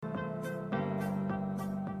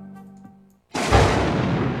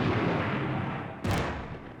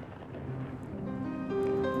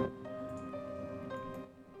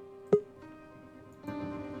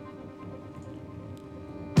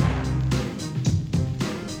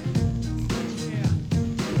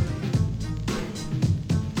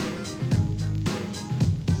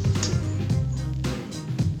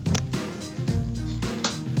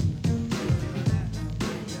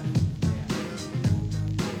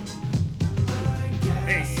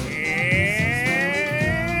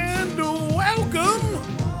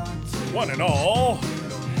one and all.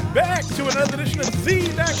 Back to another edition of the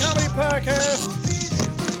Comedy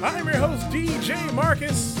Podcast. I'm your host, DJ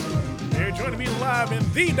Marcus. You're joining me live in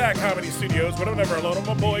the Comedy Studios, but I'm never alone. I'm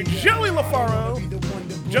my boy, Joey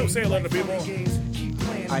LaFaro. Joe, say hello to people.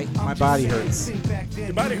 My body hurts.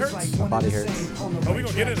 Your body hurts? My body hurts. Are we going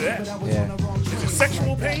to get into that? Yeah. Is it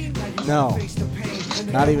sexual pain? No.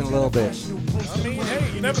 Not even a little bit. I mean,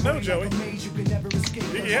 hey, you never know, Joey.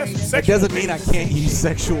 It doesn't mean I can't use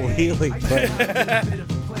sexual healing, but...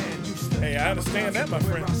 Hey, I understand that, my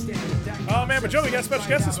friend. Oh, man, but Joey, we got a special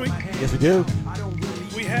guest this week. Yes, we do.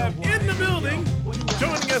 We have in the building,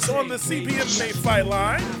 joining us on the CPMA Fight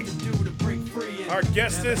Line, our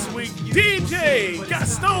guest this week, DJ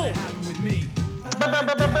Gaston.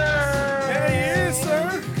 There he is,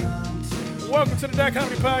 sir. Welcome to the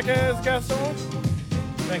Comedy Podcast, Gaston.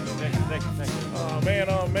 Thank you.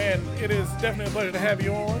 Oh man, it is definitely a pleasure to have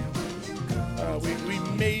you on. We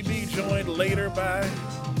may be joined later by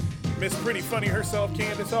Miss Pretty Funny herself,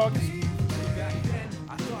 Kandyce August.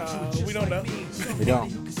 We don't know. We don't.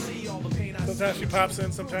 Sometimes she pops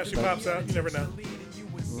in, sometimes she pops out. You never know.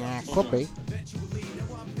 Yeah, could be.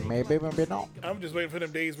 Maybe not. I'm just waiting for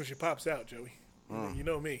them days when she pops out, Joey. You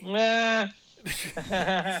know me. Well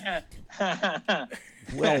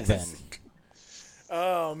then.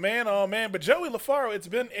 Oh man. But Joey LaFaro, it's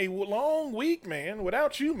been a long week, man,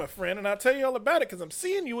 without you, my friend. And I'll tell you all about it because I'm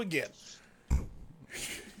seeing you again.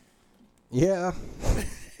 Yeah.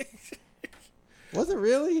 Was it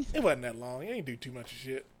really? It wasn't that long. You ain't do too much of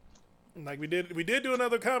shit. Like we did do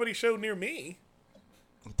another comedy show near me.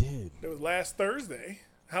 We did. It was last Thursday.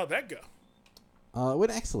 How'd that go? It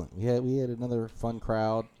went excellent. We had another fun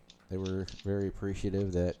crowd. They were very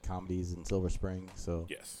appreciative that comedy's in Silver Spring, so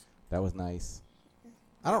Yes. that was nice.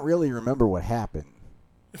 I don't really remember what happened.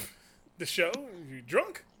 The show? You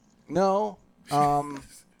drunk? No.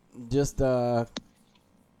 Just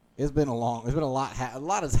it's been a lot. A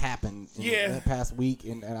lot has happened in the past week,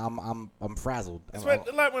 and I'm frazzled. A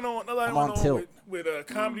lot went on. I'm on tilt. with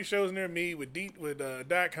comedy shows near me, with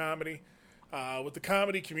Dot Comedy, with the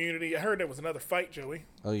comedy community. I heard there was another fight, Joey.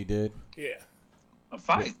 Oh, you did? Yeah. A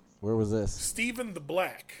fight? Where was this? Stephen the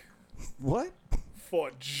Black What?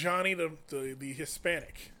 fought Johnny the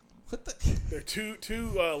Hispanic. What the? They're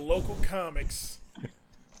two local comics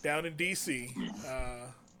down in D.C.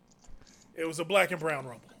 It was a black and brown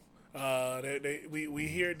rumble. We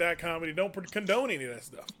here at Dot Comedy don't condone any of that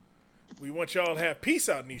stuff. We want y'all to have peace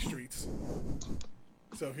out in these streets.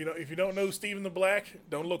 So if you don't know Stephen the Black,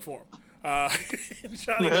 don't look for him.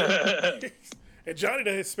 Johnny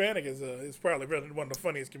the Hispanic is probably one of the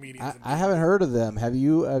funniest comedians. I haven't heard of them. Have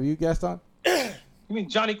you Gaston? You mean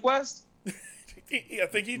Johnny Quest? I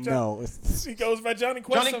think he goes by Johnny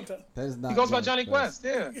Quest sometimes. That is not. He goes by Johnny Quest.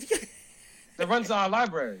 Yeah. That runs our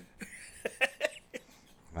library.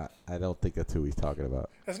 I don't think that's who he's talking about.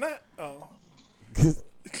 That's not. Oh. Because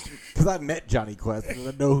I met Johnny Quest and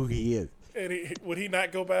I know who he is. And would he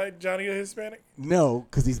not go by Johnny the Hispanic? No,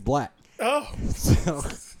 because he's black. Oh. So.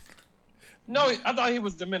 No, I thought he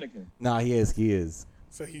was Dominican. No, he is.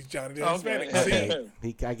 So he's Johnny the Hispanic. Okay.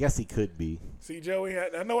 I guess he could be. See, Joey,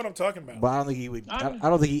 I know what I'm talking about. But I don't think he would. I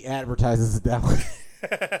don't think he advertises it that way.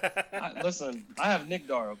 Listen, I have Nick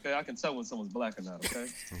Dar, okay? I can tell when someone's black or not, okay?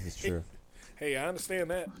 That's true. Hey, I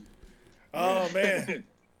understand that. Oh, man.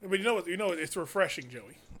 But you know what? It's refreshing,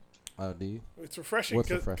 Joey. Oh, do you? It's refreshing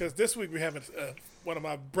What's refreshing? because this week we have one of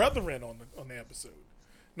my brethren on the episode.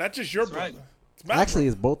 Not just your brother. Right. It's my Actually, brother.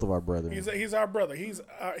 it's both of our brothers. He's our brother. He's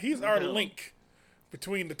our link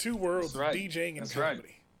between the two worlds of DJing and comedy.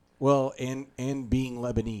 Right. Well, and being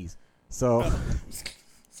Lebanese. So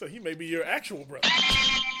So he may be your actual brother.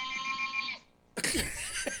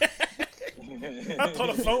 I thought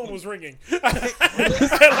a phone was ringing.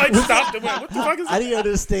 I stopped and went, what the fuck is that? I didn't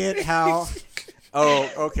understand how. Oh,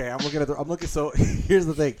 okay. I'm looking. So here's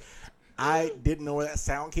the thing. I didn't know where that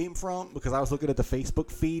sound came from because I was looking at the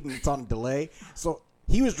Facebook feed and it's on delay. So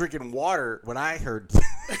he was drinking water when I heard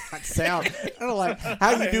that sound. I don't know, like,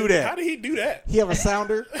 how you do that? How did he do that? He have a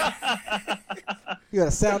sounder? You got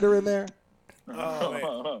a sounder in there? Oh,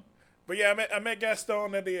 man. But yeah, I met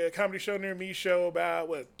Gaston at the comedy show near me show about,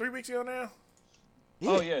 3 weeks ago now? Yeah.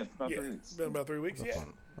 Oh, yeah. About 3 weeks. It's been about 3 weeks, That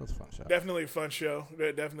was a fun show. Definitely a fun show.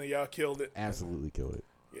 Definitely y'all killed it. Absolutely killed it.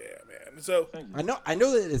 Yeah, man. So I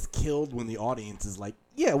know that it's killed when the audience is like,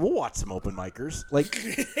 yeah, we'll watch some open micers. Like,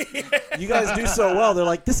 you guys do so well. They're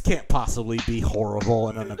like, this can't possibly be horrible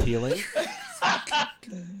and unappealing. Well,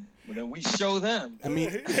 then we show them. I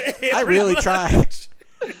mean, I really tried.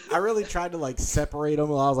 I really tried to like separate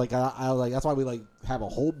them. I was like, that's why we like have a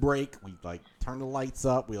whole break. We like turn the lights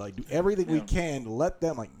up. We like do everything we can to let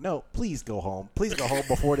them like, no, please go home. Please go home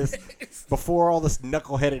before all this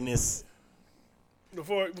knuckleheadedness.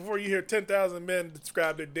 Before you hear 10,000 men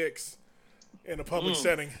describe their dicks in a public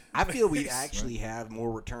setting. I feel we'd actually have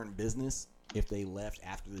more return business if they left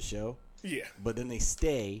after the show. Yeah. But then they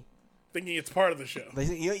stay. Thinking it's part of the show. They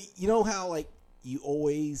say, you know how like you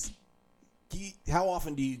always... how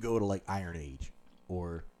often do you go to like Iron Age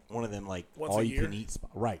or one of them like once all you can eat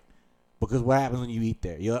spot? Right. Because what happens when you eat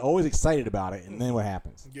there? You're always excited about it, and then what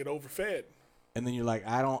happens? You get overfed. And then you're like,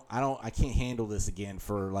 I can't handle this again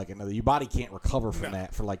for like another. Your body can't recover from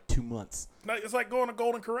that for like 2 months. No, it's like going to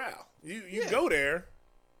Golden Corral. You go there,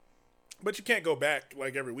 but you can't go back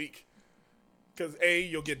like every week because A,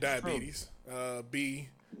 you'll get diabetes. B,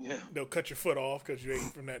 they'll cut your foot off because you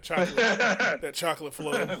ate from that chocolate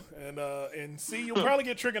flow, and C, you'll probably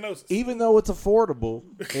get trichinosis. Even though it's affordable,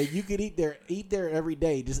 and you could eat there every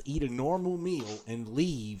day, just eat a normal meal and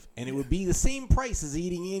leave, and it would be the same price as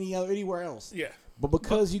eating anywhere else. Yeah. But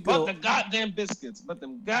because you go... But the goddamn biscuits. That's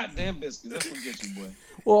what gets you, boy.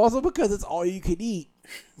 Well, also because it's all you can eat.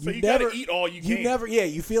 So you gotta eat all you can.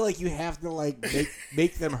 You feel like you have to like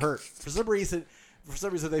make them hurt. For some reason,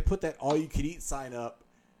 they put that all you can eat sign up.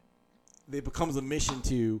 It becomes a mission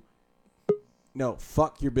to, no,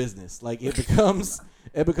 fuck your business. Like it becomes,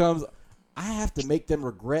 I have to make them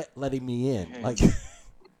regret letting me in. Like,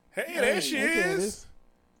 hey, there she is.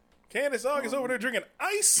 Kandyce August over there drinking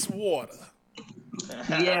ice water.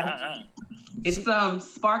 Yeah, it's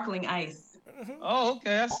sparkling ice. Oh,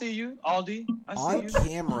 okay. I see you, Aldi. On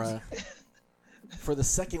camera for the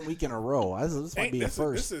second week in a row. This might be a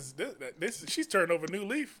first. She's turned over a new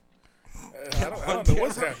leaf. I don't know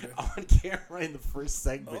what's happening. On camera in the first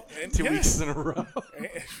segment, 2 weeks in a row.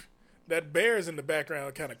 That bear's in the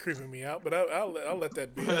background kind of creeping me out, but I'll let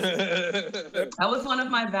that be. That was one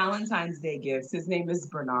of my Valentine's Day gifts. His name is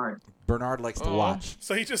Bernard. Bernard likes to watch.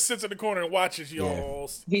 So he just sits in the corner and watches y'all.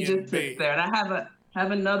 Yeah. He just sits there. And I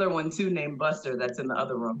have another one too named Buster that's in the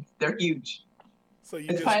other room. They're huge. So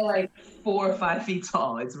it's probably like 4 or 5 feet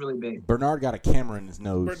tall. It's really big. Bernard got a camera in his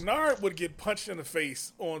nose. Bernard would get punched in the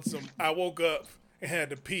face on some. I woke up and had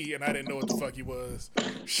to pee, and I didn't know what the fuck he was.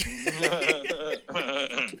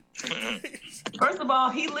 First of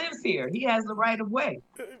all, he lives here. He has the right of way.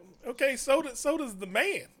 Okay, so does the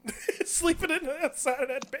man sleeping in the outside of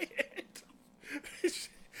that bed.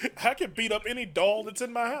 I can beat up any doll that's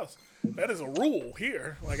in my house. That is a rule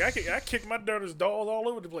here. Like I kick my daughter's dolls all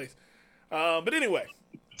over the place. But anyway,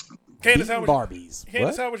 Kandyce,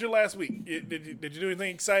 how was your last week? Did you do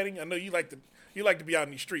anything exciting? I know you like to be out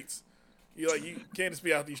in these streets. Kandyce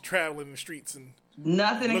be out these traveling in the streets and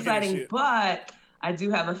nothing exciting, but I do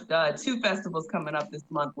have 2 festivals coming up this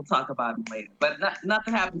month. We'll talk about them later. But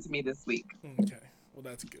nothing happened to me this week. Okay, well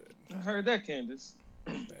that's good. I heard that, Kandyce.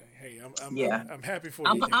 Hey, I'm happy for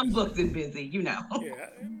you. I'm booked and busy, you know. Yeah,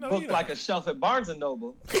 booked like a shelf at Barnes and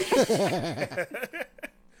Noble.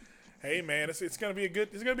 Hey man, it's gonna be a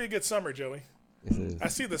good summer, Joey. I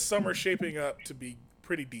see the summer shaping up to be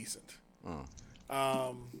pretty decent.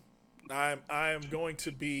 I'm going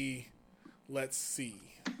to be. Let's see.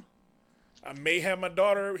 I may have my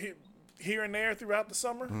daughter here and there throughout the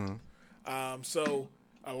summer. Mm-hmm. So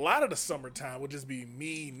a lot of the summertime will just be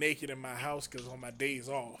me naked in my house because on my days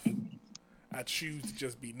off, I choose to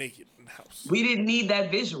just be naked in the house. We didn't need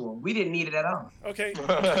that visual. We didn't need it at all. Okay.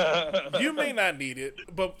 You may not need it,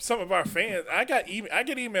 but some of our fans, I get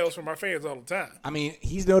emails from our fans all the time. I mean,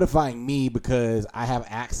 he's notifying me because I have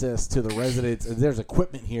access to the residence. There's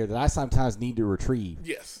equipment here that I sometimes need to retrieve.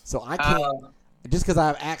 Yes. So I can't. Just because I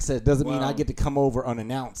have access doesn't mean I get to come over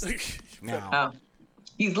unannounced now.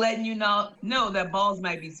 He's letting you know that balls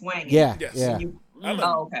might be swinging. Yeah. Yes. Yeah.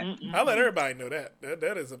 Okay. I let everybody know that.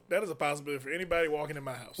 That is a possibility for anybody walking in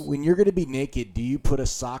my house. When you're going to be naked, do you put a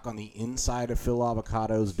sock on the inside of Phil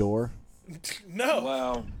Avocado's door? No.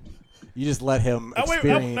 Wow. You just let him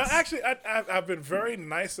experience. Actually, I've been very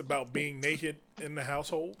nice about being naked in the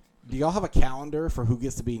household. Do y'all have a calendar for who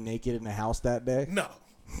gets to be naked in the house that day? No,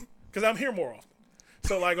 because I'm here more often.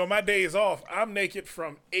 So, like, on my days off, I'm naked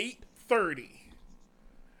from 8:30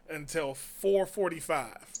 until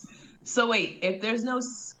 4:45. So, wait, if there's no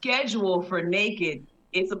schedule for naked,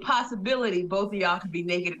 it's a possibility both of y'all could be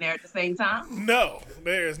naked in there at the same time? No,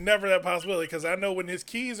 there's never that possibility because I know when his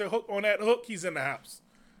keys are hooked on that hook, he's in the house.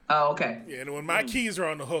 Oh, okay. Yeah, and when my keys are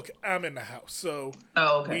on the hook, I'm in the house. So,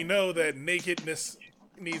 we know that nakedness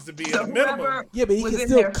needs to be at a minimum. Yeah, but he can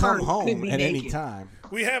still come home at any time.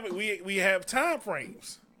 We have time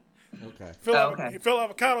frames. Okay. Phil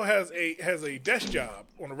Avocado has a desk job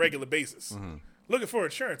on a regular basis. Mm-hmm. Looking for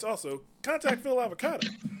insurance. Also, contact Phil Avocado.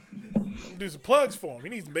 Do some plugs for him. He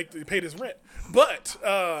needs to pay his rent. But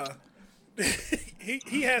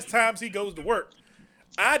he has times he goes to work.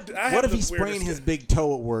 What if he's spraining his big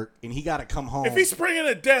toe at work and he got to come home? If he's spraining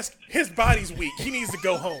a desk, his body's weak. He needs to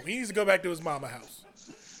go home. He needs to go back to his mama house.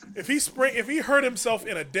 If he hurt himself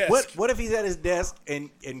in a desk. What if he's at his desk and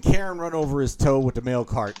Karen run over his toe with the mail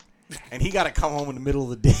cart and he got to come home in the middle of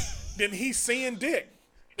the day? Then he's seeing dick.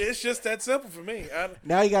 It's just that simple for me.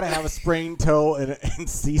 Now you got to have a sprained toe and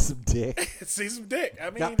see some dick. See some dick. I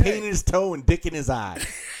mean, got pain in his toe and dick in his eye.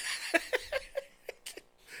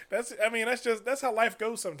 That's how life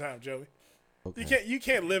goes sometimes, Joey. Okay. You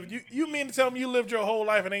can't live. You mean to tell me you lived your whole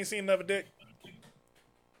life and ain't seen another dick?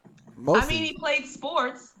 He played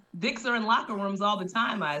sports. Dicks are in locker rooms all the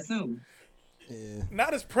time, I assume. Yeah.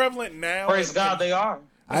 Not as prevalent now. Praise God, they are.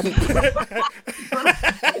 I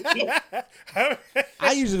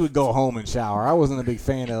usually would go home and shower. I wasn't a big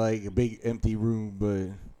fan of like a big empty room, but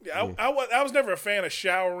I was never a fan of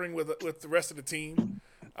showering with the rest of the team.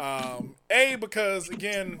 Because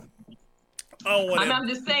again, I'm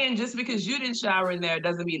just saying, just because you didn't shower in there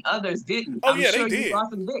doesn't mean others didn't. Oh, I'm yeah, sure they did. You saw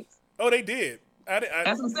some dicks. Oh, they did. That's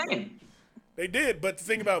what I'm saying. They did, but the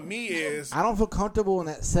thing about me is I don't feel comfortable in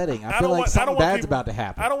that setting. I feel like something bad's about to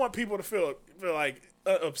happen. I don't want people to feel like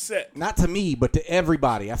upset. Not to me, but to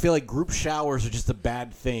everybody. I feel like group showers are just a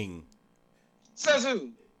bad thing. Says who?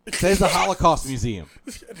 Says the Holocaust Museum.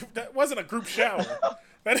 That wasn't a group shower.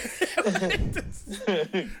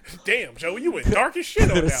 Damn, Joe, you went dark as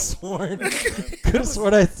shit on that one. Could have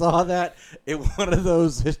sworn I saw that in one of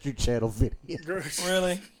those History Channel videos.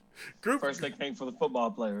 Really? First they came for the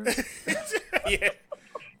football players. Yeah.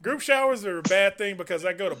 Group showers are a bad thing because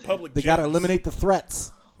I go to public gyms. They got to eliminate the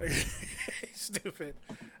threats. Stupid.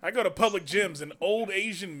 I go to public gyms and old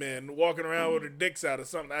Asian men walking around with their dicks out is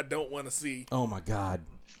something I don't want to see. Oh, my God.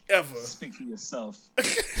 Ever. Speak for yourself.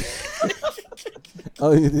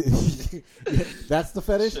 Oh, that's the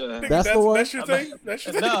fetish? Sure. That's the one? That's your thing? That's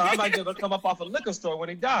your thing? No, I might be able to come up off a liquor store when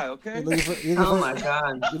he die, okay? Oh, my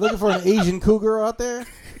God. You looking for an Asian cougar out there?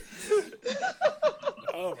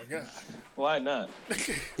 Oh, my God. Why not? Was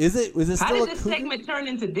it still how did this cougar? segment turn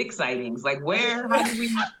into dick sightings? Like, where? How did we...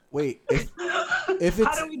 Wait, if it's...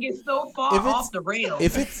 How do we get so far off the rails?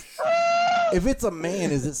 If it's a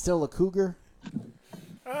man, is it still a cougar?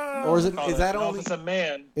 Or is that only... If it's a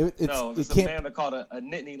man, it's a man, they're called a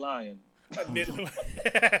Nittany lion.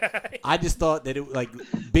 I just thought that it like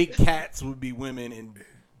big cats would be women and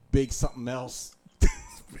big something else.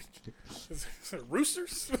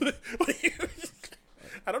 Roosters?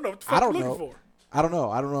 I don't know what the fuck you're looking for. I don't know.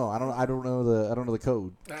 I don't know the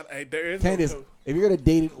code. There is Candyce, no code. if you're gonna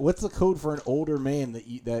date, what's the code for an older man that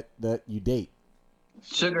you date?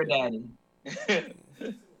 Sugar daddy.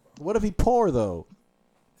 What if he poor though?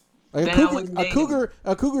 Like a cougar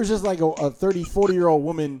is just like a 30, 40-year-old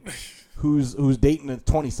woman who's dating a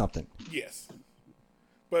 20-something. Yes.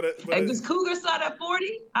 But does cougar start at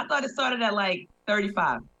 40? I thought it started at like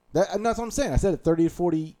 35. That's what I'm saying. I said at 30 to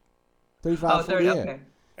 40, 35, oh, 30, 40, yeah. Okay.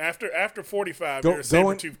 After 45, you're a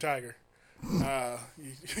saber-toothed tiger. You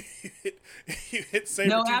hit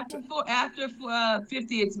saber-toothed. No, after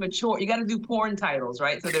 50, it's mature. You got to do porn titles,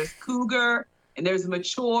 right? So there's cougar, and there's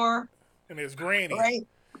mature. And there's granny. Right.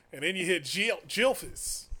 And then you hit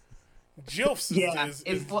Jilfs. Jilfs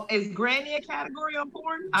is granny a category on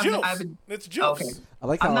porn? It's Jilfs. Okay. I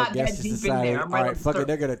like how our deep guests in decided, there. all right, fuck it,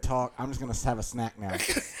 they're going to talk. I'm just going to have a snack now.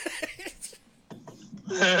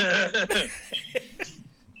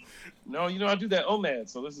 No, I do that OMAD,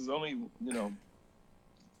 so this is only, I'm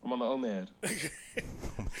on the OMAD.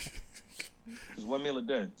 Just one meal a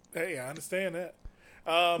day. Hey, I understand that.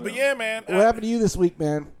 But yeah, man. What happened to you this week,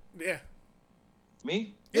 man? Yeah.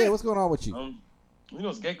 Me? Yeah, what's going on with you?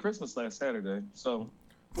 It's gay Christmas last Saturday, so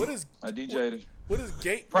I DJ'd. What is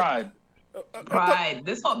gay? Pride. Pride.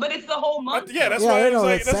 But it's the whole month. Yeah, that's why it was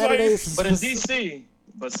like Saturdays. But in DC,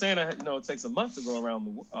 but Santa, it takes a month to go around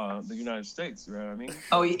the United States. You know what I mean?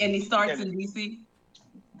 Oh, and he starts in DC.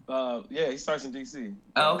 Yeah, he starts in DC.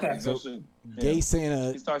 Oh, okay. Gay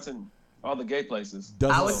Santa. He starts in all the gay places.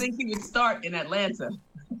 I would think he would start in Atlanta.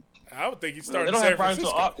 I would think he'd start. They don't in have San Pride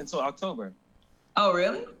Francisco until October. Oh,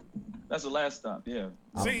 really? That's the last stop. Yeah.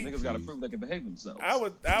 See, niggas got to prove they can behave themselves. I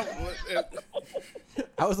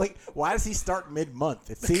was like, why does he start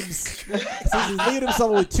mid-month? It seems he's leaving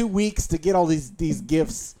himself only 2 weeks to get all these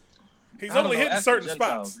gifts. He's only hitting certain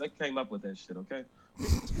spots. They came up with that shit, okay?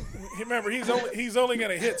 Remember, he's only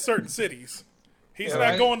going to hit certain cities. He's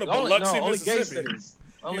not going to Biloxi, Mississippi.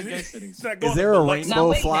 Only gay cities. Is there a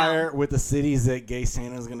rainbow flyer with the cities that Gay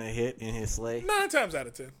Santa's going to hit in his sleigh? 9 times out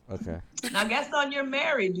of 10. Okay. Now, Gaston, you're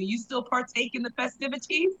married. Do you still partake in the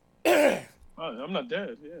festivities? I'm not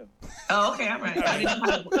dead, yeah. Oh, okay, all right.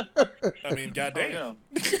 I mean, goddamn.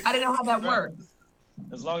 I didn't know how that works.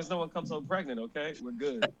 As long as no one comes home pregnant, okay, we're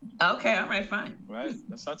good. Okay, all right, fine. Right?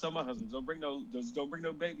 That's what I tell my husband. Don't bring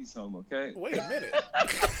no babies home, okay? Wait a minute.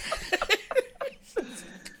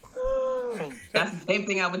 That's the same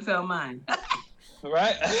thing I would tell mine.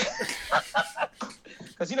 Right?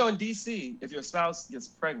 Because, in D.C., if your spouse gets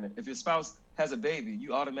pregnant, if your spouse has a baby,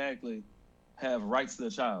 you automatically have rights to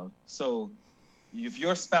the child. So if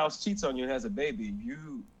your spouse cheats on you and has a baby,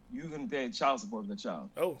 you can pay child support for the child.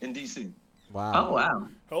 Oh. In D.C. Wow. Oh, wow.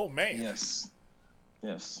 Oh, man. Yes.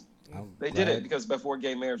 They did it because before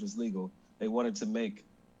gay marriage was legal, they wanted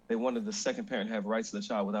the second parent to have rights to the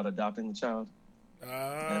child without adopting the child.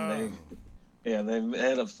 And they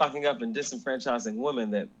ended up fucking up and disenfranchising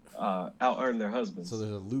women that out-earned their husbands. So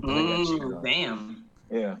there's a loophole. Damn.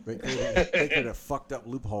 Yeah. They could have fucked up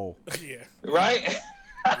loophole. Yeah. Right?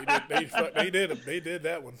 They did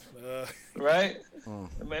that one. Right?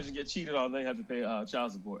 Imagine get cheated on, they have to pay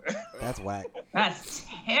child support. That's whack. That's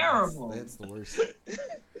terrible. That's the worst.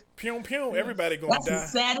 Pew, pew, everybody gonna die.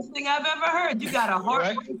 That's the saddest thing I've ever heard. You got a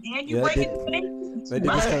heartbreak and you breaking things. They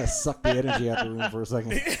just kind of sucked the energy out of the room for a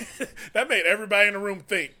second. That made everybody in the room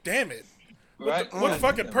think, damn it. Right? What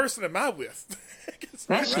fucking person am I with?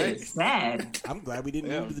 That shit is sad. I'm glad we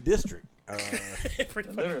didn't move to the district.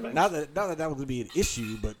 Not that was going to be an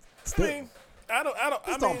issue, but still. I mean, I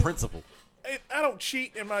don't. On principle. I don't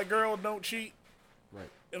cheat, and my girl don't cheat. Right.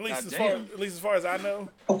 At least as far as I know,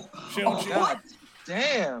 she don't cheat. God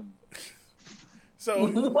damn. So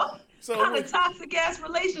what kind of toxic ass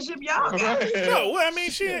relationship y'all got? No, I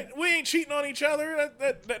mean we ain't cheating on each other.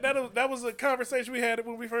 That was a conversation we had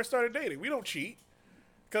when we first started dating. We don't cheat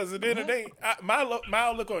because at the end of the day, my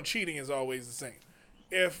outlook on cheating is always the same.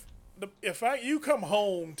 If you come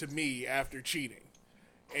home to me after cheating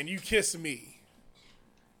and you kiss me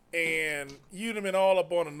and you'd have been all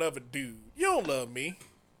up on another dude, you don't love me.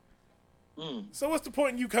 So what's the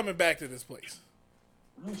point in you coming back to this place?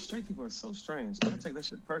 No, straight people are so strange. I take that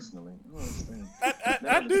shit personally. I don't understand.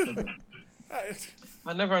 I do.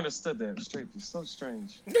 I never understood that. Straight people, so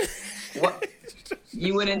strange. What?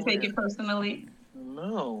 You wouldn't take it personally?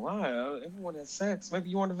 No, why? Everyone has sex. Maybe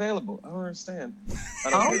you weren't available. I don't understand.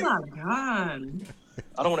 Oh my God.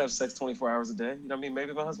 I don't want to have sex 24 hours a day. You know what I mean?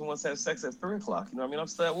 Maybe my husband wants to have sex at 3 o'clock. You know what I mean? I'm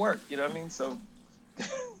still at work. You know what I mean? So.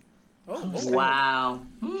 Wow.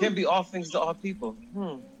 Can't be all things to all people.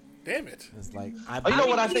 Damn it. It's like, you know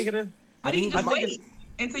what I think it is? I think just wait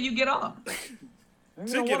until you get off. I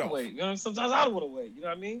don't want to wait. You know, sometimes I don't want to wait. You know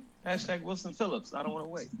what I mean? Hashtag Wilson Phillips. I don't want to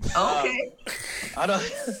wait. Okay. I don't.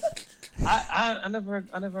 I never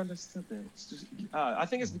understood that. Just, I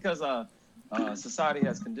think it's because society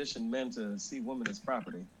has conditioned men to see women as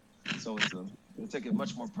property, so they take it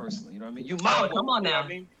much more personally. You know what I mean? You my woman. Come on now. You know what I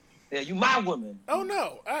mean? Yeah, you my woman. Oh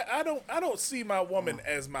no, I don't see my woman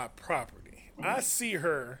as my property. I see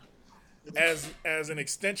her as an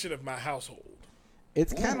extension of my household.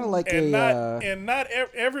 It's kind of like not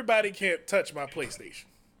everybody can't touch my PlayStation.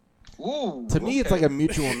 Ooh, to me, it's like a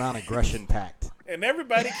mutual non-aggression pact. And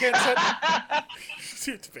everybody can't touch.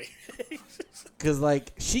 Because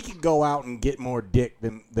like she can go out and get more dick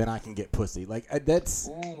than I can get pussy. Like that's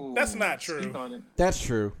not true. That's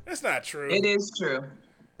true. That's not true. It is true.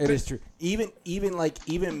 It is true. Even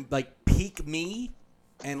peak me,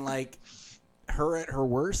 and like her at her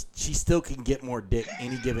worst, she still can get more dick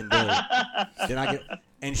any given day than I get,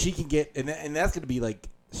 and she can get, and that's gonna be like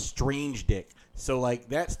strange dick. So like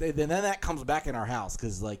then that comes back in our house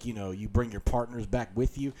because like you bring your partners back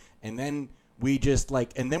with you, and then we just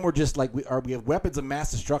like, and then we're just like we have weapons of mass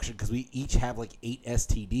destruction because we each have like 8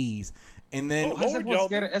 STDs. And then how's everyone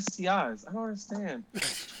scared of STIs? I don't understand.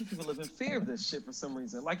 People live in fear of this shit for some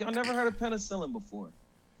reason. Like y'all never heard of penicillin before.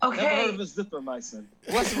 Okay. Never heard of azithromycin.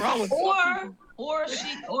 What's wrong with you?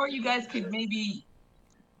 Or you guys could maybe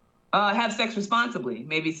have sex responsibly.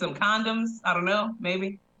 Maybe some condoms. I don't know.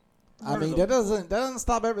 Maybe. I mean that doesn't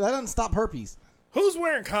stop herpes. Who's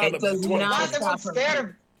wearing condoms?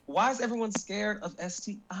 Why is everyone scared of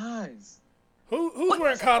STIs? Who's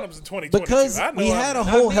wearing condoms in 2022? Because we had a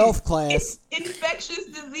whole health class. It's infectious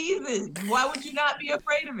diseases. Why would you not be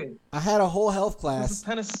afraid of it? I had a whole health class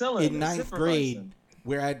penicillin, in 9th grade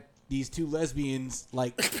where I had these 2 lesbians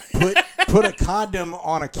like put a condom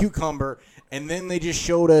on a cucumber, and then they just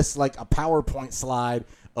showed us like a PowerPoint slide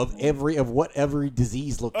of what every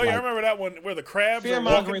disease looked like. Oh yeah, I remember that one where the crabs fear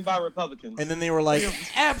mongering by Republicans. And then they were like,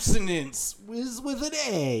 abstinence was with an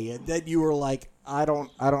A, and then you were like, I don't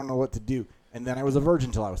know what to do. And then I was a virgin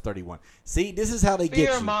until I was 31. See, this is how they get you.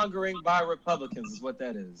 Fear mongering by Republicans is what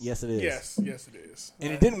that is. Yes, it is. Yes, it is.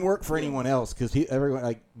 And it didn't work for anyone else because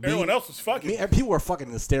everyone else was fucking. People were fucking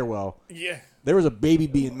in the stairwell. Yeah. There was a baby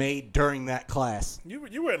being made during that class. You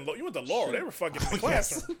went to Laurel. They were fucking in the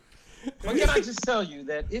classroom. But can I just tell you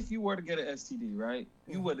that if you were to get an STD, right,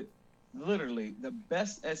 you would literally, the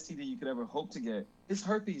best STD you could ever hope to get is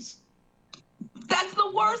herpes. That's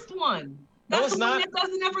the worst one. That's the one that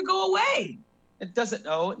doesn't ever go away. It doesn't.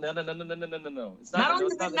 No. It's not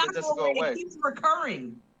only does it not go away, it keeps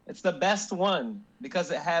recurring. It's the best one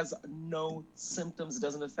because it has no symptoms. It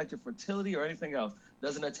doesn't affect your fertility or anything else. It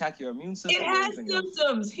doesn't attack your immune system. It has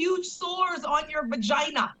symptoms. Huge sores on your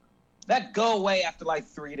vagina. That go away after like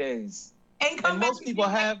 3 days. And most people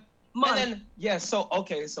have. Months. And then, so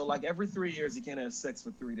like every 3 years you can't have sex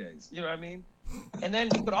for 3 days. You know what I mean? And then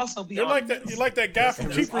you could also be. You're like that guy from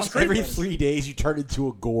Jeepers Creepers. Every 3 days you turn into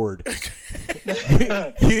a gourd.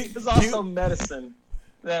 There's also medicine.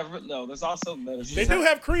 There's also medicine. They do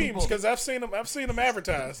have creams because I've seen them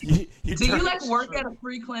advertised. Do you like work at a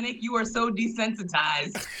free clinic? You are so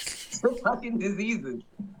desensitized to fucking diseases.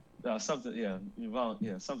 Something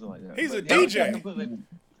like that. He's a DJ.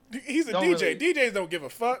 He's a DJ. DJs don't give a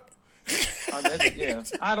fuck.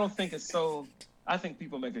 I don't think it's so. I think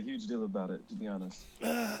people make a huge deal about it, to be honest.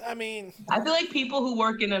 I feel like people who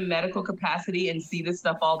work in a medical capacity and see this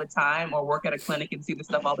stuff all the time, or work at a clinic and see this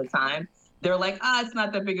stuff all the time, they're like, it's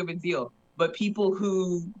not that big of a deal. But people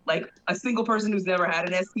who, like a single person who's never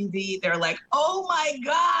had an STD, they're like, oh my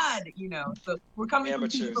God, So we're coming from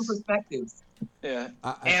two different perspectives. Yeah,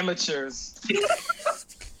 amateurs.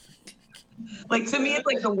 Like, to me, it's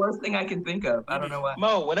like the worst thing I can think of. I don't know why.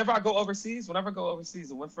 Mo, whenever I go overseas,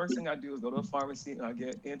 the first thing I do is go to a pharmacy and I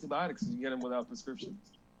get antibiotics. You get them without prescriptions.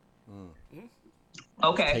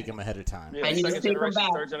 Okay. Take them ahead of time. Yeah, and you just take them back,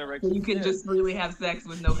 so you can just really have sex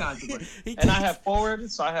with no consequence. And I have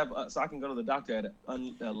forward, so I can go to the doctor at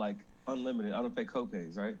unlimited. I don't pay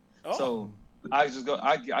copays, right? Oh. So I just go.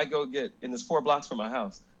 I go get, and there's 4 blocks from my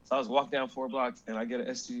house. So I was walk down 4 blocks, and I get an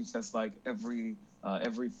STD test like every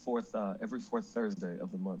fourth Thursday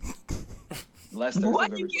of the month. Last Thursday.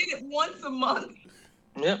 What? You get it once a month?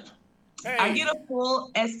 Yep. Hey. I get a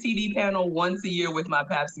full STD panel once a year with my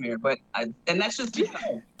pap smear, and that's just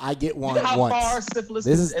because. I get one how once. Far syphilis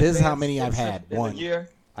this is how many I've had. One year.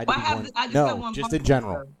 I just had one in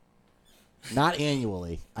general. Not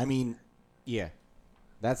annually. I mean, yeah.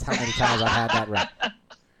 That's how many times I've had that rep.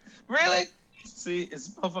 Really? See, it's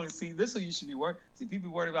motherfucking. See, this is what you should be worried. See, people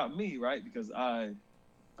worried about me, right? Because I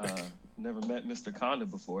never met Mr. Conda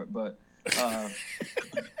before, but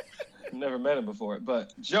never met him before.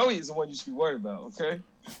 But Joey is the one you should be worried about. Okay.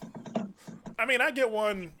 I mean, I get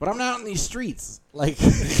one, but I'm not in these streets like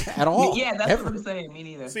at all. Yeah, that's what I'm saying. Me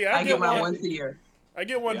neither. See, I get mine once a year. I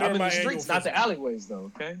get one during my the streets, not the alleyways,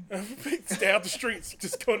 though. Okay. Stay out the streets.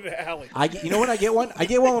 Just go to the alley. You know what? I get one. I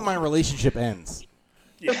get one when my relationship ends.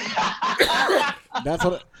 Yeah. That's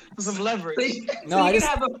what. Some leverage. So you can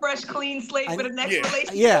have a fresh, clean slate for the next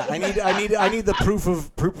relationship. Yeah, I need the proof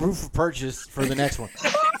of purchase for the next one. So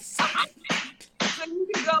you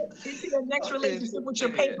can go into your next relationship with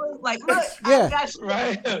your papers, like, look, I got you.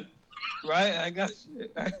 Right, I got you.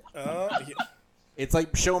 Yeah. It's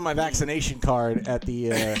like showing my vaccination card at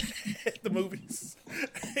the at the movies.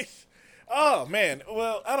 Oh man,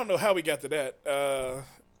 well, I don't know how we got to that.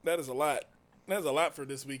 That is a lot. That's a lot for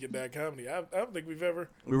this week at Bad Comedy. I don't think we've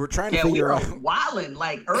ever. We were trying to figure out. Wilding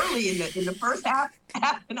like early in the first half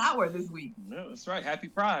an hour this week. No, that's right. Happy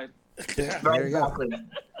Pride. Yeah, there you go.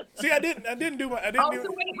 See, I didn't do my.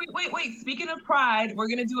 Wait. Speaking of Pride, we're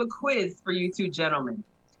gonna do a quiz for you two gentlemen.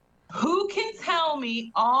 Who can tell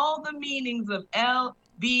me all the meanings of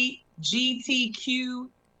LBGTQIA+?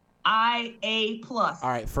 All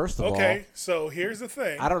right, first of all. Okay, so here's the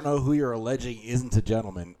thing. I don't know who you're alleging isn't a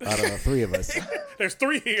gentleman out of the 3 of us. There's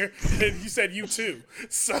 3 here, and you said you too.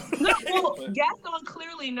 So no, well, Gaston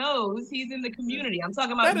clearly knows he's in the community. I'm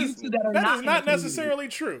talking about you two that are not. That is not necessarily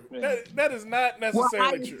true. That is not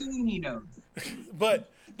necessarily true. I assume he knows. But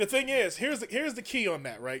the thing is, here's the key on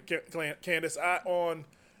that, right, Kandyce? On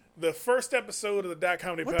the first episode of the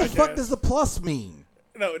 .comedy podcast. What the fuck does the plus mean?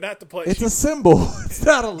 No, not the plus. It's a symbol. It's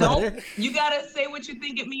not a letter. You gotta say what you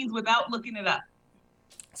think it means without looking it up.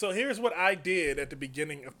 So here's what I did at the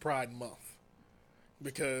beginning of Pride Month,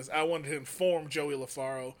 because I wanted to inform Joey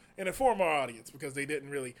LaFaro and inform our audience, because they didn't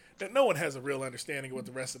really, no one has a real understanding of what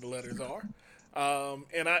the rest of the letters are.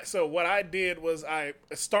 So what I did was I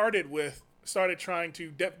started trying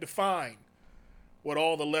to define what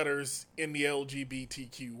all the letters in the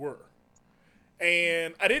LGBTQ were,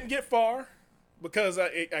 and I didn't get far because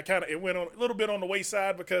it went on a little bit on the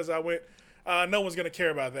wayside because I went, no one's gonna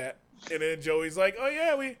care about that, and then Joey's like, oh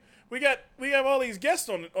yeah, we have all these guests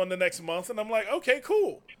on the next month, and I'm like, okay,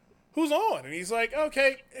 cool. Who's on? And he's like,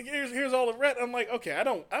 okay, here's all the red. I'm like, okay,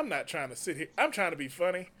 I'm not trying to sit here. I'm trying to be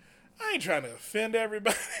funny. I ain't trying to offend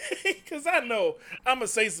everybody because I know I'm going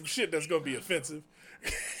to say some shit that's going to be offensive.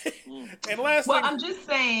 And I'm just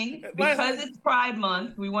saying, because it's Pride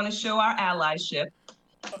Month, we want to show our allyship.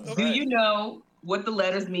 Okay. Do you know what the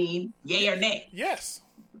letters mean, yay or nay? Yes.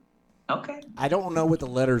 Okay. I don't know what the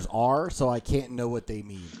letters are, so I can't know what they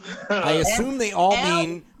mean. I assume they all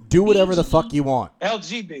mean do whatever the fuck you want.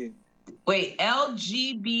 LGB. Wait,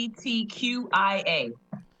 LGBTQIA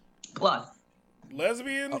plus.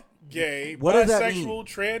 Lesbian, gay, what bisexual,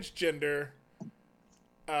 transgender,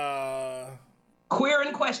 queer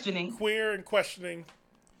and questioning.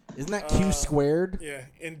 Isn't that Q squared? Yeah.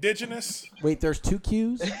 Indigenous. Wait, there's 2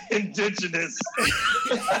 Qs? Indigenous.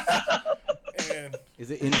 And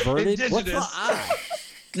is it inverted? What's the I?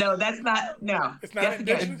 No, that's not. No. It's not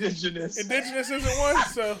indigenous. Indigenous isn't one,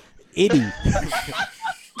 so. Itty.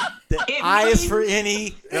 The I is for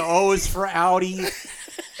any, the O is for outie,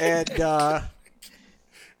 and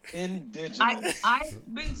indigenous.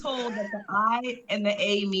 I've been told that the I and the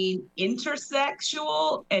A mean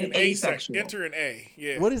intersexual and asexual. Inter and A,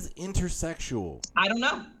 yeah. What is intersexual? I don't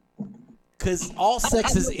know. Because all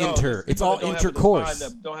sex is inter. It's all intercourse.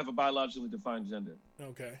 Don't have a biologically defined gender.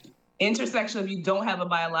 Okay. Intersexual if you don't have a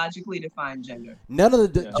biologically defined gender. None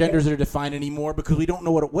of the genders are defined anymore because we don't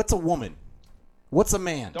know what's a woman. What's a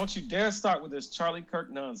man? Don't you dare start with this Charlie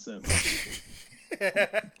Kirk nonsense.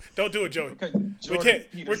 Don't do it, Joey. Okay, we can't.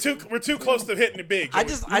 We're too close to hitting it big, Joey. I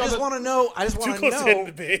just want to know. I just want to know. Hitting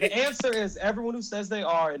it big. The answer is everyone who says they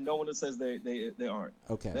are and no one who says they aren't.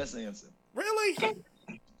 Okay. That's the answer. Really?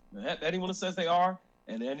 Anyone who says they are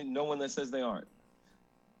and no one that says they aren't.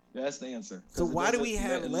 That's the answer. So why do we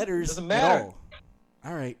have letters? Doesn't matter.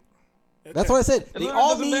 All right. Okay. That's what I said.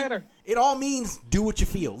 It all means do what you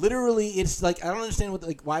feel. Literally, it's like I don't understand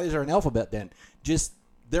why is there an alphabet then? Just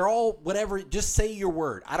they're all whatever. Just say your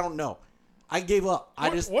word. I don't know. I gave up.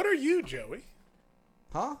 What are you, Joey?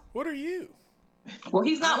 Huh? What are you? Well,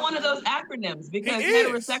 he's not one of those acronyms because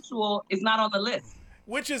heterosexual is not on the list.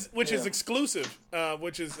 Which is exclusive.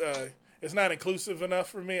 It's not inclusive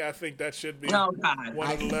enough for me. I think that should be one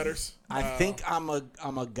of the letters. I think I'm a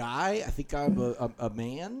guy. I think I'm a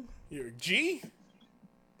man. You're a G?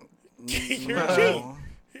 You're a G.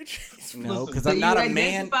 No, because I'm not a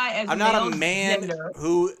man. I'm not a man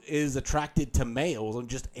who is attracted to males. I'm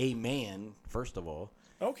just a man, first of all.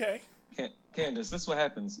 Okay. Kandyce, this is what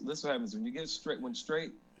happens. When you get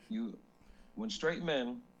when straight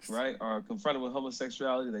men, right, are confronted with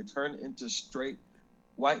homosexuality, they turn into straight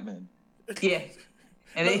white men. Yeah.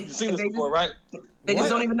 And you've seen this before, right? They just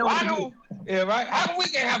don't even know what to do. Yeah, right? How come we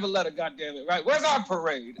can't have a letter, goddammit, right? Where's our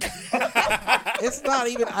parade? It's not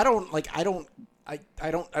even, I want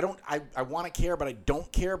to care, but I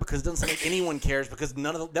don't care because it doesn't seem like anyone cares because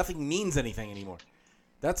nothing means anything anymore.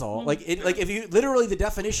 That's all. Mm-hmm. If you, literally the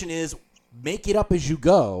definition is make it up as you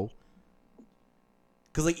go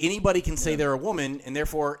because anybody can say they're a woman and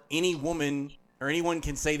therefore any woman or anyone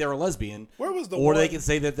can say they're a lesbian. Where was the Or they can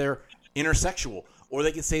say that they're intersexual. Or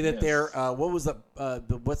they can say that they're what's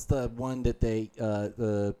the one that they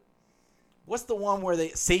what's the one where they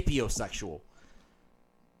sapiosexual?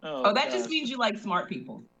 That just means you like smart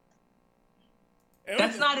people.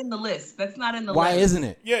 That's not in the list. Why isn't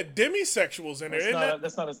it? Yeah, demisexuals in there.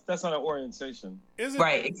 That's not an orientation. Is it?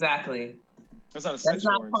 Right, exactly. That's not a That's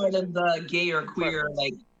not part of the gay or queer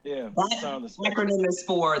that acronym is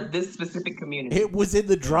for this specific community. It was in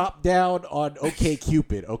the drop down on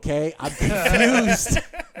OkCupid, okay? I'm confused.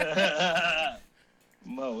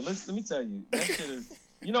 Mo, let me tell you. That shit is,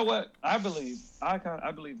 you know what? I believe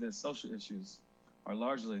that social issues are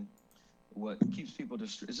largely what keeps people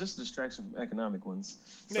it's just a distraction from economic ones.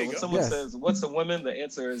 So when someone says, what's a woman? The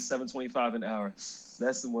answer is $7.25 an hour.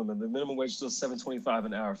 That's the woman. The minimum wage is still $7.25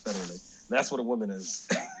 an hour federally. That's what a woman is.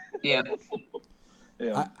 Yeah.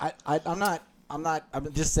 Yeah.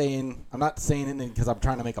 I'm just saying, I'm not saying it because I'm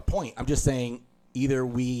trying to make a point. I'm just saying either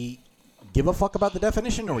we give a fuck about the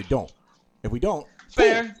definition or we don't. If we don't,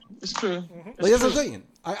 fair. Cool. It's true. That's what I'm saying.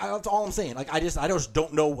 That's all I'm saying. I just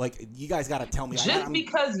don't know. You guys got to tell me.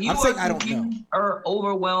 Because you are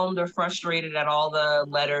overwhelmed or frustrated at all the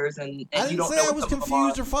letters and I didn't you don't say know I was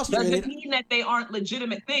confused or frustrated. Doesn't mean that they aren't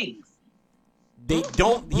legitimate things. They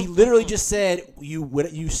don't. He literally just said,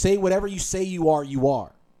 you say whatever you say you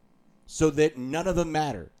are. So that none of them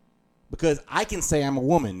matter. Because I can say I'm a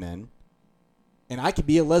woman then. And I could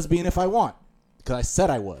be a lesbian if I want. Because I said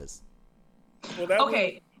I was. Well,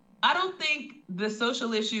 I don't think the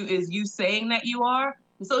social issue is you saying that you are.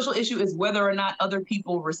 The social issue is whether or not other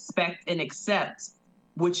people respect and accept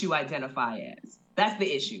what you identify as. That's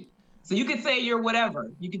the issue. So you could say you're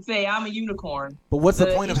whatever. You could say I'm a unicorn. But what's the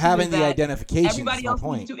point of having the identification? Everybody else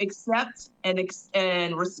needs to accept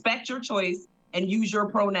and respect your choice and use your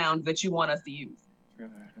pronouns that you want us to use.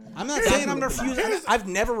 I'm not saying I'm refusing. I've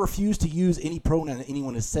never refused to use any pronoun that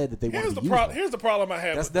anyone has said that they want to use. Here's the problem I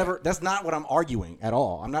have. That's not what I'm arguing at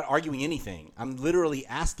all. I'm not arguing anything. I'm literally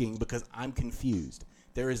asking because I'm confused.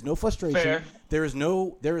 There is no frustration. Fair. There is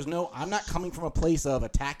no. I'm not coming from a place of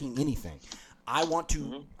attacking anything. I want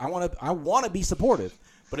to be supportive,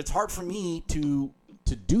 but it's hard for me to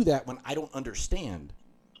do that when I don't understand.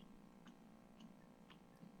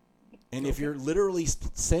 And if you're literally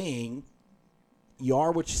saying you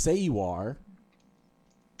are what you say you are,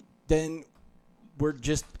 then we're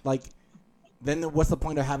just like, then what's the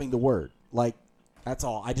point of having the word? Like, that's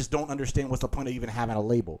all. I just don't understand what's the point of even having a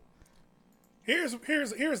label. Here's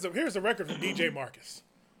the record from DJMarcus,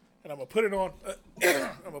 and I'm gonna put it on.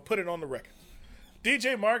 I'm gonna put it on the record.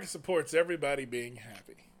 DJMarcus supports everybody being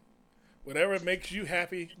happy. Whatever makes you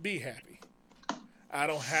happy, be happy. I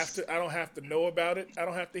don't have to know about it. I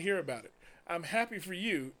don't have to hear about it. I'm happy for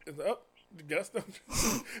you. Gaston.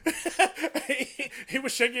 he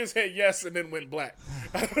was shaking his head yes and then went black.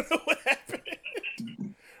 I don't know what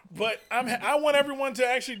happened. But I want everyone to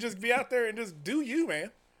actually just be out there and just do you,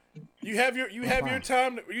 man. You have your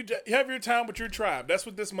time. You have your time with your tribe. That's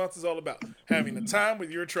what this month is all about. Having the time with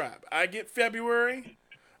your tribe. I get February.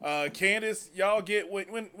 Kandyce, y'all get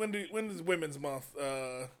when is Women's Month?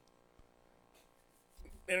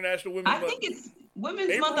 International Women's Month. I think it's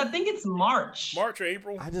Women's Month. I think it's March. March or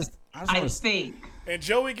April. I think. And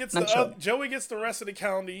Joey gets the rest of the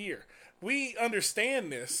calendar year. We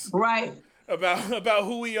understand this, right? About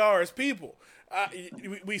who we are as people.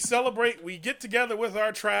 We celebrate. We get together with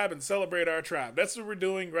our tribe and celebrate our tribe. That's what we're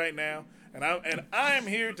doing right now. And I am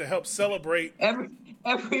here to help celebrate. Every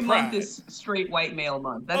month is straight white male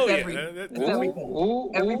month. That's everything.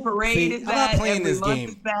 Every parade is that. I'm not playing this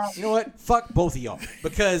game. You know what? Fuck both of y'all.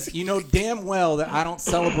 Because you know damn well that I don't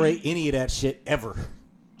celebrate any of that shit ever.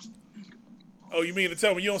 Oh, you mean to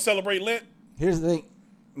tell me you don't celebrate Lent? Here's the thing.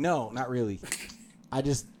 No, not really. I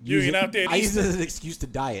just use it as an excuse to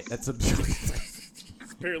diet. That's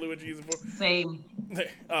apparently what you use it for. Same.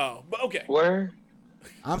 Oh, but okay. Where?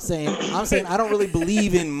 I'm saying I don't really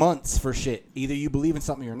believe in months for shit. Either you believe in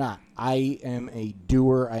something or not. I am a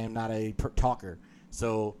doer. I am not a talker.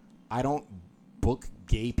 So I don't book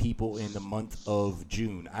gay people in the month of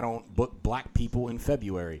June. I don't book black people in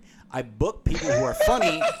February. I book people who are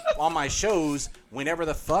funny on my shows whenever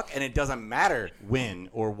the fuck, and it doesn't matter when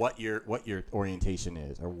or what your orientation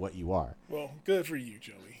is or what you are. Well, good for you,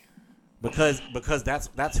 Joey. Because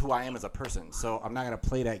that's who I am as a person. So I'm not gonna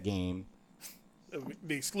play that game.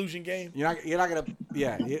 The exclusion game. You're not gonna.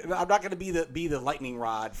 Yeah, I'm not gonna be the lightning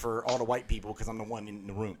rod for all the white people because I'm the one in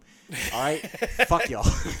the room. All right, fuck y'all.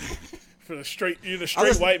 For the straight, you're the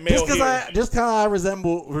straight white male. Just because I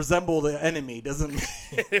resemble the enemy doesn't.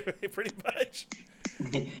 Pretty much.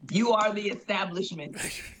 You are the establishment.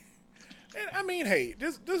 And I mean, hey,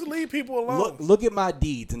 just leave people alone. Look at my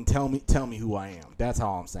deeds and tell me who I am. That's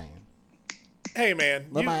all I'm saying. Hey, man,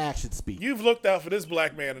 let my actions speak. You've looked out for this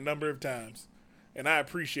black man a number of times, and I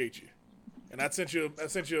appreciate you. And I sent you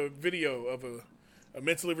a video of a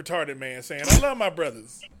mentally retarded man saying, "I love my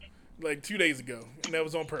brothers." Like 2 days ago, and that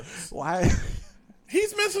was on purpose. Why?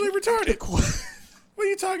 He's mentally retarded. What are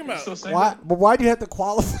you talking about? Why? But why do you have to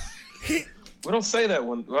qualify? We don't say that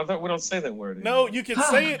one. I thought we don't say that word anymore. No, you can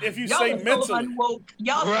say it if you say mentally.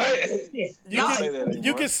 Y'all right?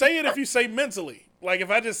 You can say it if you say mentally. Like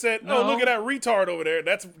if I just said, "Oh, look at that retard over there,"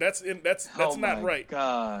 that's not right.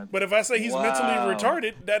 God. But if I say he's mentally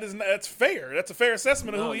retarded, that's fair. That's a fair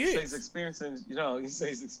assessment of who he is. He's experiencing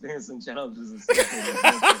challenges.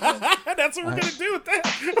 And That's what we're gonna do with that.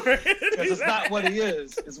 Because it's not what he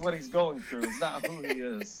is; it's what he's going through. It's not who he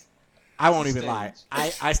is. I won't even lie.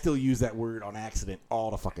 I still use that word on accident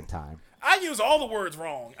all the fucking time. I use all the words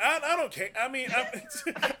wrong. I don't care. I mean,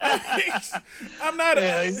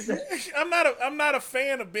 I'm not a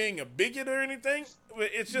fan of being a bigot or anything.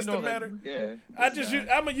 It's just a matter. Yeah. I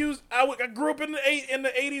grew up in the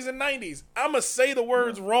 80s and 90s. I'm gonna say the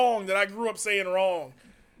words wrong that I grew up saying wrong.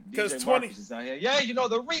 Because 20. Is out here. Yeah, you know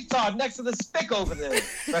the retard next to the spick over there.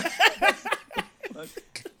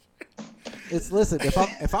 listen.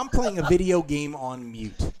 If I'm playing a video game on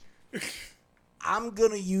mute, I'm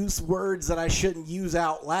gonna use words that I shouldn't use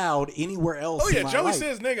out loud anywhere else. Oh yeah, in my Joey life.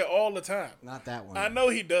 says nigga all the time. Not that one. I know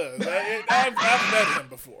he does. I've met him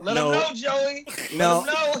before. Let him know, Joey. No, Let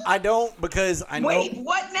him know. I don't because I know. Wait,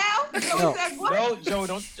 what now? Joey said what? No, Joey,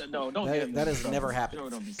 don't. That has never happened. Joey,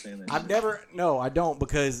 don't be saying that. I've never. No, I don't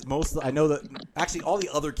because I know that actually all the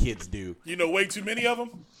other kids do. You know way too many of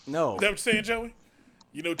them? No. Is that what you're saying, Joey?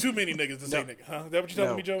 You know too many niggas to say nigga, huh? Is that what you're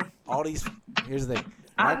telling me, Joey? All these. Here's the thing.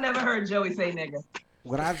 I've never heard Joey say nigga.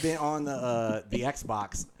 When I've been on the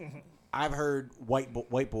Xbox, I've heard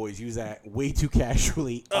white boys use that way too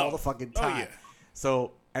casually all the fucking time. Oh, yeah.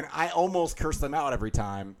 So, and I almost curse them out every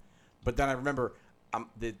time, but then I remember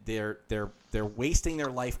they're wasting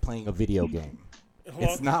their life playing a video game.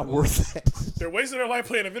 It's not worth it. They're wasting their life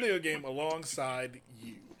playing a video game alongside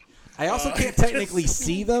you. I also can't technically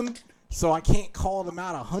see them, so I can't call them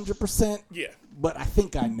out 100%. Yeah. But I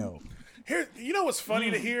think I know. Here, you know what's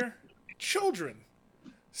funny to hear? Children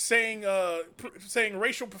saying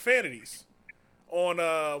racial profanities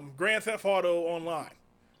on Grand Theft Auto Online,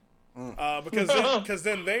 because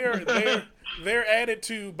then they're added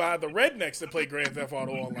to by the rednecks that play Grand Theft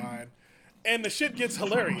Auto Online, and the shit gets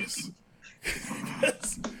hilarious.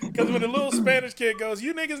 Because when the little Spanish kid goes,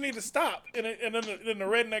 "You niggas need to stop," and then the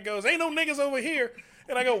redneck goes, "Ain't no niggas over here,"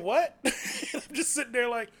 and I go, "What?" I'm just sitting there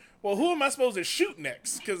like, well, who am I supposed to shoot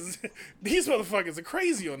next? Because these motherfuckers are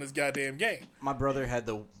crazy on this goddamn game. My brother had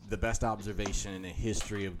the best observation in the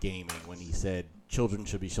history of gaming when he said children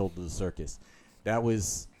should be sold to the circus. That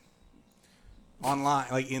was online,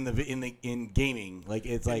 like in gaming, like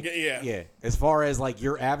it's like yeah. As far as like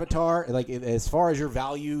your avatar, like as far as your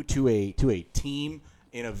value to a team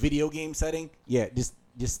in a video game setting, yeah, just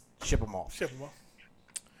ship them off. Ship them off.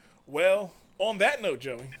 Well, on that note,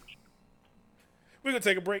 Joey, we're gonna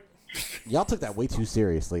take a break. Y'all took that way too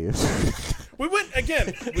seriously. We went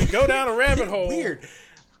again. We go down a rabbit hole. Weird.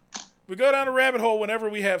 We go down a rabbit hole whenever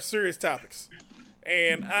we have serious topics.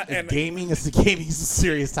 And gaming is a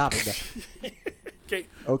serious topic. Okay.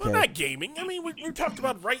 Well, not gaming. I mean, we talked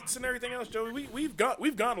about rights and everything else, Joey. We've gone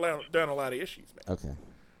down a lot of issues, man. Okay.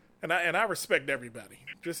 And I respect everybody.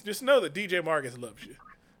 Just know that DJ Marcus loves you.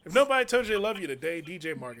 If nobody told you they love you today,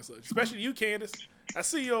 DJ Marcus loves you. Especially you, Kandyce. I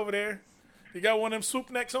see you over there. You got one of them swoop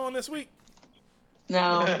necks on this week?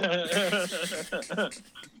 No.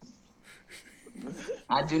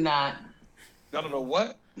 I do not. I don't know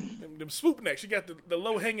what? Them swoop necks. You got the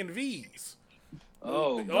low-hanging V's.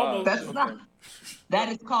 Oh, almost. That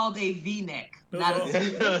is called a V-neck. Not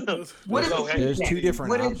a What is a There's neck? two different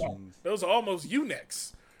What options. Those are almost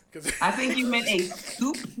U-necks. I think you meant a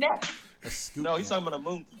scoop neck. No, he's talking about a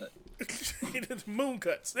moon cut. Moon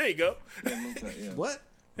cuts. There you go. Yeah, moon cut, yeah. What?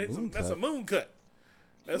 That's a moon cut.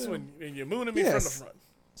 That's when you're mooning me from the front.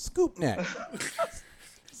 Scoop neck.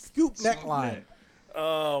 Scoop neckline.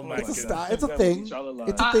 Oh my God. It's a thing.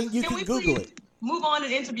 It's a thing. You can Google it. Move on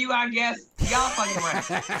and interview our guests. Y'all fucking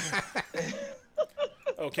around.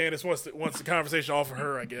 Oh, Kandyce wants the conversation off of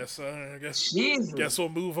her, I guess. Jesus. Guess we'll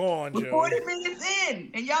move on, Joe. 40 minutes in,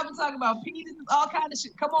 and y'all been talking about penises, all kind of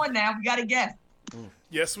shit. Come on now, we got a guest.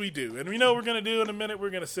 Yes, we do. And we know what we're going to do in a minute. We're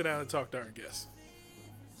going to sit down and talk to our guest.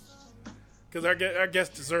 Because our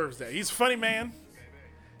guest deserves that. He's a funny man.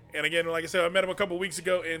 And again, like I said, I met him a couple weeks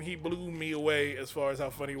ago, and he blew me away as far as how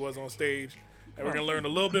funny he was on stage. And we're going to learn a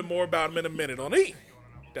little bit more about him in a minute on the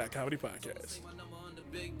Comedy Podcast.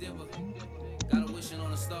 Got a wishing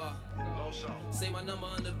on a star. Say my number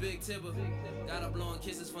on the big tipper. Got her blowing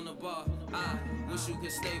kisses from the bar. I wish you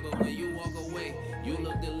could stay, but when you walk away, you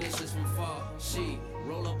look delicious from far. She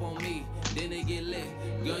roll up on me, then they get lit.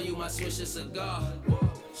 Girl, you my swisher cigar.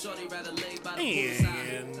 Shorty rather lay by the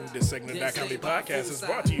And this segment of that Comedy Podcast is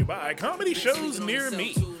brought to you by Comedy Shows Near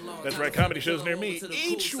Me. That's right, Comedy Shows Near Me.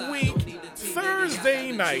 Each week,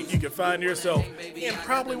 Thursday night, you can find yourself in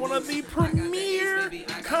probably one of the premier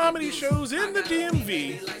comedy shows in the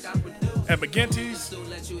DMV at McGinty's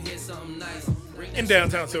in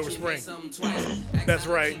downtown Silver Spring. That's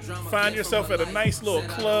right. Find yourself at a nice little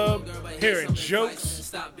club hearing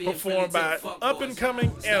jokes performed by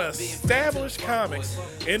up-and-coming and established comics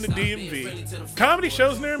in the DMV. Comedy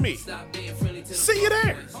Shows Near Me. See you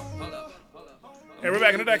there. And we're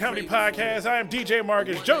back into That Comedy Podcast. I am DJ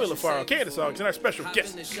Marcus, Joey LaFaro, Kandyce August, and our special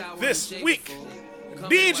guest this week,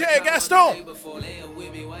 DJ Gaston.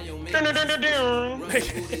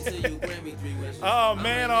 Oh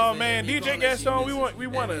man, DJ Gaston, we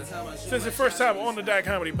want to, since it's the first time on the That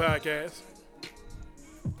Comedy Podcast,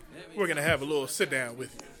 we're gonna have a little sit down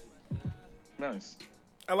with you. Nice.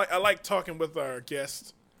 I like talking with our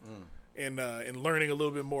guests and learning a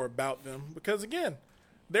little bit more about them because again,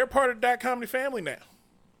 they're part of the .comedy family now.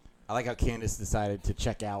 I like how Kandyce decided to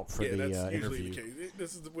check out for the that's usually interview. the case.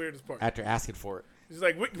 This is the weirdest part. After asking for it. She's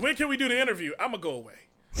like, when can we do the interview? I'm going to go away.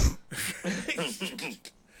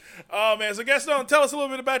 Oh, man. So, Gaston, tell us a little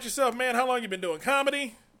bit about yourself, man. How long you been doing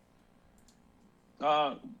comedy?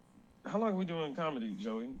 How long have we doing comedy,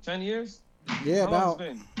 Joey? 10 years? Yeah, How long about. has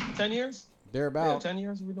it been? 10 years? They're about. Yeah, 10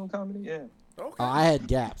 years we doing comedy? Yeah. Okay. I had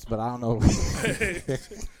gaps, but I don't know.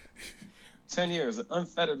 10 years, an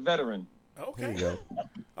unfettered veteran. Okay. There you go.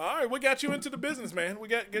 All right. What got you into the business, man? We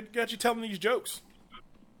got you telling these jokes.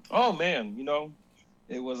 Oh, man,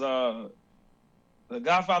 it was the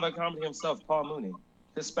godfather of comedy himself, Paul Mooney.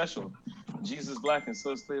 His special, Jesus Black and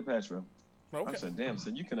So is Cleopatra. Okay. I said, damn, so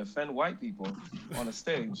you can offend white people on a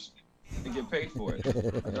stage and get paid for it. I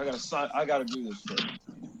gotta do this shit.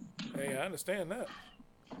 Hey, I understand that.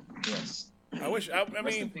 Yes. I wish.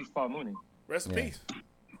 Rest in peace, Paul Mooney. Rest in peace.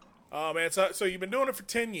 Oh man, so you've been doing it for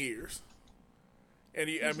 10 years, and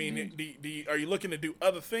are you looking to do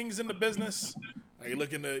other things in the business? Are you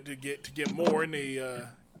looking to get more in the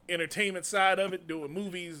entertainment side of it, doing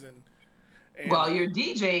movies and well, you're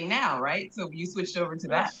DJing now, right? So you switched over to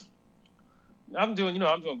that. I'm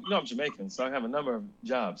I'm Jamaican, so I have a number of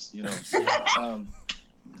jobs,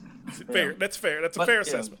 Fair. That's fair. That's a fair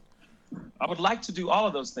assessment. I would like to do all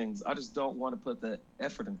of those things. I just don't want to put the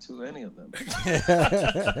effort into any of them.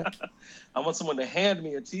 I want someone to hand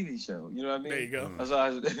me a TV show. You know what I mean? There you go.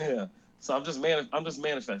 Yeah. So I'm just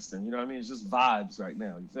manifesting. You know what I mean? It's just vibes right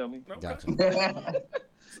now. You feel me? Okay. Gotcha.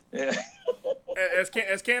 Yeah. As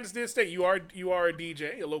Kandyce did state, you are a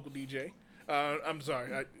DJ, a local DJ. I'm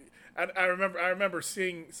sorry. I remember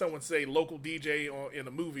seeing someone say local DJ in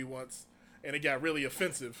a movie once, and it got really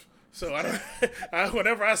offensive. So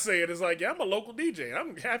whenever I say it, it's like, yeah, I'm a local DJ.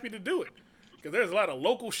 I'm happy to do it because there's a lot of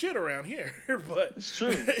local shit around here. But it's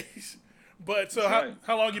true. But so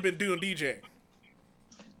how long you been doing DJing?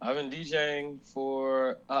 I've been DJing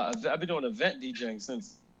for I've been doing event DJing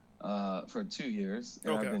since for 2 years,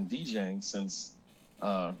 and Okay. I've been DJing since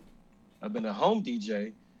I've been a home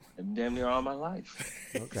DJ and damn near all my life.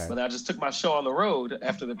 Okay. But I just took my show on the road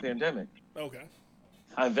after the pandemic. Okay.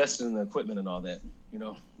 I invested in the equipment and all that,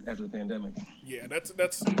 after the pandemic. Yeah,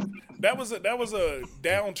 that was a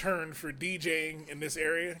downturn for DJing in this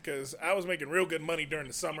area because I was making real good money during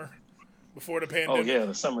the summer before the pandemic. Oh yeah,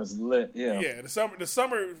 the summer's lit. Yeah. Yeah, the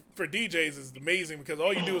summer for DJs is amazing because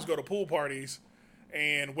all you do is go to pool parties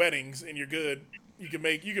and weddings and you're good. You can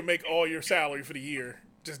make all your salary for the year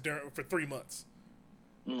just for 3 months.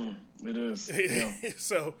 It is. Yeah.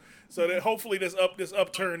 so that hopefully this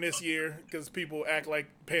upturn this year because people act like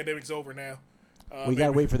pandemic's over now. We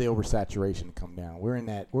gotta wait for the oversaturation to come down. We're in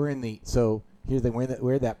that part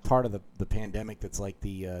of the pandemic that's like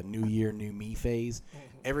the new year, new me phase. Mm-hmm.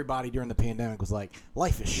 Everybody during the pandemic was like,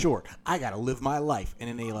 life is short. I gotta live my life.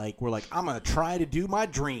 And then were like, I'm gonna try to do my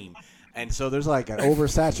dream. And so there's like an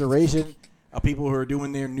oversaturation of people who are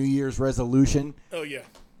doing their New Year's resolution. Oh yeah.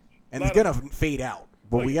 And it's gonna fade out.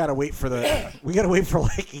 But we gotta wait for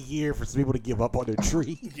like a year for some people to give up on their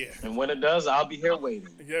dream. Yeah. And when it does, I'll be here waiting.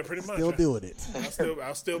 Yeah, pretty much. Still doing it.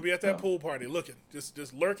 I'll still be at that pool party looking,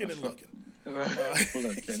 just lurking and looking.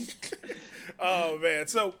 Looking. Oh man,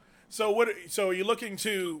 so you're looking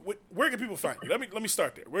to where can people find you? Let me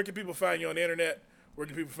start there. Where can people find you on the internet? Where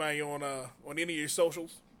can people find you on any of your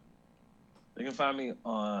socials? They can find me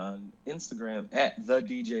on Instagram at the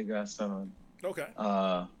DJ Gaston. Okay.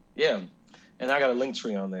 Yeah. And I got a link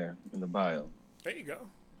tree on there in the bio. There you go.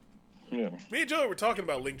 Yeah. Me and Joey were talking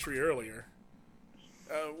about Linktree earlier.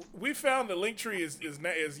 We found that Linktree is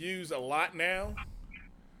used a lot now,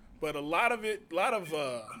 but a lot of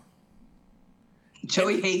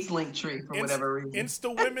Joey hates Linktree for whatever reason.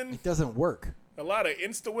 Insta women. It doesn't work. A lot of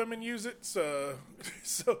Insta women use it, so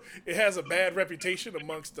it has a bad reputation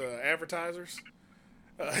amongst advertisers.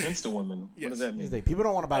 Insta women. Yes. What does that mean? People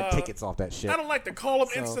don't want to buy tickets off that shit. I don't like to call them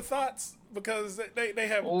Insta thoughts because they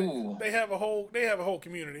have a whole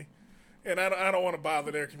community, and I don't want to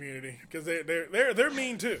bother their community because they're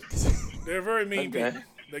mean too. They're very mean people.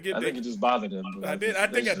 I think it just bothered them. I think I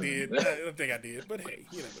did. But hey,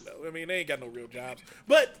 you never know. I mean, they ain't got no real jobs.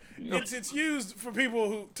 But it's used for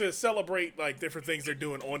people to celebrate like different things they're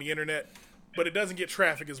doing on the internet, but it doesn't get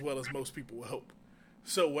traffic as well as most people would hope.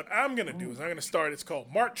 So what I'm going to do is I'm going to start, it's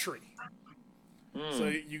called Marktree. So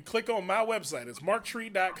you click on my website, it's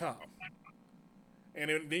marktree.com. And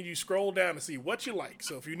then you scroll down to see what you like.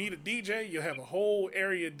 So if you need a DJ, you'll have a whole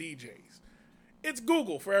area of DJs. It's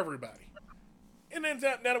Google for everybody. And then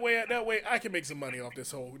that way I can make some money off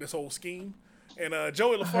this whole scheme. And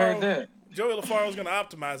Joey LaFaro was going to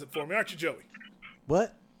optimize it for me, aren't you, Joey?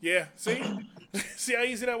 What? Yeah. See, see how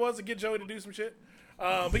easy that was to get Joey to do some shit.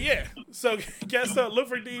 But yeah. So Gaston, look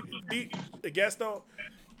for Gaston.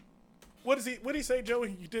 What did he say,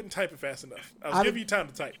 Joey? You didn't type it fast enough. I was giving you time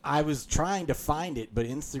to type. I was trying to find it, but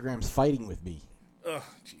Instagram's fighting with me. Oh,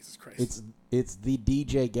 Jesus Christ. It's the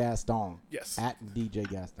DJ Gaston. Yes. At DJ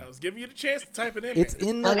Gaston. I was giving you the chance to type it in. It's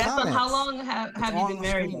in the comments. How long have you been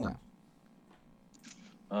married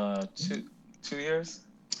now? 2 years.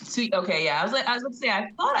 Okay, yeah. I was about to say,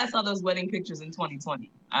 I thought I saw those wedding pictures in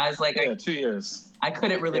 2020. I was like, 2 years. I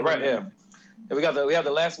couldn't really remember. Yeah. We had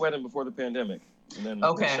the last wedding before the pandemic. And then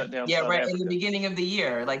shut down South right Africa. in the beginning of the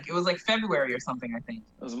year, like it was like February or something, I think.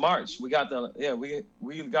 It was March. We got we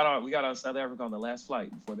got out of South Africa on the last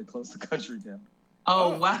flight before they closed the country down.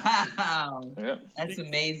 Oh wow, that's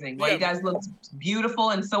amazing. Well, you guys looked beautiful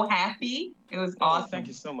and so happy. It was awesome. Thank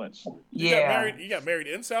you so much. You got married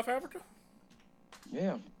in South Africa?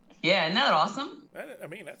 Yeah. Yeah, isn't that awesome? I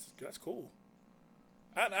mean, that's cool.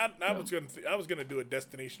 I was gonna do a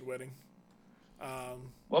destination wedding.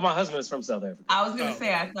 Well, my husband is from South Africa. I was gonna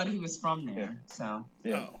say I thought he was from there. Yeah. So.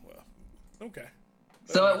 Yeah. Oh well. Okay.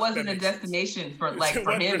 So it wasn't a destination for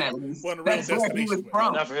him at least. That's where he was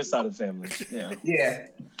from. Not for his side of the family. Yeah. Yeah.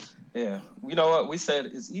 Yeah. You know what? We said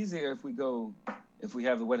it's easier if we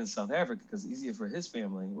have the wedding in South Africa because it's easier for his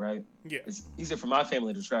family, right? Yeah. It's easier for my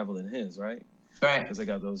family to travel than his, right? Right. Because they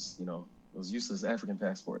got those useless African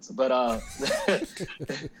passports. But and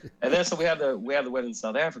then so we had the wedding in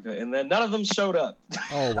South Africa, and then none of them showed up.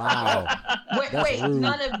 Oh wow! wait,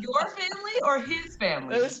 none of your family or his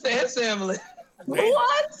family? It was his family.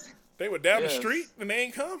 What? They were down the street and they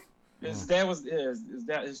ain't come. His dad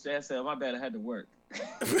said, "My bad, I had to work."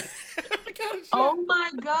 Oh my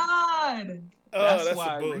God! Oh, that's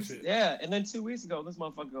why bullshit. And then 2 weeks ago, this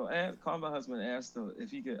motherfucker called my husband and asked him if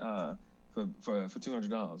he could for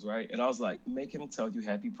 $200, right? And I was like, make him tell you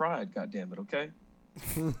Happy Pride, goddammit, okay?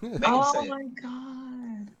 Oh my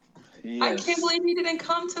God! Yes. I can't believe he didn't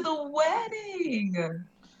come to the wedding.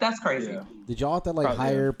 That's crazy. Yeah. Did y'all have to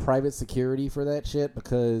hire private security for that shit?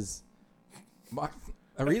 Because I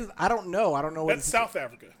don't know. I don't know. That's South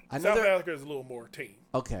Africa. South Africa is a little more tame.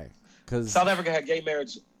 Okay, because South Africa had gay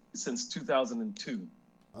marriage since 2002.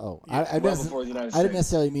 Oh, I didn't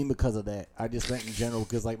necessarily mean because of that. I just meant in general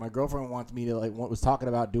because my girlfriend wants me to was talking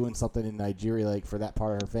about doing something in Nigeria for that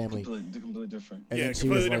part of her family. Completely different. And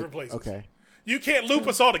completely different places. Okay. You can't loop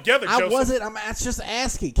us all together, Joseph. I wasn't. I'm just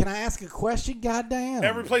asking. Can I ask a question? Goddamn.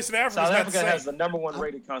 Every place in Africa. South Africa has the #1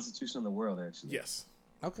 rated constitution in the world, actually. Yes.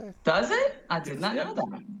 Okay. Does it? I did not know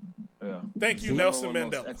that. Yeah. Thank you, Nelson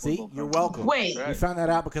Mandela. See, you're welcome. Wait. You found that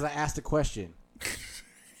out because I asked a question.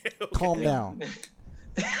 Calm down.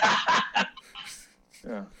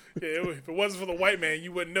 Yeah. If it wasn't for the white man,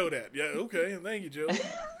 you wouldn't know that. Yeah, okay. Thank you, Joe.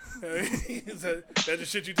 That's the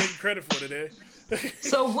shit you taking credit for today.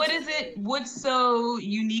 So what's so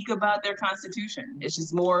unique about their constitution? It's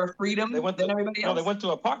just more freedom than everybody else? No, they went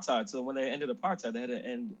through apartheid. So when they ended apartheid, they had to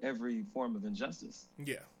end every form of injustice.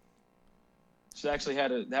 Yeah. She actually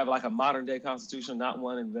had to have a modern day constitution, not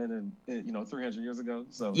one invented 300 years ago.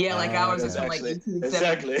 So yeah, ours is from 1870.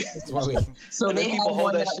 Exactly. So they had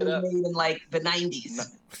one that was made in the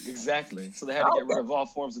 90s. Exactly. So they had to get rid of all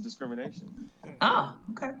forms of discrimination. Oh,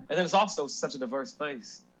 okay. And then it's also such a diverse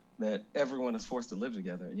place that everyone is forced to live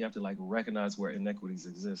together, and you have to recognize where inequities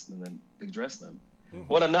exist and then address them. Mm-hmm.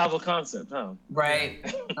 What a novel concept, huh? Right.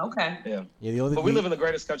 Okay. Yeah. But we live in the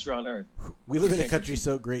greatest country on earth. We live in a country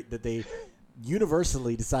so great that they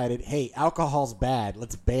universally decided, hey, alcohol's bad,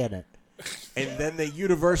 let's ban it. And then they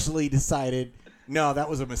universally decided, no, that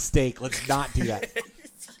was a mistake, let's not do that.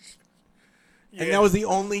 Yeah. And that was the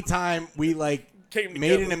only time we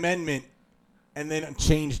made an amendment and then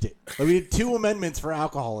changed it. We did 2 amendments for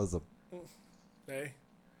alcoholism. Hey,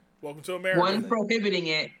 welcome to America. One prohibiting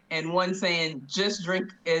it and one saying just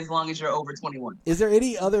drink as long as you're over 21. Is there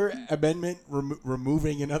any other amendment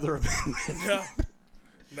removing another amendment?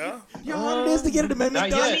 No. You know what it is to get an amendment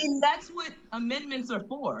done? I mean, that's what amendments are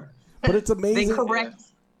for. But it's amazing. They correct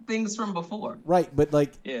things from before. Right, but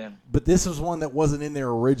but this was one that wasn't in there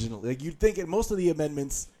originally. You'd think most of the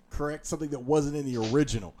amendments correct something that wasn't in the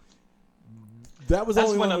original. That's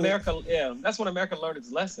when America learned its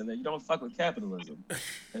lesson that you don't fuck with capitalism.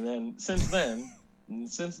 And then since the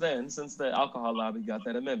alcohol lobby got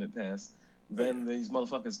that amendment passed, then these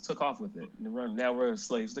motherfuckers took off with it. Now we're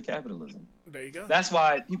slaves to capitalism. There you go. That's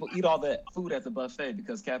why people eat all that food at the buffet,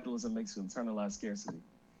 because capitalism makes you internalize scarcity.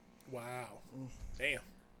 Wow. Damn.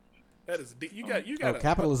 That is you got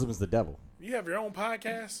capitalism is the devil. You have your own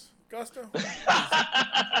podcast Gaston?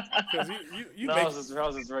 Because no, I was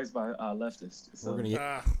just raised by leftists. So.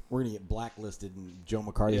 We're gonna get blacklisted, and Joe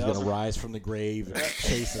McCarty's gonna rise from the grave and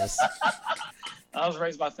chase us. I was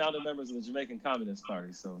raised by founding members of the Jamaican Communist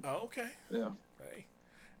Party, so. Oh, okay. Yeah. Hey,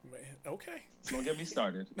 man, okay. Don't get me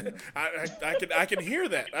started. Yeah. I can hear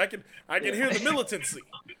that. I can hear the militancy.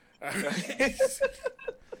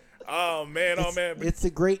 Oh man. It's a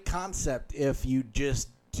great concept if you just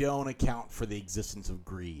don't account for the existence of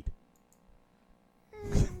greed.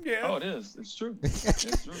 Yeah. Oh, it is. It's true.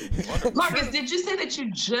 It's true. Wonderful. Marcus, did you say that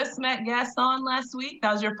you just met Gaston last week?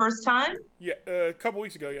 That was your first time? Yeah, a couple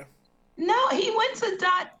weeks ago, yeah. No, he went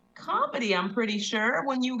to .comedy, I'm pretty sure,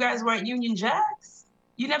 when you guys were at Union Jacks.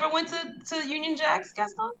 You never went to Union Jacks,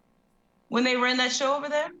 Gaston? When they ran that show over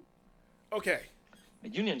there? Okay.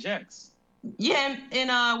 At Union Jacks? Yeah,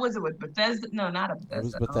 was it with Bethesda? No, not a Bethesda. It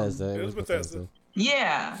was Bethesda. It was Bethesda.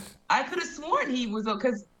 Yeah. I could have sworn he was,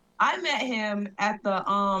 because I met him at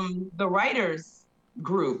the writers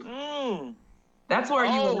group. That's where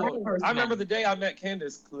you were first. I remember the day I met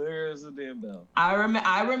Kandyce, clear as a damn bell. I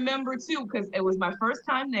remember too, because it was my first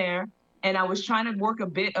time there, and I was trying to work a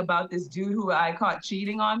bit about this dude who I caught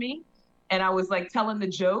cheating on me, and I was like telling the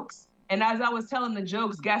jokes, and as I was telling the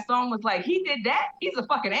jokes, Gaston was like, "He did that? He's a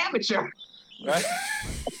fucking amateur." Right?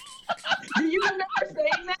 Do you remember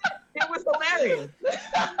saying that? It was hilarious.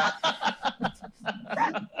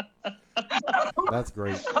 That's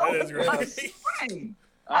great. That is great.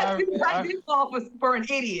 I did fall for an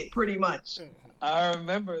idiot, pretty much. I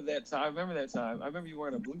remember that time. I remember you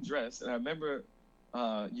wearing a blue dress, and I remember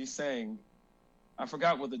you saying, I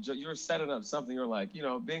forgot what you were setting up something. You were like,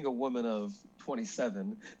 being a woman of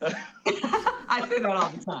 27. I say that all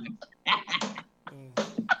the time.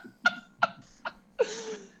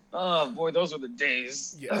 Oh boy, those were the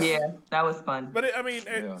days. Yeah, that was fun. But I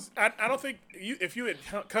don't think if you had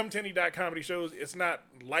come to any .comedy shows, it's not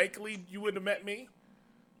likely you would have met me,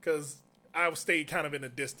 because I stayed kind of in the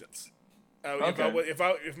distance. Okay.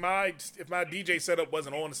 If my DJ setup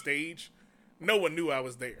wasn't on the stage, no one knew I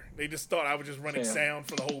was there. They just thought I was just running sound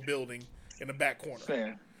for the whole building in the back corner.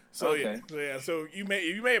 Fair. So yeah. So you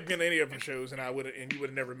may have been at any of the shows, and you would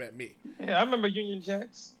have never met me. Yeah, I remember Union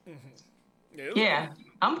Jacks. Mm-hmm. Yeah,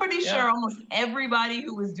 I'm pretty sure almost everybody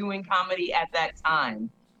who was doing comedy at that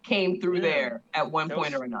time came through there at one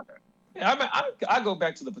point or another. Yeah, I go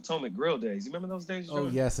back to the Potomac Grill days. You remember those days? Oh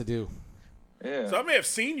yes, I do. Yeah. So I may have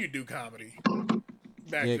seen you do comedy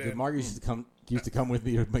back then. Because Marcus used to come with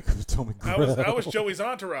me to make a Potomac Grill. I was Joey's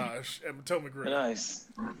entourage at Potomac Grill. Nice.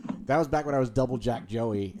 That was back when I was Double Jack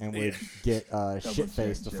Joey and would get shit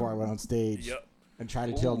faced before I went on stage and try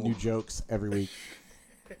to tell new jokes every week.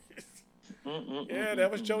 Yeah,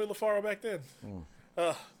 that was Joey LaFaro back then.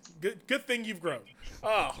 Good thing you've grown.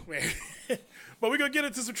 Oh man. But we're going to get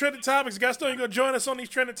into some trending topics. Gaston, you going to join us on these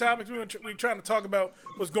trending topics? We're trying to talk about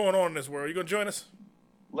what's going on in this world. You going to join us?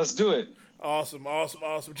 Let's do it. Awesome.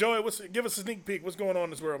 Joey, give us a sneak peek. What's going on in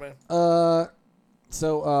this world, man?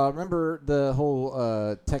 So remember the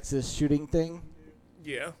whole Texas shooting thing?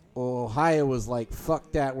 Yeah. Ohio was like,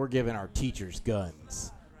 fuck that, we're giving our teachers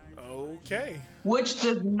guns. Okay. Which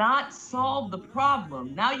does not solve the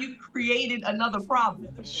problem. Now you've created another problem.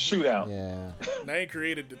 Shootout. Yeah. Now you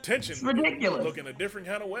created detention. It's ridiculous. Looking a different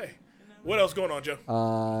kind of way. What else going on, Joe?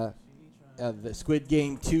 The Squid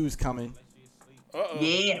Game 2's coming. Uh-oh.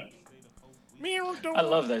 Yeah. I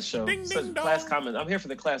love that show. Ding, ding, class comment. I'm here for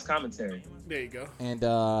the class commentary. There you go. And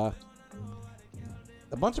a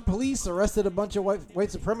bunch of police arrested a bunch of white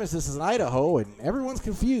supremacists in Idaho, and everyone's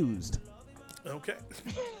confused. Okay.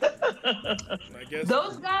 I guess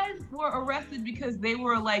those guys were arrested because they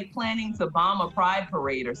were like planning to bomb a pride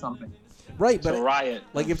parade or something. Right, but riot.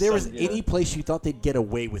 Like if there was any place you thought they'd get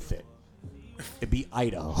away with it, it'd be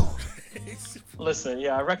Idaho. Listen,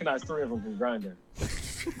 I recognize 3 of them from Grindr.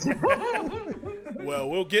 Well,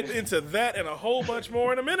 we'll get into that and a whole bunch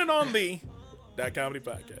more in a minute on the .comedy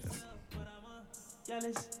podcast.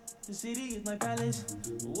 The city is my palace.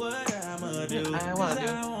 What I'ma do? I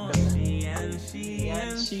want she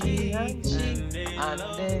and she and they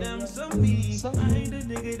love them some me. I ain't the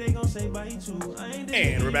nigga they gon' say bye to.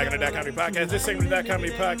 And we're back on the .comedy podcast. This segment of the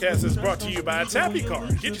 .comedy podcast is brought to you by Tappy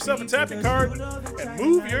Card. Get yourself a Tappy Card and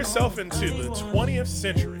move yourself into the 20th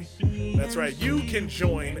century. That's right. You can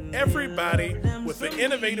join everybody with the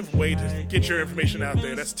innovative way to get your information out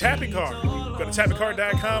there. That's Tappy Card. Go to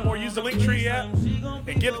tappycard.com or use the Linktree app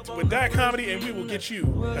and get it with .comedy, and we will get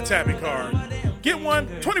you a Tappy Card. Get one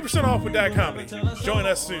 20% off with .comedy. Join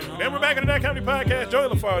us soon. And we're back on the .comedy podcast. Joey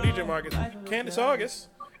LaFaro, DJ Marcus, Kandyce August,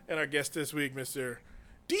 and our guest this week, Mr.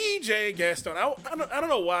 DJ Gaston. I don't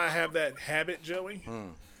know why I have that habit, Joey.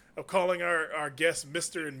 calling our guests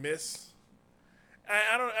Mr. and Miss.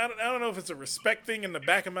 I don't know if it's a respect thing in the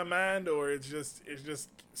back of my mind or it's just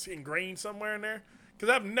ingrained somewhere in there.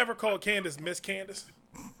 Because I've never called Kandyce Miss Kandyce.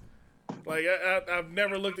 Like I've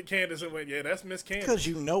never looked at Kandyce and went, yeah, that's Miss Kandyce. Because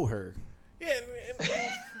you know her. Yeah,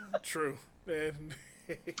 true.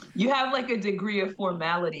 You have like a degree of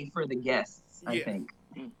formality for the guests, I think.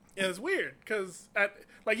 Yeah, it's weird because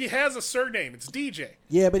he has a surname. It's DJ.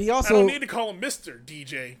 Yeah, but he also... I don't need to call him Mr.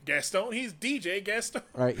 DJ Gaston. He's DJ Gaston.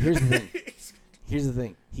 All right, here's the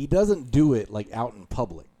thing. He doesn't do it like out in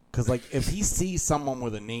public. Because like if he sees someone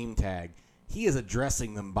with a name tag, he is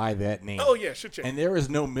addressing them by that name. Oh, yeah, shit. And there is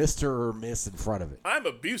no Mr. or Miss in front of it. I'm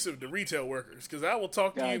abusive to retail workers because I will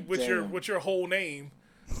talk to you with your whole name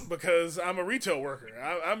because I'm a retail worker.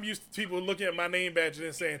 I'm used to people looking at my name badge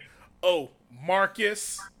and saying, oh,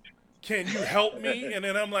 Marcus, can you help me? And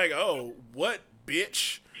then I'm like, oh, what,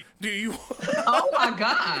 bitch? Do you? Oh, my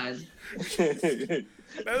God.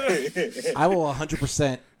 I will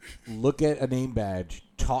 100% look at a name badge,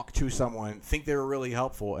 talk to someone, think they were really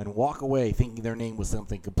helpful, and walk away thinking their name was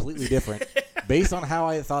something completely different based on how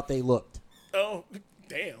I thought they looked. Oh,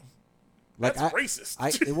 damn. Like, that's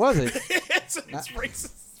racist. It wasn't. it's racist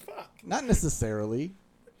as fuck. Not necessarily.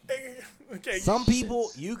 Okay. Some people,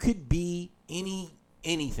 you could be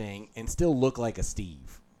anything and still look like a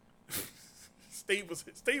Steve. Steve was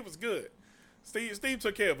good. Steve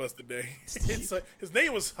took care of us today. It's like, his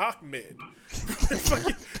name was Ahmed.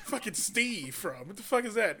 fucking Steve from. What the fuck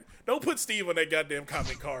is that? Don't put Steve on that goddamn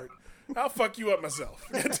comment card. I'll fuck you up myself.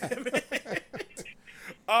 God damn it.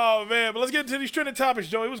 Oh, man. But let's get into these trending topics,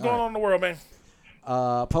 Joey. What's going on in the world, man?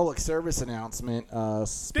 Public service announcement,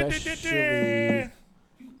 especially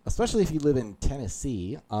if you live in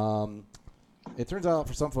Tennessee. It turns out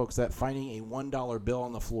for some folks that finding a $1 bill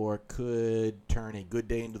on the floor could turn a good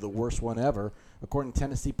day into the worst one ever. According to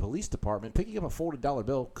Tennessee Police Department, picking up a folded dollar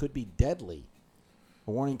bill could be deadly.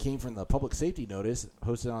 A warning came from the public safety notice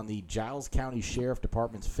posted on the Giles County Sheriff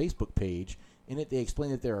Department's Facebook page. In it, they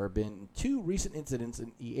explained that there have been 2 recent incidents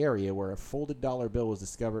in the area where a folded dollar bill was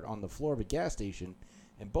discovered on the floor of a gas station,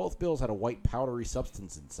 and both bills had a white powdery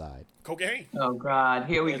substance inside. Cocaine. Oh, God.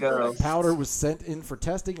 Here we go. The powder was sent in for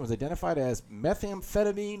testing and was identified as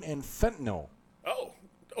methamphetamine and fentanyl. Oh,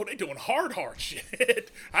 they doing hard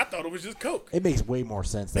shit. I thought it was just coke. It makes way more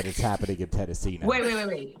sense that it's happening in Tennessee now.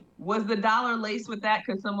 Wait. Was the dollar laced with that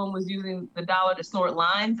because someone was using the dollar to snort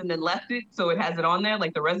lines and then left it so it has it on there,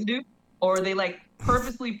 like the residue? Or are they, like,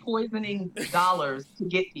 purposely poisoning dollars to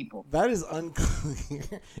get people? That is unclear.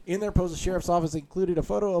 In their post, the sheriff's office included a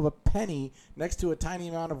photo of a penny next to a tiny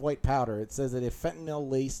amount of white powder. It says that if fentanyl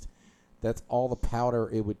laced, that's all the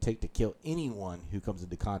powder it would take to kill anyone who comes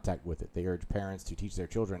into contact with it. They urge parents to teach their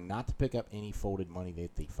children not to pick up any folded money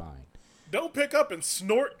that they find. Don't pick up and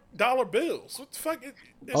snort dollar bills. What the fuck?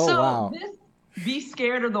 Wow. This be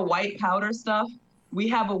scared of the white powder stuff. We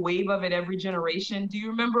have a wave of it every generation. Do you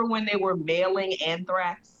remember when they were mailing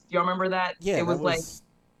anthrax? Do you remember that? Yeah, it was like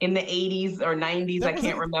in the 80s or 90s. I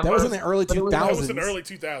can't remember. That was in the early 2000s. That was in the early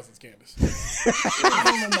 2000s, Kandyce. I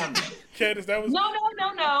don't remember. Kandyce, that was... No.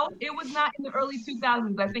 It was not in the early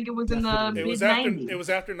 2000s. I think it was in the mid-90s. It was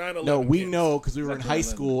after 9/11. No, we know because we were in high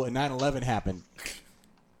school and 9/11 happened.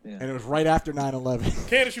 Yeah. And it was right after 9/11.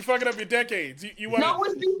 Candace, you fucking up your decades. You want? No, it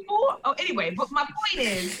was before. Oh, anyway, but my point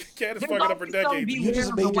is, Candace fucking up her decades. You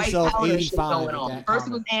just made yourself 85. Going on. First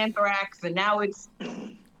it was anthrax, and now it's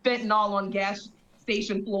fentanyl on gas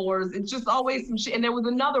station floors. It's just always some shit. And there was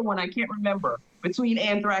another one I can't remember between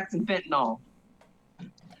anthrax and fentanyl.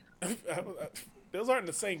 Those aren't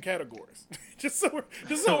the same categories. just so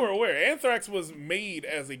we're aware, anthrax was made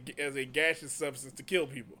as a gaseous substance to kill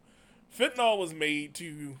people. Fentanyl was made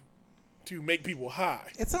to make people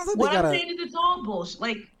high. It sounds like what I'm saying is it's all bullshit.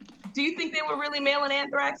 Like, do you think they were really mailing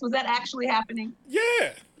anthrax? Was that actually happening?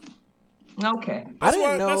 Yeah. Okay. I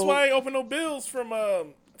didn't know. That's why I opened no bills from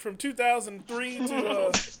 2003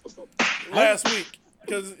 to last week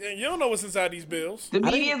because you don't know what's inside these bills. The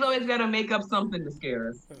media's always got to make up something to scare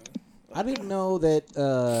us. I didn't know that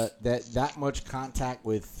that much contact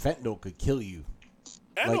with fentanyl could kill you.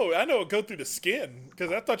 I know it go through the skin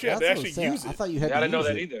because I thought you had to actually use it. I thought you had to use it. I didn't know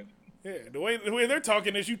that either. Yeah, the way they're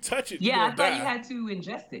talking is you touch it. Yeah, I thought you had to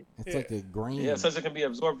ingest it. It's like a grain. Yeah, it says it can be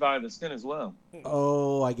absorbed by the skin as well.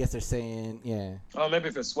 Oh, I guess they're saying, yeah. Oh, maybe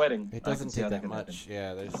if it's sweating. It doesn't take that much.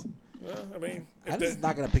 Yeah, there's. Well, I mean, I'm just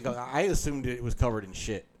not gonna pick up. I assumed it was covered in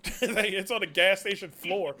shit. It's on the gas station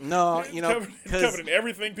floor. No, covered in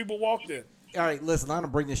everything people walked in. All right, listen, I'm gonna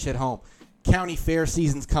bring this shit home. County fair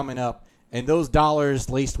season's coming up. And those dollars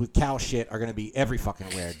laced with cow shit are going to be every fucking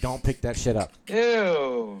where. Don't pick that shit up.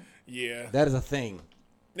 Ew. Yeah. That is a thing.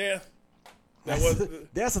 Yeah.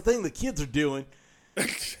 That's the thing the kids are doing.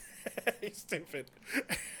 He's stupid.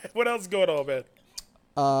 What else is going on, man?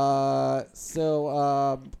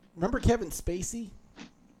 Remember Kevin Spacey?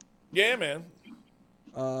 Yeah, man.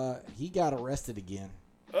 He got arrested again.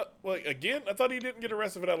 Well, again? I thought he didn't get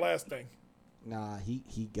arrested for that last thing. Nah,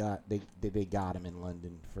 they got him in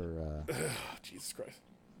London for. Jesus Christ.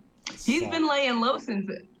 He's been laying low since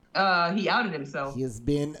he outed himself. He has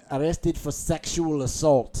been arrested for sexual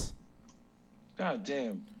assault. God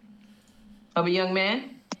damn. Of a young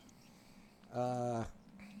man?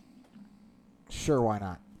 Sure, why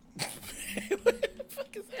not? What the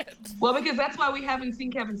fuck is that? Well, because that's why we haven't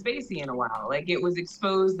seen Kevin Spacey in a while. Like, it was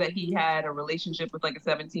exposed that he had a relationship with like a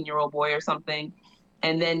 17-year-old boy or something.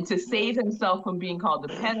 And then to save himself from being called a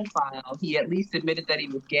pedophile, he at least admitted that he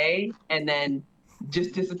was gay and then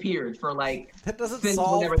just disappeared for like. That doesn't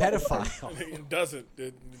solve pedophile. It doesn't.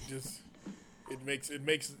 It makes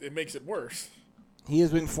it worse. He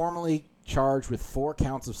has been formally charged with 4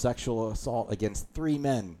 counts of sexual assault against 3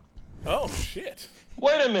 men. Oh shit!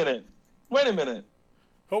 Wait a minute.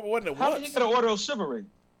 Hope it wasn't a How did he get an order of chivalry?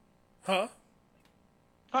 Huh?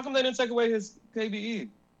 How come they didn't take away his KBE?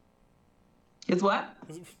 His what?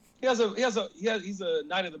 He's a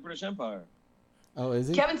knight of the British Empire. Oh, is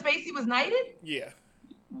he? Kevin Spacey was knighted? Yeah.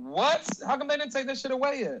 What? How come they didn't take that shit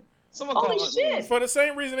away yet? Holy shit! For the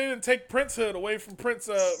same reason they didn't take Princehood away from Prince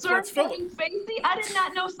Sir Philip. Kevin Spacey? I did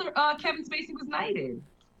not know Sir Kevin Spacey was knighted.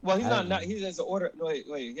 Well, he's not. He has an order. Wait.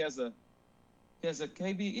 He has a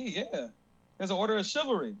KBE. Yeah. He has an order of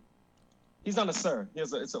chivalry. He's not a sir.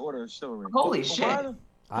 It's an order of chivalry. Holy shit! How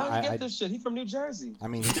did he get this shit? He's from New Jersey. I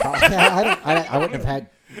mean, I wouldn't have had.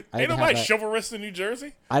 Ain't nobody chivalrous in New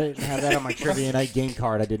Jersey. I didn't have that on my trivia night game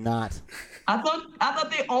card. I did not. I thought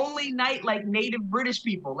they only knight like native British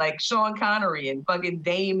people, like Sean Connery and fucking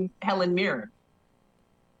Dame Helen Mirren.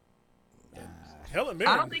 Helen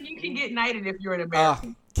Mirren. I don't think you can get knighted if you're an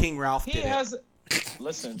American. King Ralph He did has. it.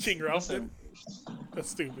 Listen. King Ralph did. That's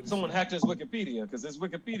stupid. Someone hacked his Wikipedia because his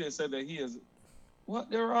Wikipedia said that he is what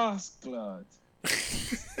the Rosklood.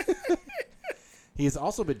 He has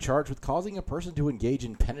also been charged with causing a person to engage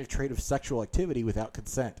in penetrative sexual activity without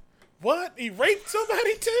consent. What? He raped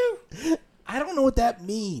somebody too? I don't know what that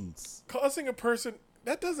means. Causing a person...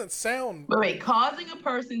 That doesn't sound... Wait, causing a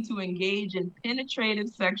person to engage in penetrative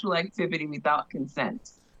sexual activity without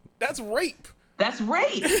consent. That's rape. That's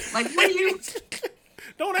rape. Like, what do you...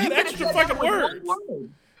 Don't add extra fucking words.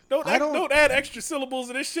 Don't add extra syllables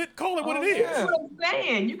in this shit. Call it what it is. That's what I'm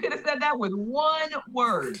saying. You could have said that with one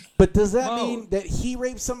word. But does that mean that he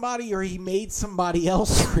raped somebody or he made somebody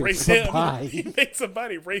else rape somebody? He made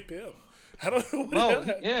somebody rape him. I don't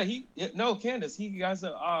know. Candace, he got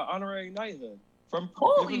an honorary knighthood from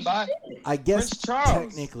Holy by shit. I guess Prince Charles.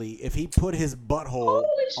 technically, if he put his butthole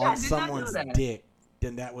on someone's that. dick,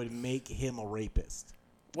 then that would make him a rapist.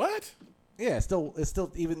 What? Yeah, it's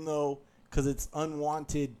still even though because it's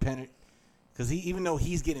unwanted because even though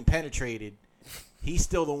he's getting penetrated, he's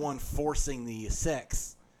still the one forcing the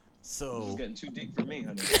sex. So it's getting too deep for me,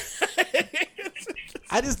 honey.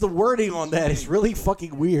 the wording on that is really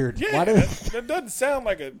fucking weird. Yeah, that doesn't sound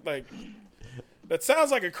like that sounds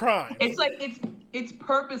like a crime. It's like it's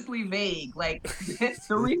purposely vague. Like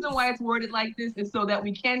the reason why it's worded like this is so that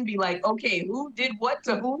we can be like, okay, who did what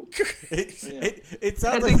to who? It sounds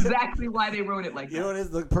That's like exactly why they wrote it like that. You know what it is?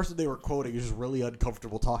 The person they were quoting is just really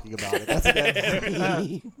uncomfortable talking about it. That's what that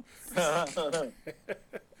means.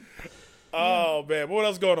 Oh man, what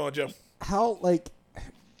else going on, Joe? How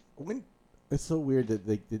when it's so weird that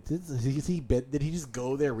did he just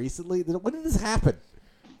go there recently? When did this happen?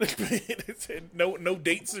 no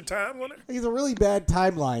dates or time on it. It's a really bad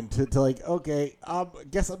timeline to like. Okay, I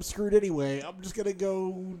guess I'm screwed anyway. I'm just gonna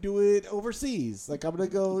go do it overseas. Like I'm gonna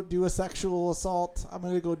go do a sexual assault. I'm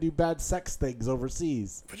gonna go do bad sex things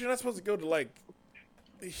overseas. But you're not supposed to go to like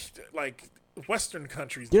Western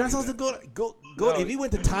countries. You're not supposed to go. No. If he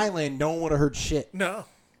went to Thailand, no one would have heard shit. No,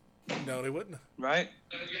 they wouldn't. Right?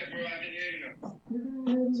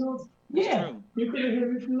 Yeah. You could have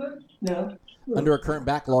heard me from that? No. Under a current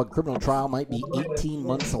backlog, criminal trial might be 18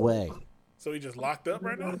 months away. So he just locked up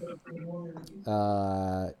right now?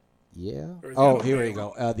 Yeah. Oh, here we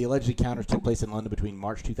go. The alleged encounters took place in London between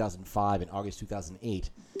March 2005 and August 2008.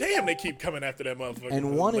 Damn, they keep coming after that motherfucker.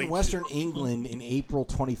 And one in Western England in April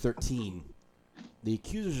 2013. The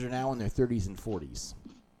accusers are now in their 30s and 40s.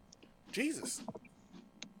 Jesus.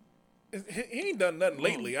 He ain't done nothing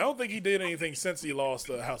lately. I don't think he did anything since he lost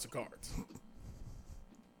House of Cards.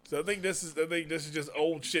 So I think this is just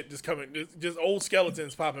old shit just coming, just old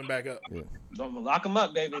skeletons popping back up. Yeah. Lock him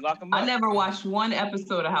up, baby. Lock him up. I never watched one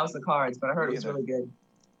episode of House of Cards, but I heard it was really good.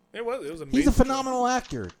 It was amazing. He's a phenomenal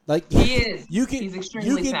actor. Like he is. He's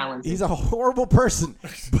extremely talented. He's a horrible person,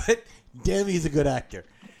 but damn, he's a good actor.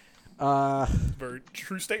 Very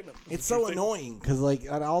true statement. It's so annoying because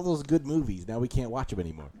like on all those good movies, now we can't watch them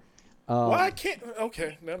anymore. Why can't?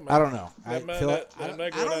 Okay, never mind. I don't know. I Never mind feel that. like, I'm not I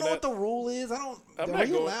going don't on know that. what the rule is. I'm are not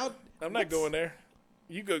you going. allowed? I'm not going there.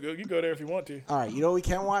 You go there if you want to. All right, you know we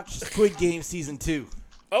can't watch Squid Game season 2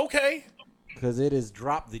 Okay. because it has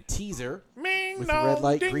dropped the teaser Ming with dong, red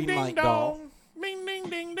light, ding, green ding, light dong. doll. Ming ding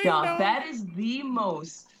ding ding Dog, dong. that is the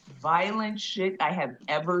most violent shit I have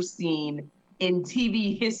ever seen in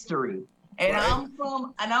TV history. And Right.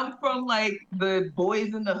 I'm from like the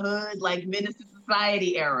Boys in the Hood, like Menace to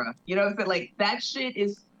Society era. You know what I'm saying? Like that shit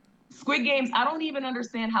is Squid Games. I don't even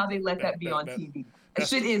understand how they let that be on TV. That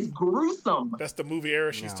shit is gruesome. That's the movie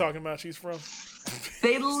era she's No. talking about. She's from.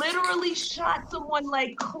 They literally shot someone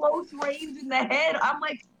like close range in the head. I'm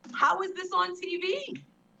like, how is this on TV?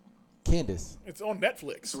 Candace, It's on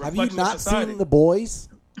Netflix. have you reflection of not society. seen The Boys?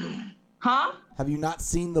 Huh? Have you not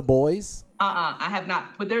seen The Boys? I have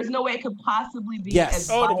not. But there's no way it could possibly be Yes. as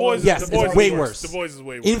Oh, The violent. Boys. Yes, the boys it's is way worse. worse. The Boys is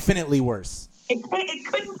way worse. Infinitely worse. It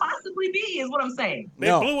couldn't possibly be, is what I'm saying. They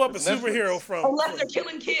No. blew up a It's Netflix. superhero from. Unless they're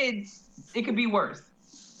killing kids, it could be worse.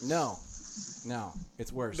 No,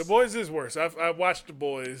 it's worse. The Boys is worse. I've watched The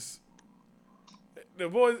Boys. The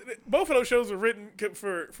Boys. Both of those shows were written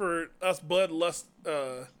for us bloodlust.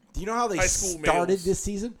 Do you know how they high school started males. this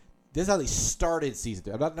season? This is how they started season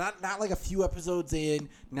 2. Not like a few episodes in,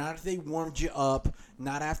 not after they warmed you up,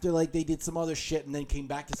 not after like they did some other shit and then came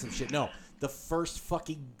back to some shit. No, the first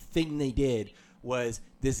fucking thing they did was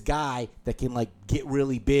this guy that can like get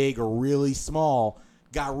really big or really small,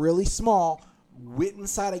 got really small, went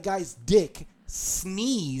inside a guy's dick,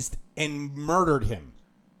 sneezed, and murdered him.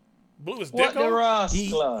 Blew his What dick the off.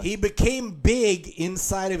 rascal? He became big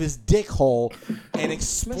inside of his dick hole and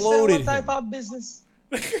Mister, exploded what type him. of business?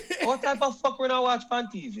 What type of fuck we not watch on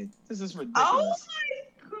TV? This is ridiculous.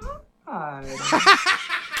 Oh my god.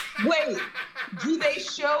 Wait, do they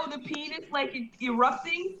show the penis like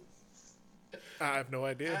erupting? I have no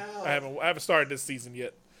idea. I haven't started this season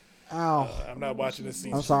yet. Ow. I'm not watching this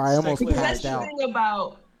season. I'm sorry, I almost Because that's passed the out. thing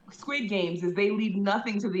about Squid Games is they leave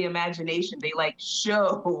nothing to the imagination. They like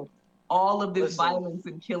show all of this Listen. violence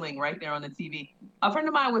and killing right there on the TV. A friend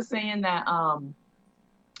of mine was saying that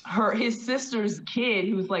his sister's kid,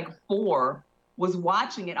 who's like 4, was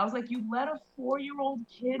watching it. I was like, you let a 4-year-old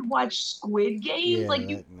kid watch Squid Games? Yeah, like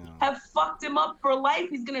you no. have fucked him up for life.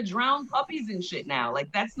 He's gonna drown puppies and shit now.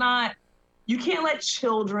 Like that's not. You can't let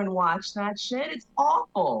children watch that shit. It's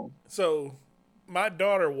awful. So, my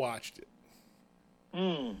daughter watched it,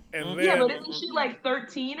 Mm. and Yeah, but then isn't she like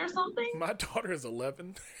 13 or something? my daughter is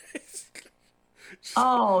 11.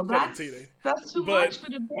 Oh, Not a that's teenager. too But- much for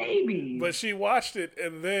the baby. But she watched it,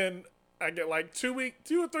 and then I get like 2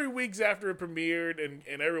 or 3 weeks after it premiered,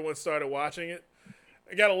 and everyone started watching it.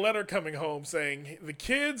 I got a letter coming home saying the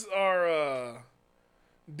kids are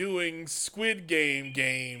doing Squid Game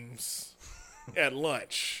games at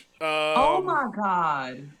lunch. Oh my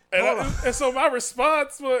god. And so my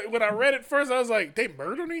response when I read it first, I was like, "They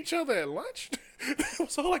murdering each other at lunch?" It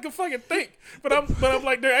was all I could fucking think. But I'm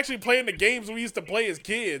like, they're actually playing the games we used to play as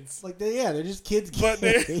kids. Like they're just kids. But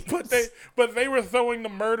games. they were throwing the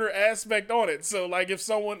murder aspect on it. So like if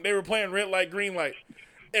they were playing red light, green light,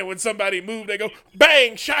 and when somebody moved, they go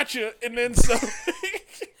bang, shot you, and then so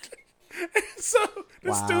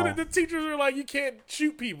the teachers are like, you can't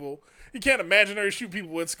shoot people, you can't imaginary shoot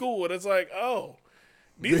people at school, and it's like, oh,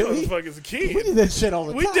 these Really? motherfuckers are kids. We did that shit all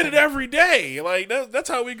the time. We did it every day. Like that's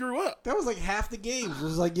how we grew up. That was like half the games. It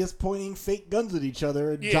was like just pointing fake guns at each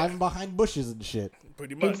other and Yeah. driving behind bushes and shit.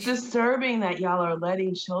 Pretty much. It's disturbing that y'all are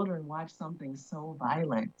letting children watch something so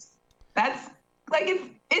violent. That's like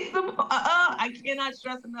it's the I cannot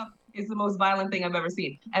stress enough. It's the most violent thing I've ever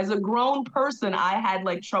seen. As a grown person, I had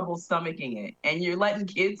like trouble stomaching it, and you're letting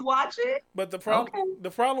kids watch it. But the Okay.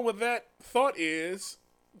 problem with that thought is,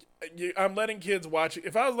 I'm letting kids watch it.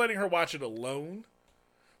 If I was letting her watch it alone,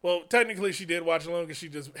 well, technically she did watch it alone because she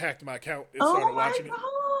just hacked my account and started Oh my watching it.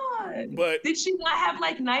 god! But Did she not have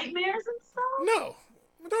like nightmares and stuff? no,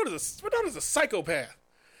 my daughter's a psychopath.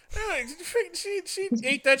 She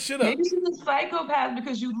ate that shit up. Maybe she's a psychopath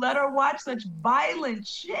because you let her watch such violent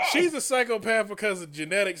shit. She's a psychopath because of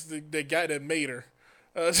genetics that made her.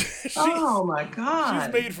 Oh my god!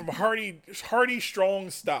 She's made from hardy, strong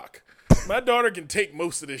stock. My daughter can take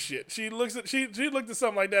most of this shit. She looked at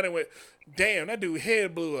something like that and went, "Damn, that dude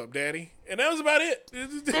head blew up, daddy," and that was about it.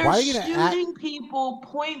 They're Why are you gonna shooting people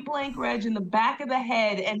point blank, Reg, in the back of the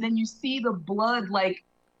head, and then you see the blood like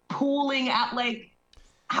pooling out. Like,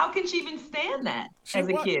 how can she even stand that as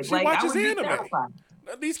a kid? She watches anime. Terrified.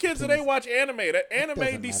 These kids today watch anime. That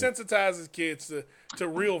anime desensitizes kids to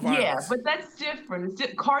real violence. Yeah, but that's different.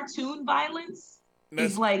 Cartoon violence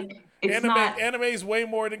is like not. Anime is way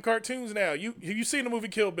more than cartoons now. You seen the movie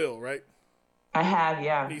Kill Bill, right? I have,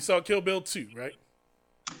 yeah. You saw Kill Bill 2, right?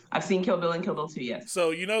 I've seen Kill Bill and Kill Bill 2, yes.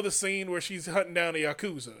 So you know the scene where she's hunting down the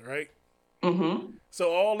Yakuza, right? Mm-hmm.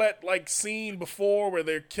 So all that like scene before where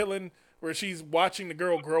they're killing, where she's watching the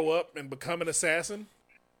girl grow up and become an assassin.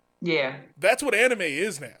 Yeah. That's what anime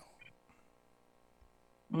is now.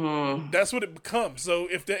 Mm. That's what it becomes. So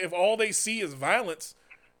if all they see is violence,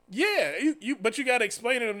 yeah, but you got to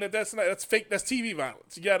explain to them that's fake. That's TV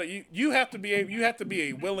violence. You have to be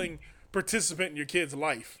a willing participant in your kid's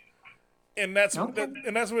life, and that's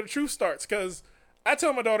where the truth starts. Because I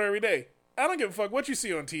tell my daughter every day, I don't give a fuck what you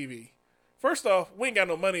see on TV. First off, we ain't got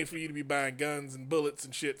no money for you to be buying guns and bullets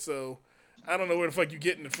and shit. So I don't know where the fuck you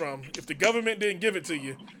getting it from. If the government didn't give it to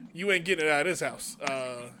you, you ain't getting it out of this house.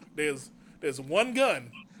 There's one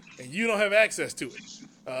gun, and you don't have access to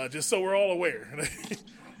it. Just so we're all aware.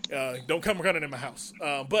 Don't come running in my house.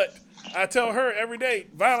 But I tell her every day,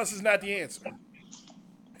 violence is not the answer.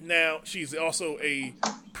 Now, she's also a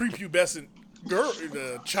prepubescent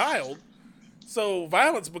child, so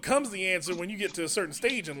violence becomes the answer when you get to a certain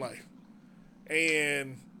stage in life.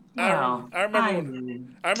 And I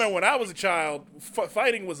remember when I was a child,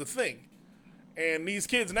 fighting was a thing. And these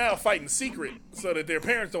kids now fight in secret so that their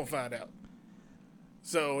parents don't find out.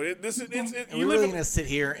 So we're really gonna sit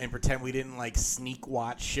here and pretend we didn't like sneak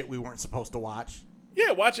watch shit we weren't supposed to watch.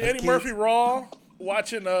 Yeah, watching Eddie Murphy Raw,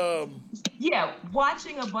 watching Yeah,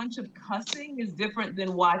 watching a bunch of cussing is different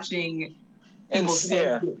than watching. And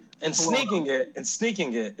sneaking it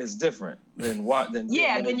is different than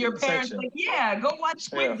than your parents. Like, go watch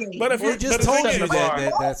Squid Game. But if he just told you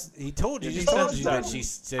that she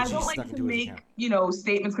said I she don't snuck like to into his make account.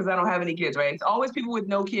 statements because I don't have any kids, right? It's always people with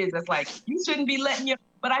no kids that's like, you shouldn't be letting your.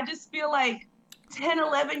 But I just feel like 10,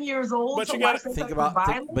 11 years old. But to you gotta think about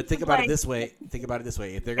it this way. Think about it this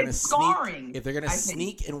way. If they're gonna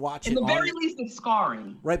sneak and watch it, at the very least, it's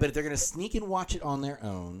scarring. Right, but if they're gonna sneak and watch it on their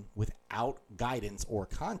own without guidance or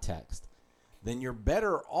context, then you're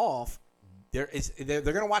better off. They're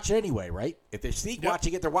gonna watch it anyway, right? If they're sneak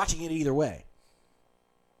watching it, they're watching it either way.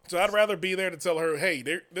 So I'd rather be there to tell her, hey,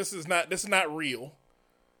 this is not real.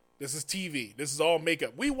 This is TV. This is all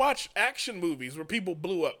makeup. We watch action movies where people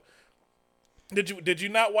blew up. Did you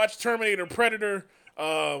not watch Terminator, Predator,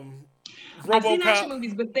 RoboCop? I've seen action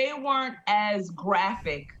movies, but they weren't as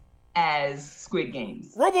graphic as Squid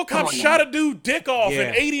Games. RoboCop shot a dude dick off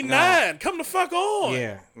in '89. Nah. Come the fuck on.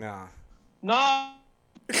 Yeah, nah.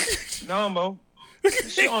 No, Mo.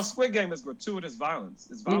 Shit on Squid Game is gratuitous violence.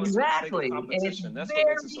 It's violence exactly. for the sake of competition. That's what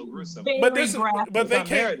makes it so gruesome. But they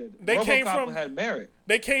came from had merit.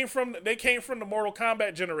 They came from the Mortal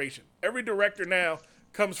Kombat generation. Every director now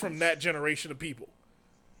comes from that generation of people.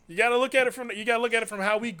 You got to look at it from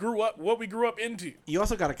how we grew up, what we grew up into. You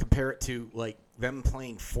also got to compare it to like them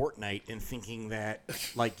playing Fortnite and thinking that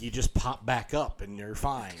like you just pop back up and you're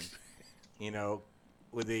fine. You know,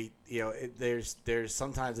 with there's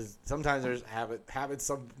sometimes there's having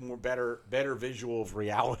some more better visual of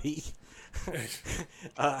reality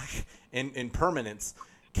and permanence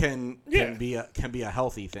can be a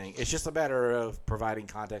healthy thing. It's just a matter of providing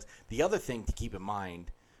context. The other thing to keep in mind,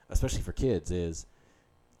 especially for kids, is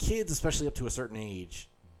kids, especially up to a certain age,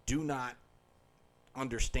 do not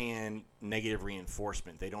understand negative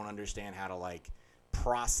reinforcement. They don't understand how to like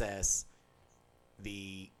process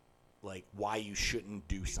the like why you shouldn't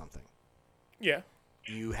do something. Yeah.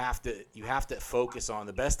 You have to focus on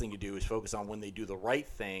the best thing to do is focus on when they do the right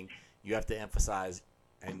thing. You have to emphasize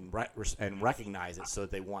and recognize it so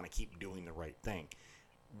that they want to keep doing the right thing.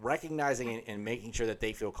 Recognizing it and making sure that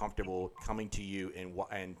they feel comfortable coming to you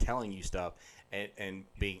and telling you stuff and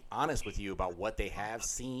being honest with you about what they have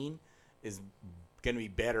seen is going to be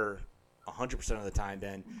better 100% of the time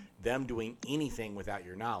than them doing anything without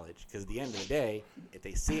your knowledge. Because at the end of the day, if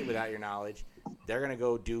they see it without your knowledge, they're going to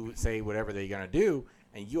go say whatever they're going to do,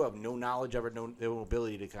 and you have no knowledge of it, no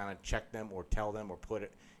ability to kind of check them or tell them or put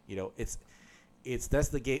it. You know, that's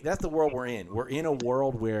the world we're in. We're in a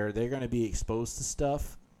world where they're going to be exposed to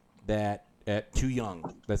stuff that at too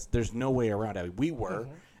young. There's no way around it. We were,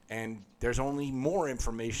 and there's only more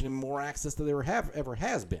information and more access than there ever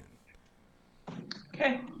has been.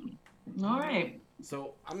 Okay. All right.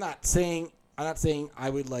 So I'm not saying I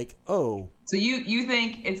would like, oh. So you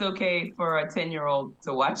think it's okay for a 10-year-old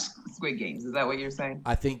to watch Squid Games? Is that what you're saying?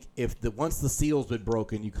 I think once the seal's been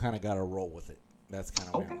broken, you kind of got to roll with it. That's kind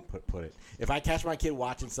of where I put it. If I catch my kid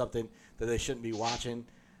watching something that they shouldn't be watching,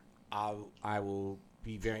 I will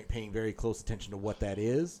be paying very close attention to what that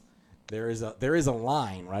is. There is a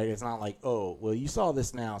line, right? It's not like, oh, well, you saw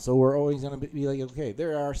this now, so we're always gonna be like, okay.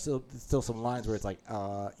 There are still some lines where it's like,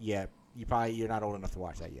 yeah, you're not old enough to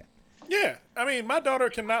watch that yet. Yeah, I mean, my daughter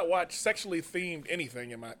cannot watch sexually themed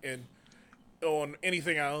anything on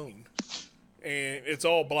anything I own, and it's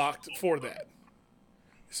all blocked for that.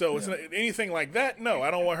 So it's not, anything like that. No,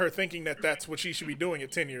 I don't want her thinking that that's what she should be doing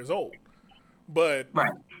at 10 years old. But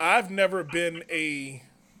I've never been a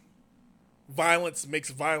violence makes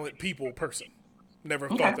violent people person. Never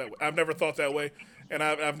thought that way. I've never thought that way, and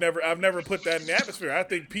I've never put that in the atmosphere. I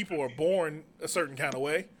think people are born a certain kind of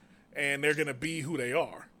way, and they're gonna be who they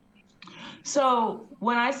are. So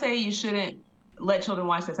when I say you shouldn't let children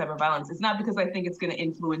watch that type of violence, it's not because I think it's going to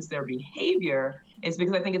influence their behavior. It's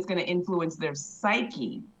because I think it's going to influence their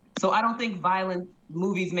psyche. So I don't think violent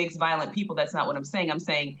movies makes violent people. That's not what I'm saying. I'm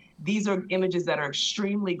saying these are images that are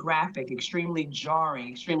extremely graphic, extremely jarring,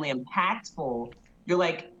 extremely impactful. You're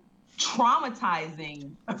like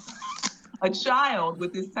traumatizing a child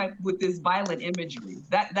with this violent imagery.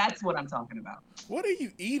 That's what I'm talking about. What are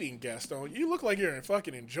you eating, Gaston? You look like you're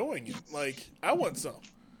fucking enjoying it. Like, I want some.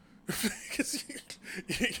 Because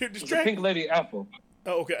you're distracted. It's a Pink Lady apple.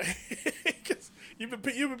 Oh, okay. Because you've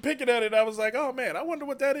been picking at it. I was like, oh man, I wonder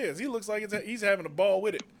what that is. He looks like he's having a ball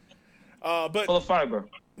with it. But full of fiber.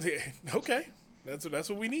 Yeah, okay, that's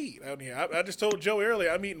what we need out here. I just told Joe earlier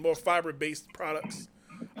I'm eating more fiber-based products.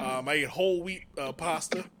 I eat whole wheat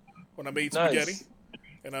pasta when I made spaghetti,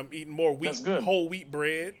 and I'm eating more whole wheat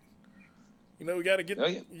bread. You know, we got to get.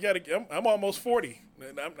 You got to. I'm almost 40.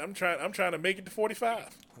 And I'm trying to make it to 45.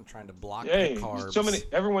 I'm trying to block the carbs.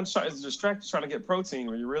 Everyone's is distracted trying to get protein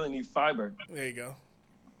when you really need fiber. There you go.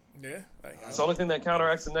 Yeah. It's the only thing that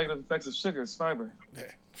counteracts the negative effects of sugar is fiber. Yeah.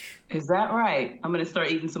 Is that right? I'm gonna start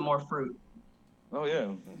eating some more fruit. Oh yeah,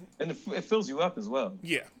 and it fills you up as well.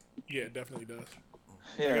 Yeah, it definitely does.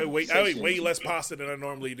 Yeah. I eat way less pasta than I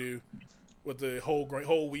normally do with the whole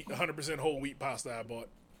wheat, 100% whole wheat pasta I bought.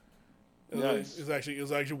 Nice. It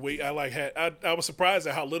was actually weight. I was surprised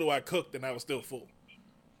at how little I cooked, and I was still full.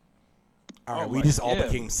 All right, we just all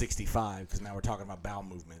became 65 because now we're talking about bowel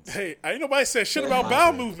movements. Hey, ain't nobody said shit about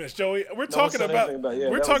bowel movements, Joey. We're talking about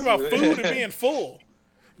food and being full.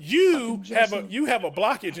 You have a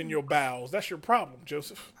blockage in your bowels. That's your problem,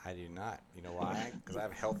 Joseph. I do not. You know why? Because I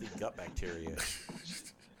have healthy gut bacteria.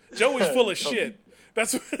 Joey's full of shit.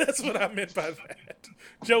 That's what I meant by that.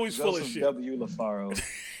 Joey's full of shit. W. LaFaro.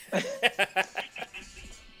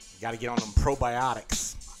 Got to get on them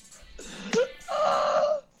probiotics.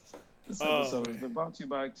 This episode has been brought to you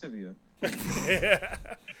by Activia.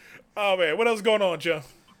 Oh man, what else is going on, Joe?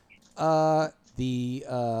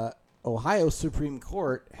 The Ohio Supreme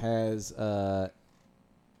Court has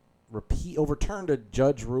overturned a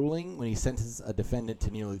judge ruling when he sentenced a defendant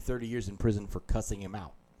to nearly 30 years in prison for cussing him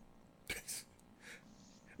out.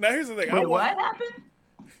 Now here's the thing. Wait, what happened?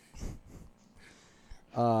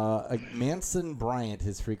 Manson Bryant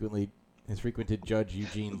has frequented Judge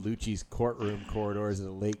Eugene Lucci's courtroom corridors at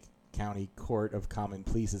the Lake County Court of Common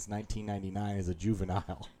Pleas since 1999 as a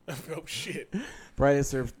juvenile. Oh, shit. Bryant has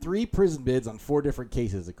served 3 prison bids on 4 different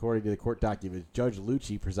cases. According to the court documents, Judge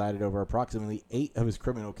Lucci presided over approximately 8 of his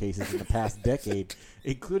criminal cases in the past decade,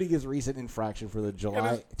 including his recent infraction for the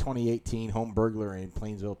July 2018 home burglary in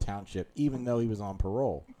Plainsville Township, even though he was on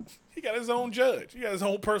parole. He got his own judge. He got his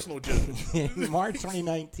own personal judge. In March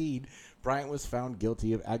 2019, Bryant was found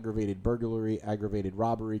guilty of aggravated burglary, aggravated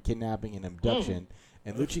robbery, kidnapping, and abduction,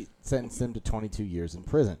 and Lucci sentenced him to 22 years in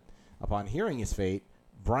prison. Upon hearing his fate,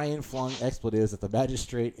 Bryant flung expletives at the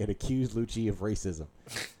magistrate and accused Lucci of racism.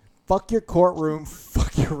 Fuck your courtroom.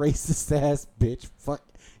 Fuck your racist ass bitch. Fuck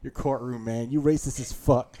your courtroom, man. You racist as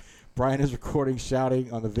fuck. Bryant is recording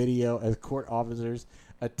shouting on the video as court officers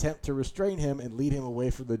attempt to restrain him and lead him away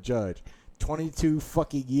from the judge. 22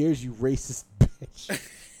 fucking years, you racist bitch.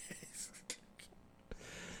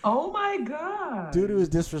 Oh my God. Due to his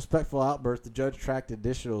disrespectful outburst, the judge tracked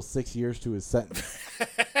additional 6 years to his sentence.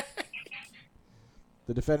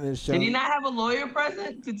 The defendant is shown... Did he not have a lawyer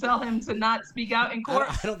present to tell him to not speak out in court?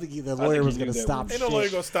 I don't think the lawyer was going to stop shit. Ain't no lawyer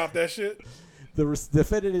going to stop that shit. The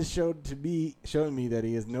defendant has shown me that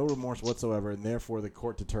he has no remorse whatsoever, and therefore the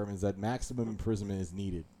court determines that maximum imprisonment is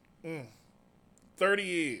needed. 30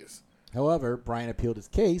 years. However, Bryant appealed his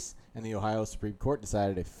case, and the Ohio Supreme Court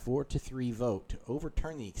decided a 4-3 vote to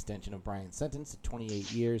overturn the extension of Bryant's sentence to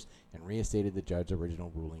 28 years and reinstated the judge's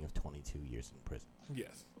original ruling of 22 years in prison.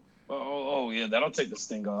 Yes. Oh, yeah, that'll take the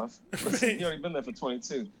sting off. Listen, you already been there for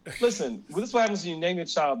 22. Listen, this is what happens when you name your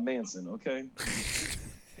child Manson, okay?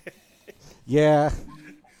 Yeah.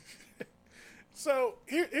 So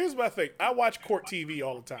here's my thing. I watch court TV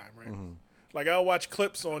all the time, right? Mm-hmm. Like I'll watch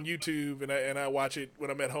clips on YouTube, and I watch it when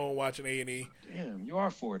I'm at home watching A&E. Damn, you are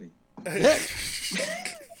 40.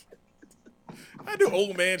 I do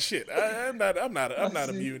old man shit. I'm not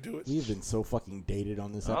immune to it. We've been so fucking dated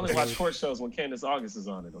on this I episode. only watch court shows when Kandyce August is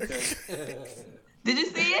on it. Okay. Did you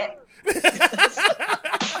see it?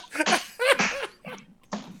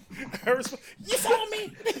 You saw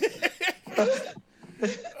me.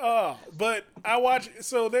 But I watch.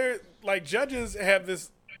 So they're like judges have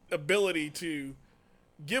this ability to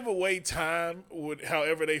give away time with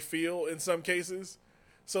however they feel in some cases.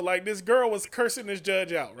 So like this girl was cursing this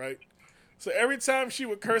judge out, right? So every time she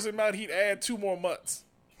would curse him out, he'd add 2 more months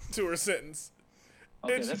to her sentence.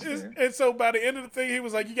 Okay, that's fair. And so by the end of the thing, he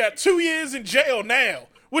was like, "You got 2 years in jail now.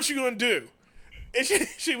 What you gonna do?" And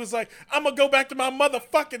she was like, "I'm gonna go back to my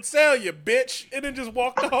motherfucking cell, you bitch," and then just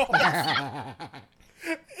walked off.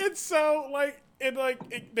 And so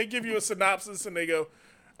they give you a synopsis and they go,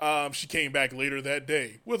 she came back later that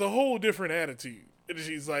day with a whole different attitude. And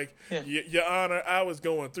she's like, Your Honor, I was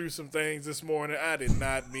going through some things this morning. I did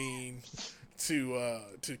not mean to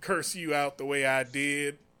curse you out the way I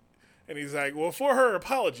did. And he's like, well, for her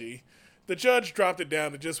apology, the judge dropped it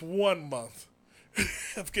down to just 1 month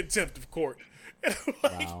of contempt of court. And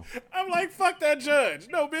I'm like, fuck that judge.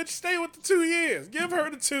 No, bitch, stay with the 2 years. Give her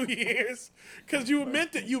the 2 years. Because you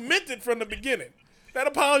meant it. You meant it from the beginning. That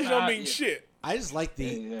apology don't mean shit. I just like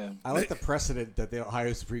I like the precedent that the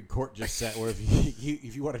Ohio Supreme Court just set, where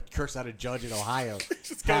if you want to curse out a judge in Ohio,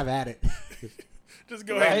 have at it. Just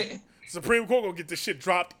go ahead. Supreme Court gonna get this shit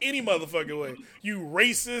dropped any motherfucking way. You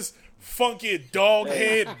racist, funky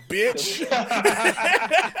doghead bitch.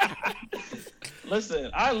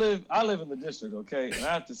 Listen, I live in the district, okay, and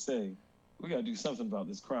I have to say, we gotta do something about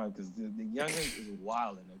this crime because the youngins is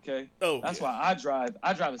wilding, okay? That's why I drive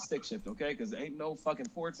a stick shift, okay? Because ain't no fucking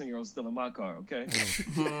 14-year-old still in my car, okay?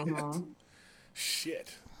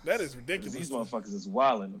 Shit, that is ridiculous. These motherfuckers is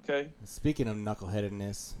wilding, okay? Speaking of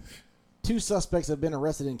knuckleheadedness, 2 suspects have been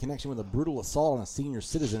arrested in connection with a brutal assault on a senior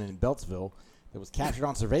citizen in Beltsville that was captured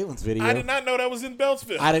on surveillance video. I did not know that was in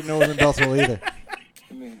Beltsville. I didn't know it was in Beltsville either.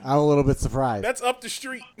 I'm a little bit surprised. That's up the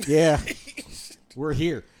street. Yeah, we're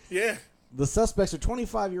here. Yeah. The suspects are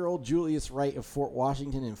 25-year-old Julius Wright of Fort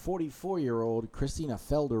Washington and 44-year-old Christina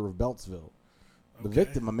Felder of Beltsville. The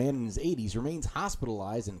victim, a man in his 80s, remains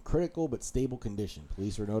hospitalized in critical but stable condition.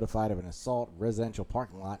 Police were notified of an assault at a residential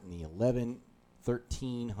parking lot in the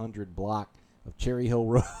 1300 block of Cherry Hill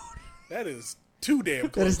Road. That is too damn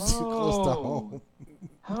close. That is too close to home.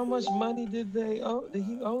 How much money did he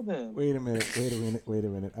owe them? Wait a minute.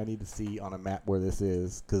 I need to see on a map where this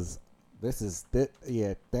is, because this is that.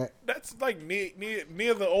 Yeah, that's like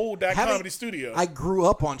near the old comedy studio. I grew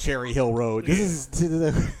up on Cherry Hill Road. This is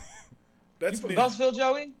that's from Beltsville,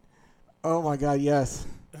 Joey. Oh my God, yes.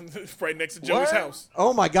 Right next to Joey's house.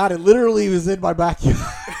 Oh my God, it literally was in my backyard.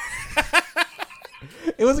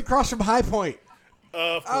 It was across from High Point.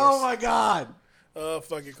 Of course. Oh my God.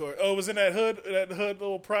 Fucking course. Oh, it was in that hood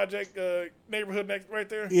little project neighborhood next right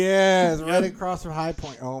there. Yeah, it's right across from High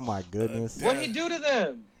Point. Oh my goodness. What'd he do to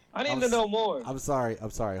them? I need to know more. I'm sorry.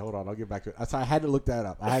 Hold on, I'll get back to it. I had to look that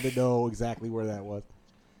up. I had to know exactly where that was.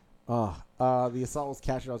 The assault was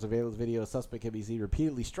captured on surveillance video. A suspect can be seen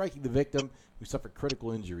repeatedly striking the victim, who suffered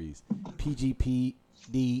critical injuries.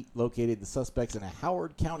 PGPD located the suspects in a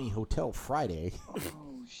Howard County hotel Friday.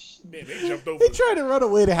 Oh shit! Man, they jumped over. They tried to run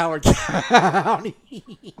away to Howard County.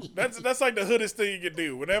 That's like the hoodest thing you can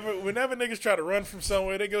do. Whenever niggas try to run from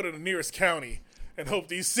somewhere, they go to the nearest county and hope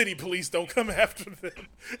these city police don't come after them.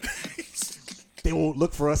 They won't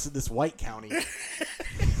look for us in this white county.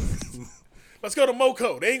 Let's go to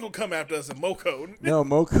Moco. They ain't gonna come after us in Moco. No,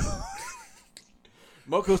 Moco.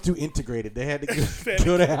 Moco's too integrated. They had to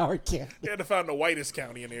go to Howard County. They had to find the whitest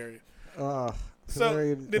county in the area.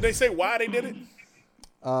 So, did they say why they did it?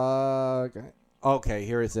 Okay,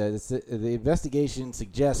 here it says. The investigation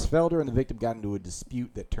suggests Felder and the victim got into a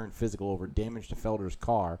dispute that turned physical over damage to Felder's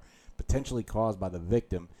car, potentially caused by the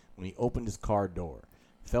victim when he opened his car door.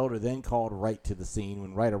 Felder then called Wright to the scene.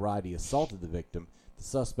 When Wright arrived, he assaulted the victim. The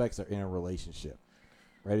suspects are in a relationship.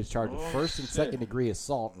 Wright is charged with first and second degree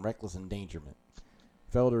assault and reckless endangerment.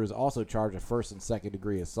 Felder is also charged with first and second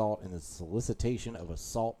degree assault and the solicitation of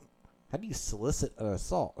assault. How do you solicit an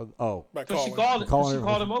assault? By calling. She called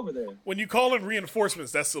him over there. When you call in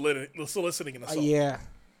reinforcements, that's soliciting an assault. Yeah.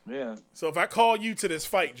 So if I call you to this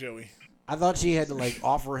fight, Joey. I thought she had to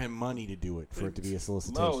offer him money to do it for it to be a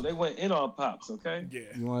solicitation. No, they went in on Pops, okay? Yeah.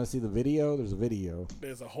 You want to see the video? There's a video.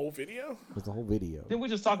 There's a whole video? There's a whole video. Didn't we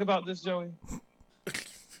just talk about this, Joey?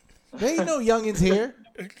 There ain't no youngins here.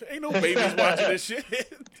 Ain't no babies watching this shit.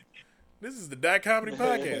 This is the Dot Comedy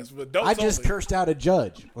Podcast. But I just cursed out a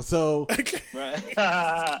judge. So. Right.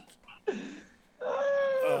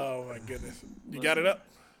 Oh my goodness! You got it up?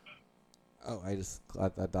 Oh, I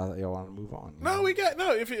thought y'all wanted to move on. No, we got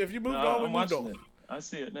no. If you moved on, we moved on. I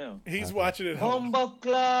see it now. He's watching it. Humble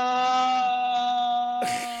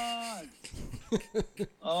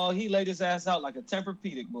Oh, he laid his ass out like a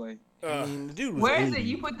Tempur-Pedic, boy. I mean, the dude was Where 80. is it?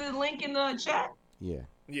 You put the link in the chat? Yeah.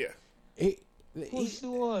 Yeah. It's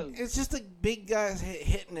just a big guy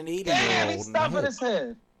hitting an 80-year-old. Damn, he's stomping his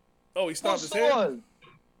head. Oh, he stomped his head?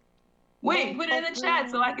 Wait, put it in the chat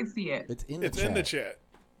so I can see it. It's in the chat.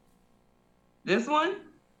 This one?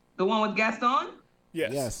 The one with Gaston?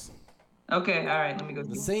 Yes. Okay, all right, let me go.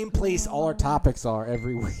 The same place all our topics are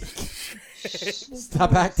every week.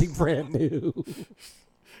 Stop acting brand new.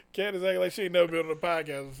 Kandyce acting like she ain't never been on a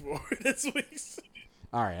podcast before this week.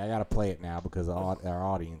 All right, I got to play it now because our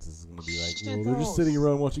audience is going to be like, well, they're just sitting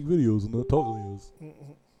around watching videos and not talking to us.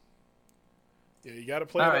 Yeah, you got to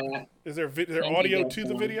play it. Right. Is there audio to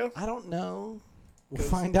the video? I don't know. We'll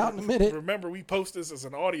find out in a minute. Remember, we post this as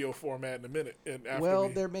an audio format in a minute.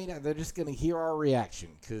 They're just going to hear our reaction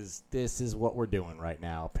because this is what we're doing right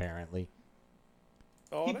now, apparently.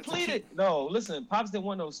 Oh, he pleaded. No, listen, Pops didn't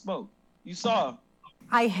want no smoke. You saw.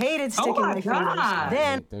 I hated sticking my fingers.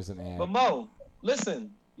 Then there's an ad. But Mo,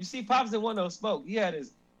 listen, you see, Pops didn't want no smoke. He had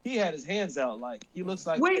his hands out like he looks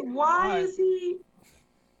like. Wait, why is he?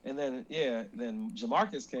 And then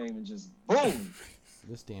DJMarcus came and just boom.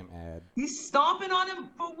 This damn ad. He's stomping on him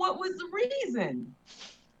for what was the reason?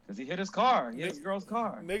 Because he hit his car. He hit his girl's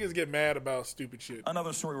car. Niggas get mad about stupid shit.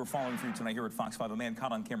 Another story we're following for you tonight here at Fox 5. A man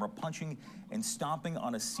caught on camera punching and stomping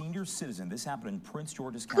on a senior citizen. This happened in Prince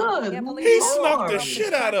George's County. He snuck the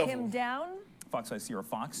shit out of him. Fox 5 Sierra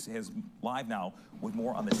Fox is live now with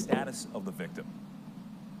more on the status of the victim.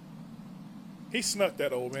 He snuck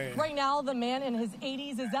that old man. Right now, the man in his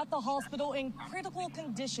 80s is at the hospital in critical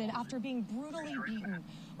condition after being brutally beaten.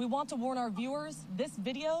 We want to warn our viewers, this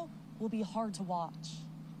video will be hard to watch.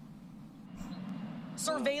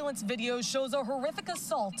 Surveillance video shows a horrific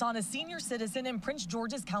assault on a senior citizen in Prince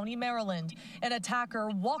George's County, Maryland. An attacker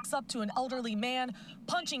walks up to an elderly man,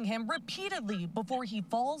 punching him repeatedly before he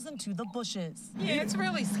falls into the bushes. Yeah, it's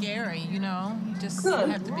really scary, you know. You just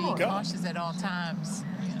have to be cautious at all times.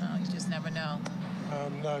 You know, you just never know.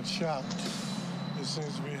 I'm not shocked. It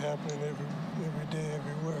seems to be happening every day,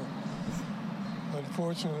 everywhere.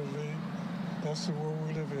 Unfortunately, that's the world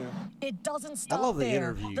we live in. It doesn't stop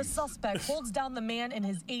there. The suspect holds down the man in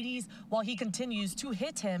his 80s while he continues to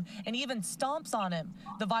hit him and even stomps on him.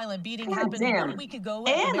 The violent beating happened 1 week ago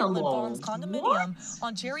at the Maryland Farms condominium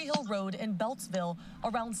on Cherry Hill Road in Beltsville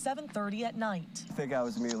around 7:30 at night. I think I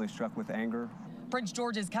was immediately struck with anger. Prince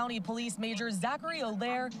George's County Police Major Zachary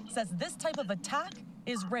O'Lear says this type of attack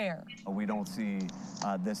is rare. We don't see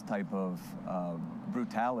this type of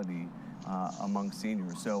brutality among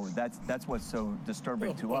seniors, so that's what's so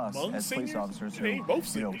disturbing to us as police officers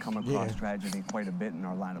who come across tragedy quite a bit in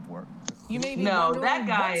our line of work. You may be that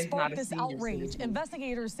guy is not a this outrage.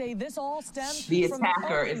 Investigators say this all stems the from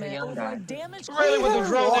attacker is a young guy. Really, with the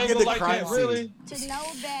drone angle like that, really? To know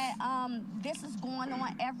that this is going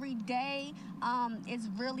on every day is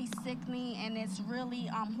really sickening, and it's really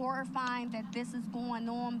horrifying that this is going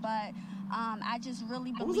on. But I just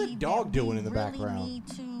really believe what was that dog doing in the really background? Need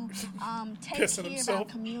to take care of our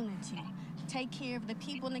community. Take care of the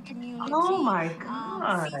people in the community. Oh my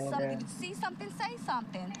God! See something, say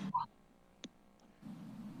something.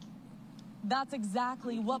 That's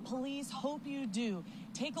exactly what police hope you do.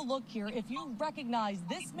 Take a look here. If you recognize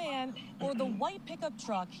this man or the white pickup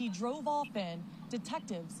truck he drove off in,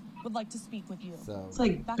 detectives would like to speak with you. So, it's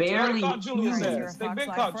like barely. They've been caught Julius.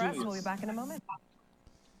 We'll be back in a moment.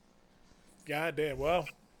 God damn. Well,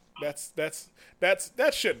 that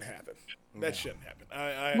shouldn't happen. That shouldn't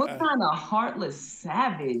happen. What kind of heartless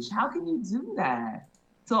savage? How can you do that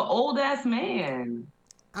to an old ass man?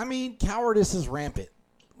 I mean, cowardice is rampant.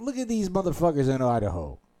 Look at these motherfuckers in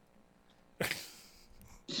Idaho.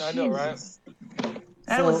 I know, right?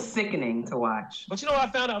 That was sickening to watch. But you know what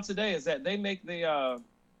I found out today is that they make the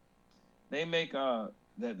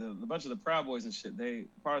bunch of the Proud Boys and shit.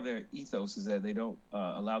 Part of their ethos is that they don't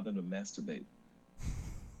allow them to masturbate.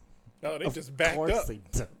 No, they just backed up. They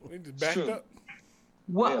just backed up.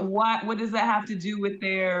 What does that have to do with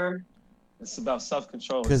their? It's about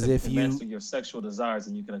self-control. Because if you master your sexual desires,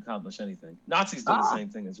 and you can accomplish anything. Nazis do the same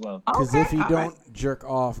thing as well. Because if you don't jerk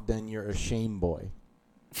off, then you're a shame boy.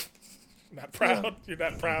 Not proud. Yeah. You're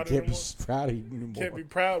not proud Can't anymore. Be proud anymore. Can't be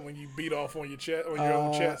proud when you beat off on your chest, on your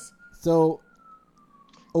own chest. So,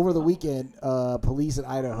 over the weekend, police in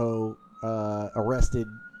Idaho arrested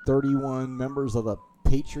 31 members of the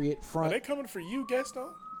Patriot Front. Are they coming for you, Gaston?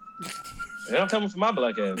 They're not coming for my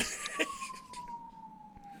black ass.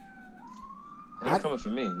 They're not coming for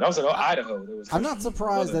me. That was in Idaho. I'm not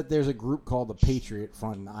surprised that there's a group called the Patriot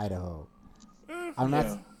Front in Idaho. I'm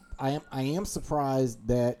not. I am surprised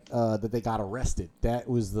that that they got arrested. That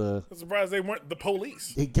was the. I'm surprised they weren't the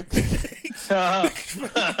police.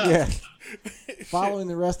 Yeah. Following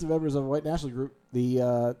the arrest of members of a white national group,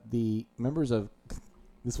 the members of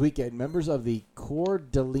this weekend, members of the Coeur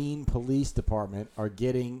d'Alene Police Department are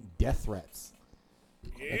getting death threats.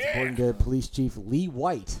 Yeah. That's according to Police Chief Lee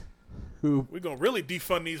White, who we're gonna really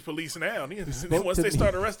defund these police now. Once they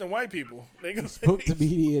start arresting white people, they gonna spoke to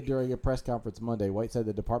media during a press conference Monday. White said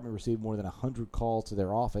the department received more than 100 calls to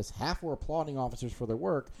their office. Half were applauding officers for their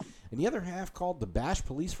work, and the other half called to bash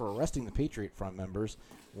police for arresting the Patriot Front members.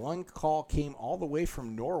 One call came all the way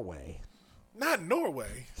from Norway. Not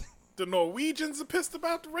Norway. The Norwegians are pissed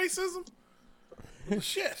about the racism?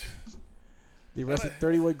 Shit. The arrested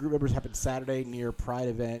 31 group members happened Saturday near a Pride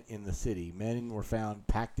event in the city. Men were found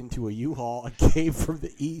packed into a U-Haul and came from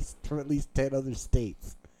the east from at least 10 other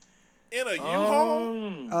states. In a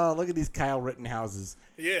U-Haul? Oh, look at these Kyle Rittenhouses.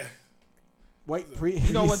 Yeah. You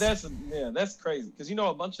know what? That's crazy. Because you know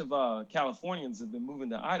a bunch of Californians have been moving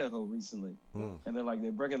to Idaho recently, and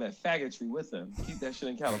they're bringing that faggotry with them. Keep that shit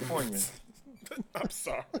in California. I'm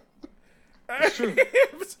sorry. It's true.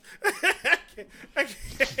 I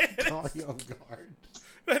can't. Caught you off guard.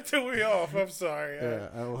 That threw me off. I'm sorry. Yeah,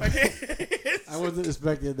 I wasn't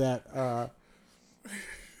expecting that.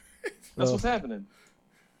 That's what's happening.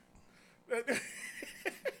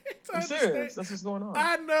 I'm serious. That's what's going on.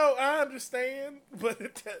 I know. I understand.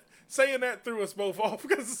 But saying that threw us both off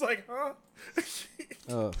because it's like, huh?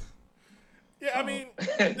 Yeah, I mean,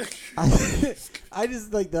 I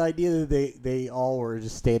just like the idea that they all were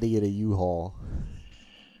just standing in a U-Haul.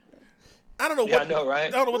 I don't know. Yeah, I know, right?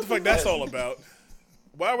 I don't know what the fuck that's all about.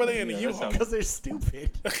 Why were they in a U-Haul? Because they're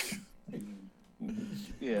stupid.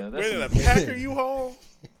 Yeah, that's in a Packer U-Haul.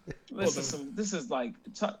 This is like.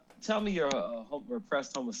 Tell me you're a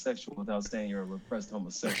repressed homosexual without saying you're a repressed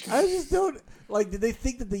homosexual. I just don't like. Did they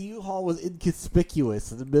think that the U-Haul was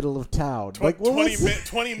inconspicuous in the middle of town?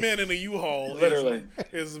 20 men in a U-Haul. Literally,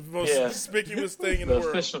 is the most conspicuous thing in the world.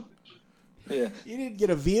 Official. Yeah, you didn't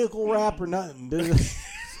get a vehicle wrap or nothing. This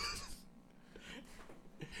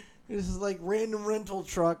is like random rental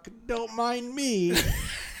truck. Don't mind me.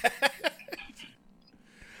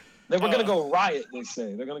 They were gonna go riot. They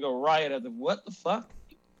say they're gonna go riot at the what the fuck.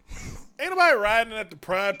 Ain't nobody riding at the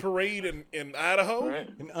Pride Parade in Idaho. Right.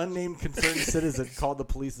 An unnamed concerned citizen called the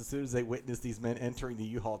police as soon as they witnessed these men entering the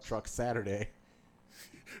U-Haul truck Saturday.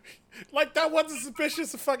 Like that wasn't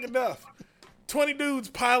suspicious enough. 20 dudes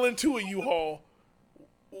pile into a U-Haul.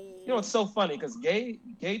 You know, it's so funny because gay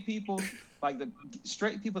people, like the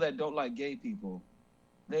straight people that don't like gay people,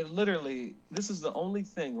 they literally, this is the only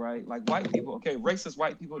thing, right? Like white people, okay, racist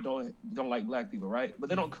white people don't like black people, right? But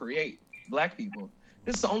they don't create black people.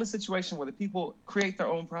 This is the only situation where the people create their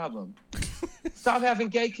own problem. Stop having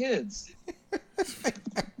gay kids.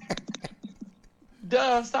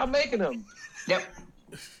 Duh, stop making them. Yep.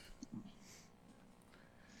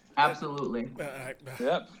 Absolutely.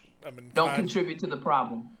 Yep. Don't contribute to the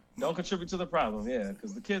problem. Don't contribute to the problem, yeah,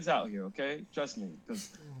 because the kids out here, okay? Trust me, because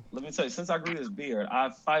let me tell you, since I grew this beard, I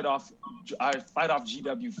fight off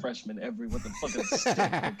GW freshmen with the fucking stick,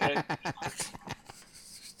 okay?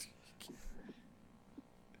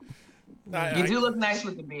 You do look nice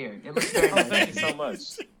with the beard. It looks very nice. Thank you so much.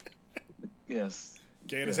 Yes.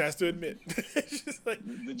 Candace has to admit. Like,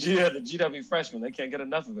 the GW freshmen, they can't get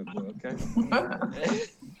enough of it, bro, okay?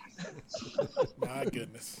 My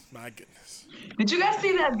goodness. Did you guys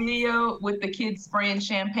see that video with the kids spraying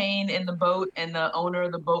champagne in the boat and the owner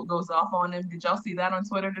of the boat goes off on him? Did y'all see that on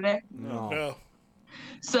Twitter today? No.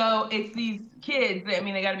 So it's these kids, I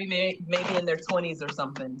mean, they got to be maybe in their 20s or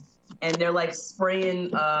something. And they're like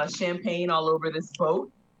spraying champagne all over this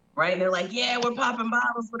boat, right? And they're like, yeah, we're popping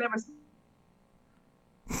bottles, whatever.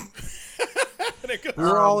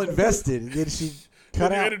 We're all invested. And then she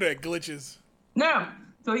cut out. The internet glitches. No.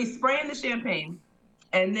 So he's spraying the champagne.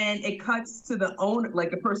 And then it cuts to the owner, like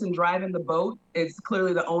the person driving the boat is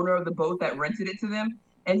clearly the owner of the boat that rented it to them.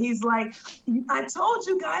 And he's like, I told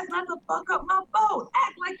you guys not to fuck up my boat.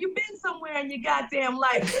 Act like you've been somewhere in your goddamn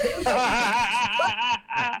life.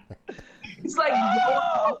 He's like,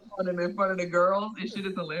 on him in front of the girls. This shit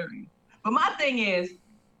is hilarious. But my thing is,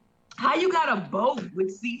 how you got a boat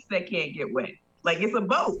with seats that can't get wet? Like, it's a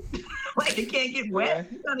boat. Like, it can't get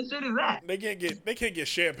wet? What kind of shit is that? They can't get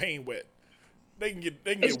champagne wet. they can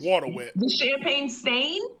get water wet. The champagne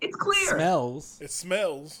stain, it's clear. It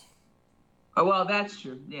smells. Oh well, that's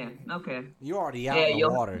true. Yeah. Okay. You already out in the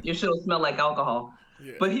water. Your shit'll smell like alcohol.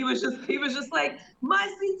 Yeah. But he was just like,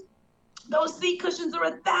 my seats, those seat cushions are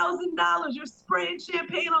 $1,000. You're spraying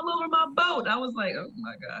champagne all over my boat. I was like, oh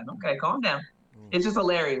my God. Okay, calm down. It's just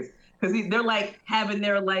hilarious because they're like having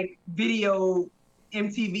their like video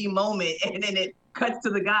MTV moment, and then it cuts to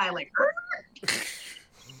the guy like.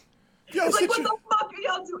 Yo, it's like, what the fuck are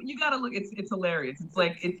y'all doing? You gotta look. It's hilarious. It's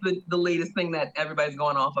like it's the latest thing that everybody's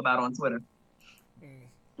going off about on Twitter.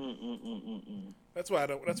 That's why I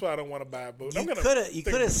don't want to buy a boat. You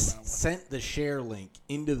could have sent the share link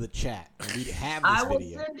into the chat, and we'd have this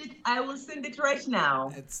video. I will send it right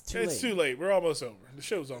now. It's too late. It's too late. We're almost over. The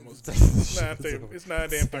show's almost done. It's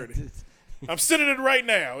 9:30. I'm sending it right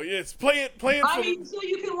now. It's play it. I mean, so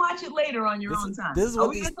you can watch it later on your own time. This is what are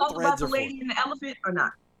we going to talk about the lady in the elephant or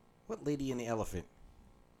not? What lady in the elephant?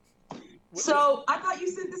 So I thought you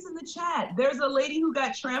sent this in the chat. There's a lady who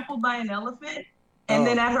got trampled by an elephant. And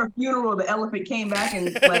then at her funeral, the elephant came back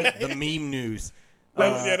and like the meme news.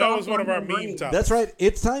 Yeah, that was one of our meme topics. That's right.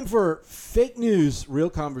 It's time for fake news, real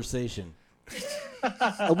conversation.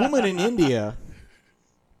 A woman in India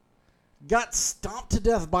got stomped to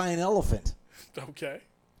death by an elephant. Okay.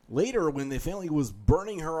 Later, when the family was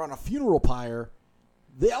burning her on a funeral pyre,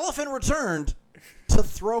 the elephant returned to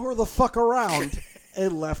throw her the fuck around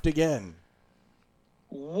and left again.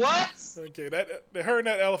 What? Okay, her and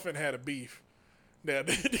that elephant had a beef. Now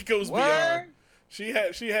it goes beyond. She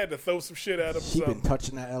had to throw some shit at him. She's been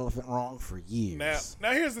touching that elephant wrong for years.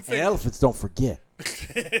 Now here's the thing. And elephants don't forget.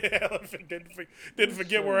 Elephant didn't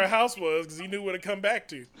forget where her house was because he knew where to come back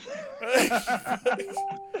to.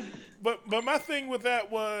 But my thing with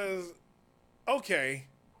that was, okay.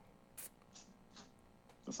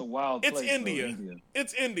 It's a wild place. It's India.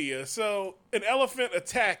 It's India. So an elephant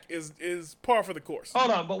attack is par for the course.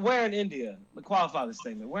 Hold on, but where in India? Let's qualify this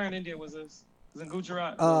statement. Where in India was this? Was it in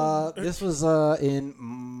Gujarat? This was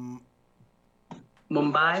in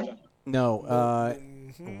Mumbai. No,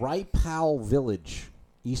 Raipal village,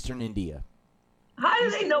 eastern India. How do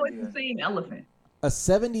they know it's the same elephant? A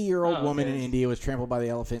 70-year-old woman in India was trampled by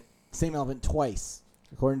the same elephant twice.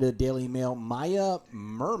 According to the Daily Mail, Maya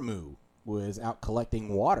Murmu was out collecting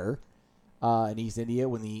water in East India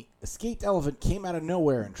when the escaped elephant came out of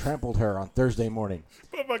nowhere and trampled her on Thursday morning.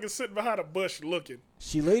 Motherfucker sitting behind a bush looking.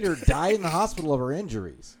 She later died in the hospital of her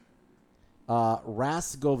injuries.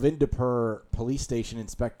 Ras Govindapur police station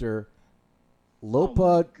inspector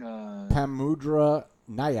Lopa Pamudra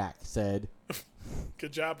Nayak said,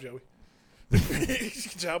 "Good job, Joey. Good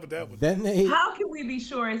job with that one." How can we be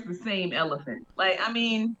sure it's the same elephant? Like, I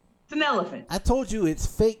mean, it's an elephant. I told you it's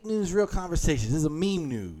fake news, real conversation. This is a meme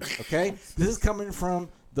news, okay? This is coming from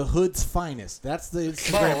the hood's finest. That's the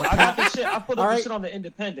Instagram. I got the shit. I put up the shit on the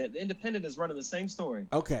Independent. The Independent is running the same story.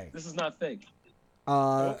 Okay. This is not fake.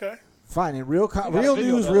 Okay. Fine. In real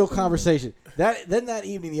news, real conversation. Then that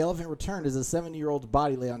evening, the elephant returned as a 70-year-old's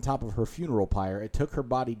body lay on top of her funeral pyre. It took her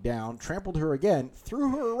body down, trampled her again, threw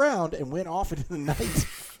her around, and went off into the night.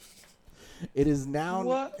 It is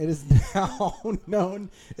now known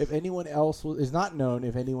if anyone else is not known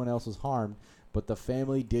if anyone else was harmed, but the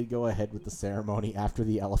family did go ahead with the ceremony after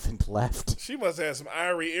the elephant left. She must have some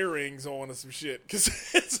irie earrings on or some shit. Cause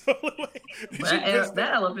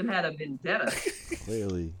that elephant had a vendetta.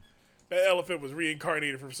 Clearly. That elephant was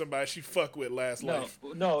reincarnated from somebody she fucked with last life.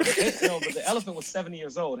 No, but the elephant was 70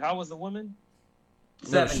 years old. How was the woman?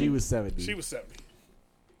 70. No, she was 70. She was 70.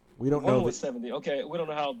 We don't know. One was 70. Okay, we don't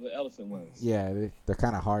know how the elephant was. Yeah, they're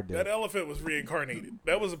kind of hard to. That elephant was reincarnated.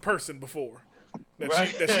 That was a person before that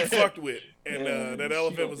she fucked with, and that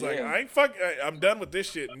elephant was like, "I ain't fuck. I'm done with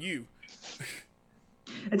this shit." And you.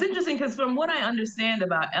 It's interesting because from what I understand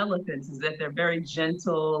about elephants is that they're very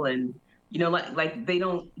gentle and like they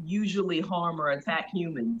don't usually harm or attack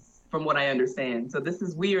humans. From what I understand. So this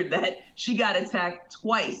is weird that she got attacked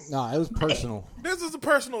twice. No, it was personal. This is a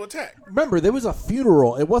personal attack. Remember, there was a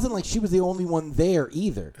funeral. It wasn't like she was the only one there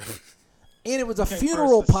either. And it was a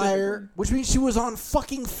funeral pyre, which means she was on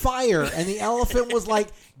fucking fire. And the elephant was like,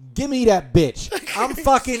 "Give me that bitch. I'm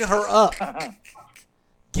fucking her up.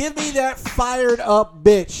 Give me that fired up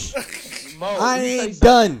bitch. Mo, I ain't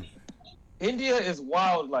done." India is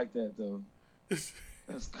wild like that, though.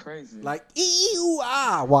 That's crazy. Like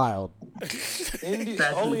wild.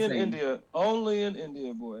 Only in India. Only in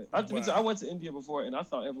India, boy. I went to India before, and I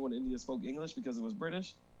thought everyone in India spoke English because it was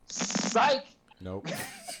British. Psych. Nope.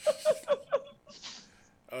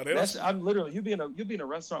 I'm literally you'll be in a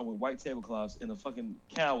restaurant with white tablecloths, and a fucking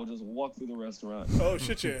cow will just walk through the restaurant. Oh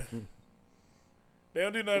shit, yeah. They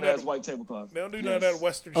don't do none of That's that. white tablecloth. They don't do none of that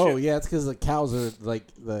Western Oh, shit. yeah, it's because the cows are like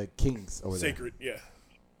the kings over Sacred, there.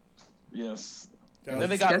 Yes. And then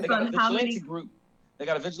they got a vigilante group. They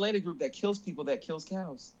got a vigilante group that kills people that kills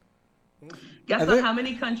cows. Gaston, how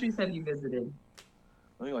many countries have you visited?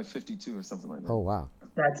 I think like 52 or something like that. Oh, wow.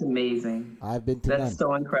 That's amazing. I've been to none. That's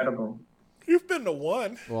so incredible. You've been to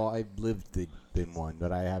one. Well, I've lived in one,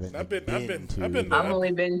 but I haven't I've been to. I've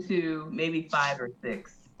only been to maybe 5 or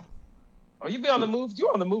 6. Oh, you been on the move? You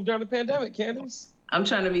were on the move during the pandemic, Kandyce. I'm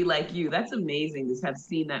trying to be like you. That's amazing to have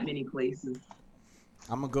seen that many places.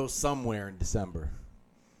 I'm going to go somewhere in December.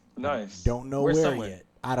 Nice. Don't know where yet.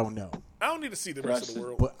 I don't know. I don't need to see the rest of the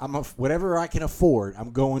world. But whatever I can afford,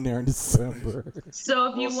 I'm going there in December.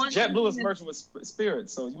 So if you want JetBlue is merging with Spirit,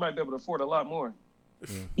 so you might be able to afford a lot more.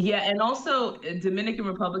 Yeah, and also Dominican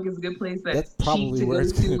Republic is a good place that's probably cheap to where go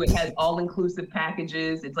it's gonna to. It has all-inclusive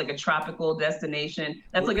packages. It's like a tropical destination.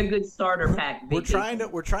 That's like a good starter pack. We're trying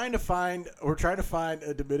to find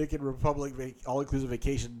a Dominican Republic all-inclusive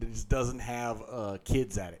vacation that just doesn't have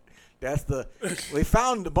kids at it. We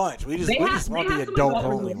found a bunch. We just want the adult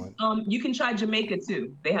only one. You can try Jamaica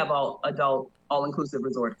too. They have all-inclusive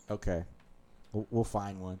resort. Okay, we'll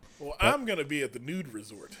find one. Well, I'm gonna be at the nude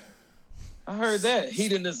resort. I heard that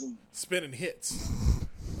hedonism. Spinning hits.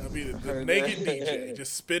 I'll be the naked DJ,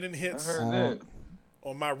 just spinning hits on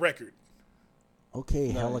my record. Okay,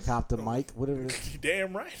 nice. Helicopter Mike, whatever. You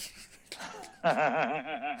damn right.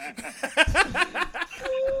 I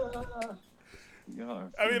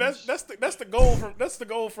mean that's the goal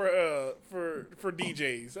for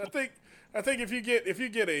DJs. I think if you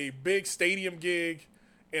get a big stadium gig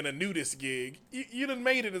and a nudist gig, you done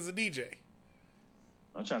made it as a DJ.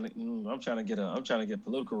 I'm trying to get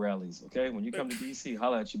political rallies. Okay, when you come to DC,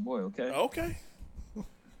 holla at your boy. Okay. Okay.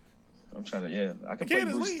 I'm trying to. I can play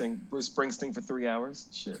Bruce Springsteen for 3 hours.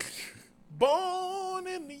 Shit. Born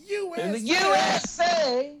in the USA. In the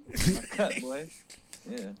USA. Cut, boy.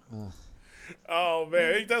 Yeah. Oh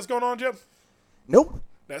man, anything else going on, Jim? Nope.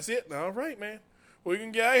 That's it. All right, man. We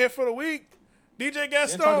can get out of here for the week. DJ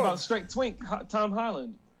Gaston. Talk about straight twink, Tom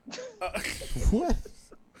Holland. What?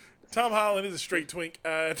 Tom Holland is a straight twink.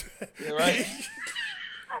 Yeah, right.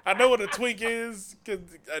 I know what a twink is because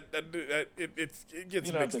it gets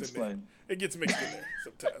mixed in there. It gets mixed in there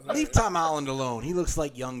sometimes. Leave Tom Holland alone. He looks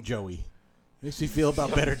like young Joey. Makes me feel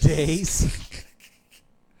about better days.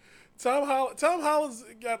 Tom Holland's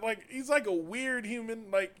got he's like a weird human.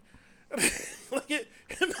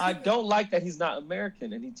 I don't like that he's not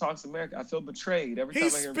American and he talks American. I feel betrayed every time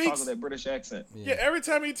I hear him talk with that British accent. Yeah, every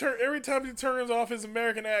time he turns off his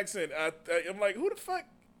American accent, I'm like, who the fuck?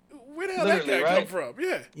 Where the hell that guy come from?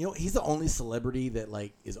 Yeah, he's the only celebrity that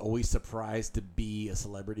is always surprised to be a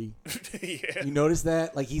celebrity. Yeah, you notice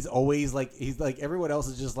that? He's always he's everyone else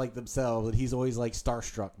is just like themselves, and he's always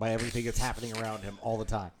starstruck by everything that's happening around him all the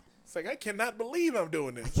time. It's I cannot believe I'm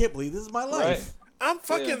doing this. I can't believe this is my life. Right. I'm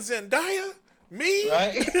fucking Zendaya. Me?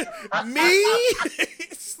 Right? Me?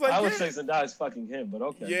 I would say Zendaya's fucking him, but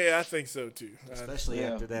okay. Yeah, I think so too. Especially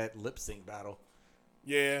after that lip sync battle.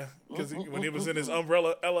 Yeah, because when he was in his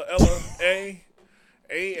umbrella, yeah.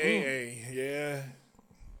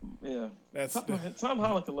 Yeah. That's Tom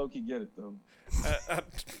Holland can low-key get it, though.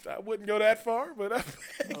 I wouldn't go that far, but I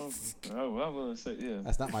will say, yeah.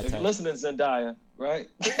 That's not my type. If you're listening, Zendaya, right?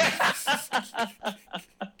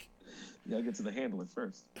 You gotta get to the handler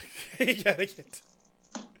first.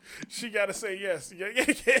 She gotta say yes. You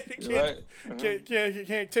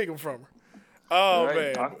can't take them from her. Oh,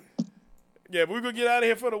 man. Yeah, but we're going to get out of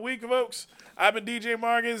here for the week, folks. I've been DJ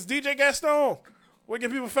Marcus. DJ Gaston, where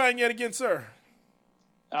can people find you at again, sir?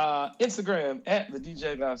 Instagram, at the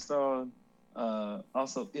DJ Gaston.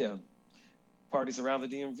 Also, parties around the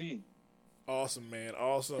DMV. Awesome, man.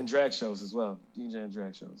 Awesome. And drag shows as well. DJ and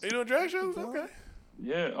drag shows. Are you doing drag shows? Okay.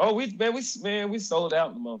 Yeah. Oh, we sold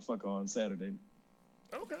out the motherfucker on Saturday.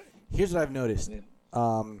 Okay. Here's what I've noticed. Yeah.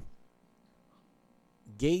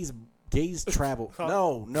 Gays travel.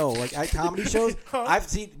 No, at comedy shows, I've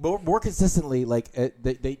seen more consistently.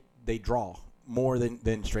 They draw more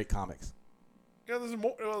than straight comics. Yeah, there's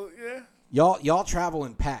more. Yeah. Y'all travel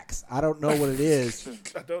in packs. I don't know what it is.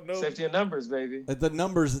 I don't know. Safety of numbers, baby. The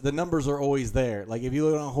numbers are always there. If you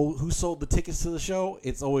look on who sold the tickets to the show,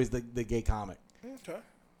 it's always the gay comic. Okay.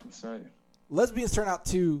 That's right. Lesbians turn out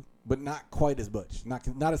too, but not quite as much.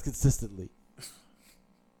 Not as consistently.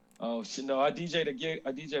 Oh shit! No, I DJ'd a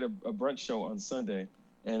brunch show on Sunday,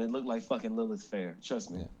 and it looked like fucking Lilith Fair.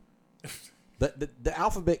 Trust me. Yeah. The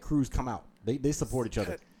alphabet crews come out. They support each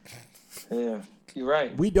other. Yeah, you're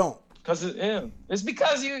right. We don't. It's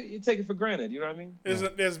because you take it for granted. You know what I mean?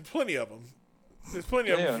 There's plenty of them. There's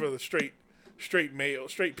plenty of them for the straight straight male,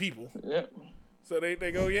 straight people. Yep. So they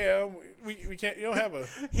go, yeah, we can't. You don't have a.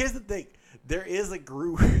 Here's the thing. There is a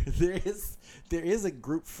group. there is a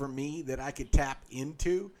group for me that I could tap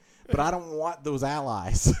into, but I don't want those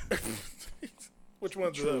allies. Which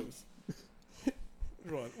ones are those?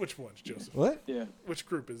 Which ones, Joseph? What? Yeah. Which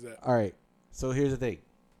group is that? All right. So here's the thing.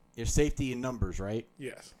 Your safety in numbers, right?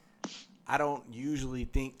 Yes. I don't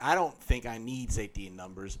think I need safety in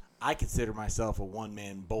numbers. I consider myself a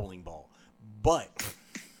one-man bowling ball. But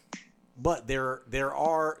there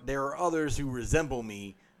are others who resemble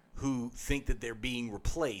me who think that they're being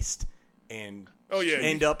replaced and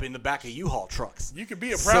end up in the back of U-Haul trucks. You could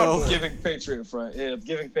be a proud boy. Giving Patriot front. Yeah,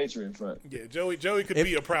 giving Patriot front. Yeah, Joey could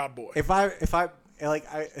be a proud boy. If I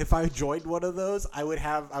joined one of those, I would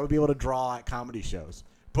be able to draw at comedy shows.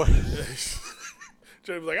 But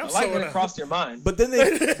Joey was like, I like when it crossed your mind. But then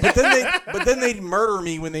they'd murder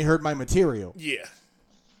me when they heard my material. Yeah.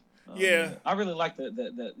 Yeah. I really like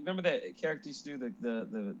the remember that character used to do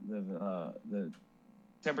the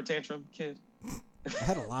temper tantrum kid? I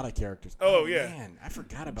had a lot of characters. Oh yeah. Man, I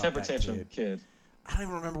forgot about temper that tantrum kid. I don't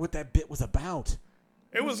even remember what that bit was about.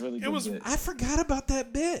 It was bit. I forgot about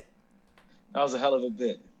that bit. That was a hell of a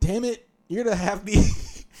bit. Damn it. You're gonna have me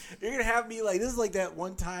like, this is like that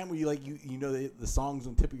one time where you know the song's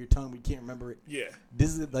on the tip of your tongue but you can't remember it. Yeah.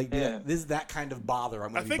 This is that kind of bother.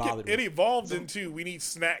 I'm gonna be bothered. It evolved into we need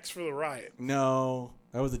snacks for the riot. No,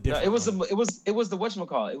 that was a different. No, it was the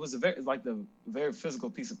whatchamacallit. It was the very physical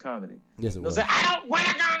piece of comedy. Yes, it was. It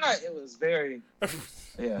was very.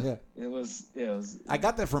 Yeah. It was. I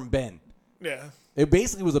got that from Ben. Yeah. It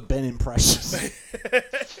basically was a Ben impression.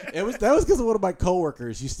 That was because of one of my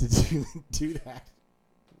coworkers used to do that.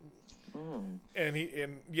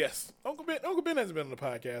 And yes, Uncle Ben hasn't been on the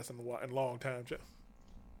podcast in a long time, Joe.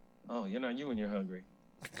 Oh, you're not you when you're hungry.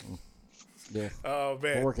 Yeah. Oh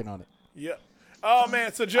man, we're working on it. Yep. Oh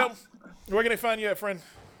man, so Joe, where can they find you at, friend?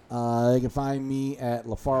 They can find me at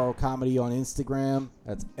LaFaro Comedy on Instagram.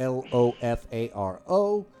 That's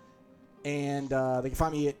LOFARO. And they can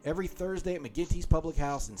find me every Thursday at McGinty's Public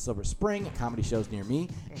House in Silver Spring at comedy shows near me.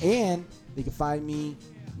 And they can find me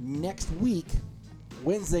next week,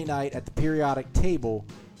 Wednesday night, at the Periodic Table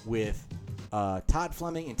with Todd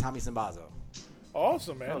Fleming and Tommy Sambazo.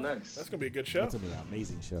 Awesome, man. Oh, nice. That's going to be a good show. That's going to be an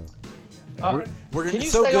amazing show. We're can you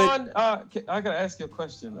stay on? I got to ask you a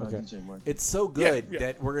question, okay. DJ Mark. It's so good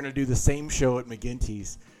that we're going to do the same show at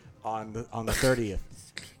McGinty's on the 30th.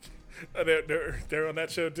 They're on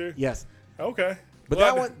that show too? Yes. Okay. But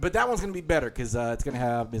that one's going to be better because it's going to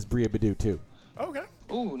have Ms. Bria Badu too. Okay.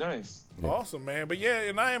 Ooh, nice. Yeah. Awesome, man. But yeah,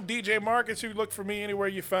 and I am DJ Marcus. You look for me anywhere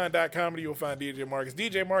you find .comedy, you'll find DJ Marcus.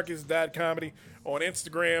 DJMarcus.comedy on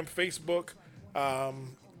Instagram, Facebook,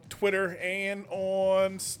 Twitter, and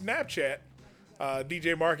on Snapchat.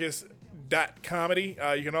 DJMarcus.comedy.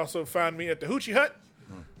 You can also find me at the Hoochie Hut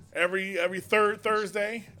every third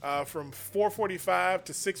Thursday from 4:45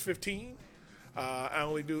 to 6:15. I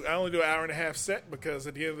only do an hour and a half set because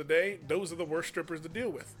at the end of the day, those are the worst strippers to deal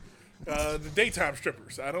with. The daytime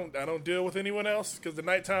strippers. I don't deal with anyone else because the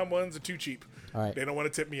nighttime ones are too cheap. All right. They don't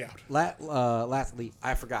want to tip me out. Lastly,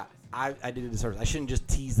 I forgot. I did a disservice. I shouldn't just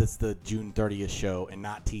tease the June 30th show and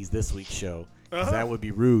not tease this week's show because that would be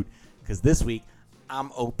rude. Because this week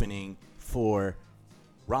I'm opening for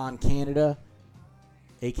Ron Canada,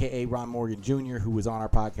 a.k.a. Ron Morgan Jr., who was on our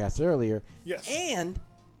podcast earlier. Yes. And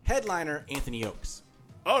headliner Anthony Oakes.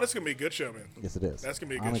 Oh, that's going to be a good show, man. Yes, it is. That's going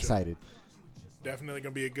to be a good show. I'm excited. Definitely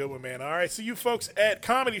going to be a good one, man. All right, see you folks at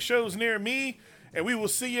comedy shows near me, and we will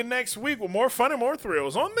see you next week with more fun and more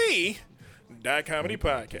thrills on the .comedy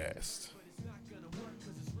podcast.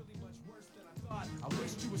 I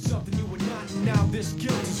wished you were something you were not, and now this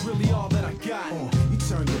guilt is really all that I got. You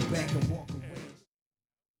turn your back and walk away.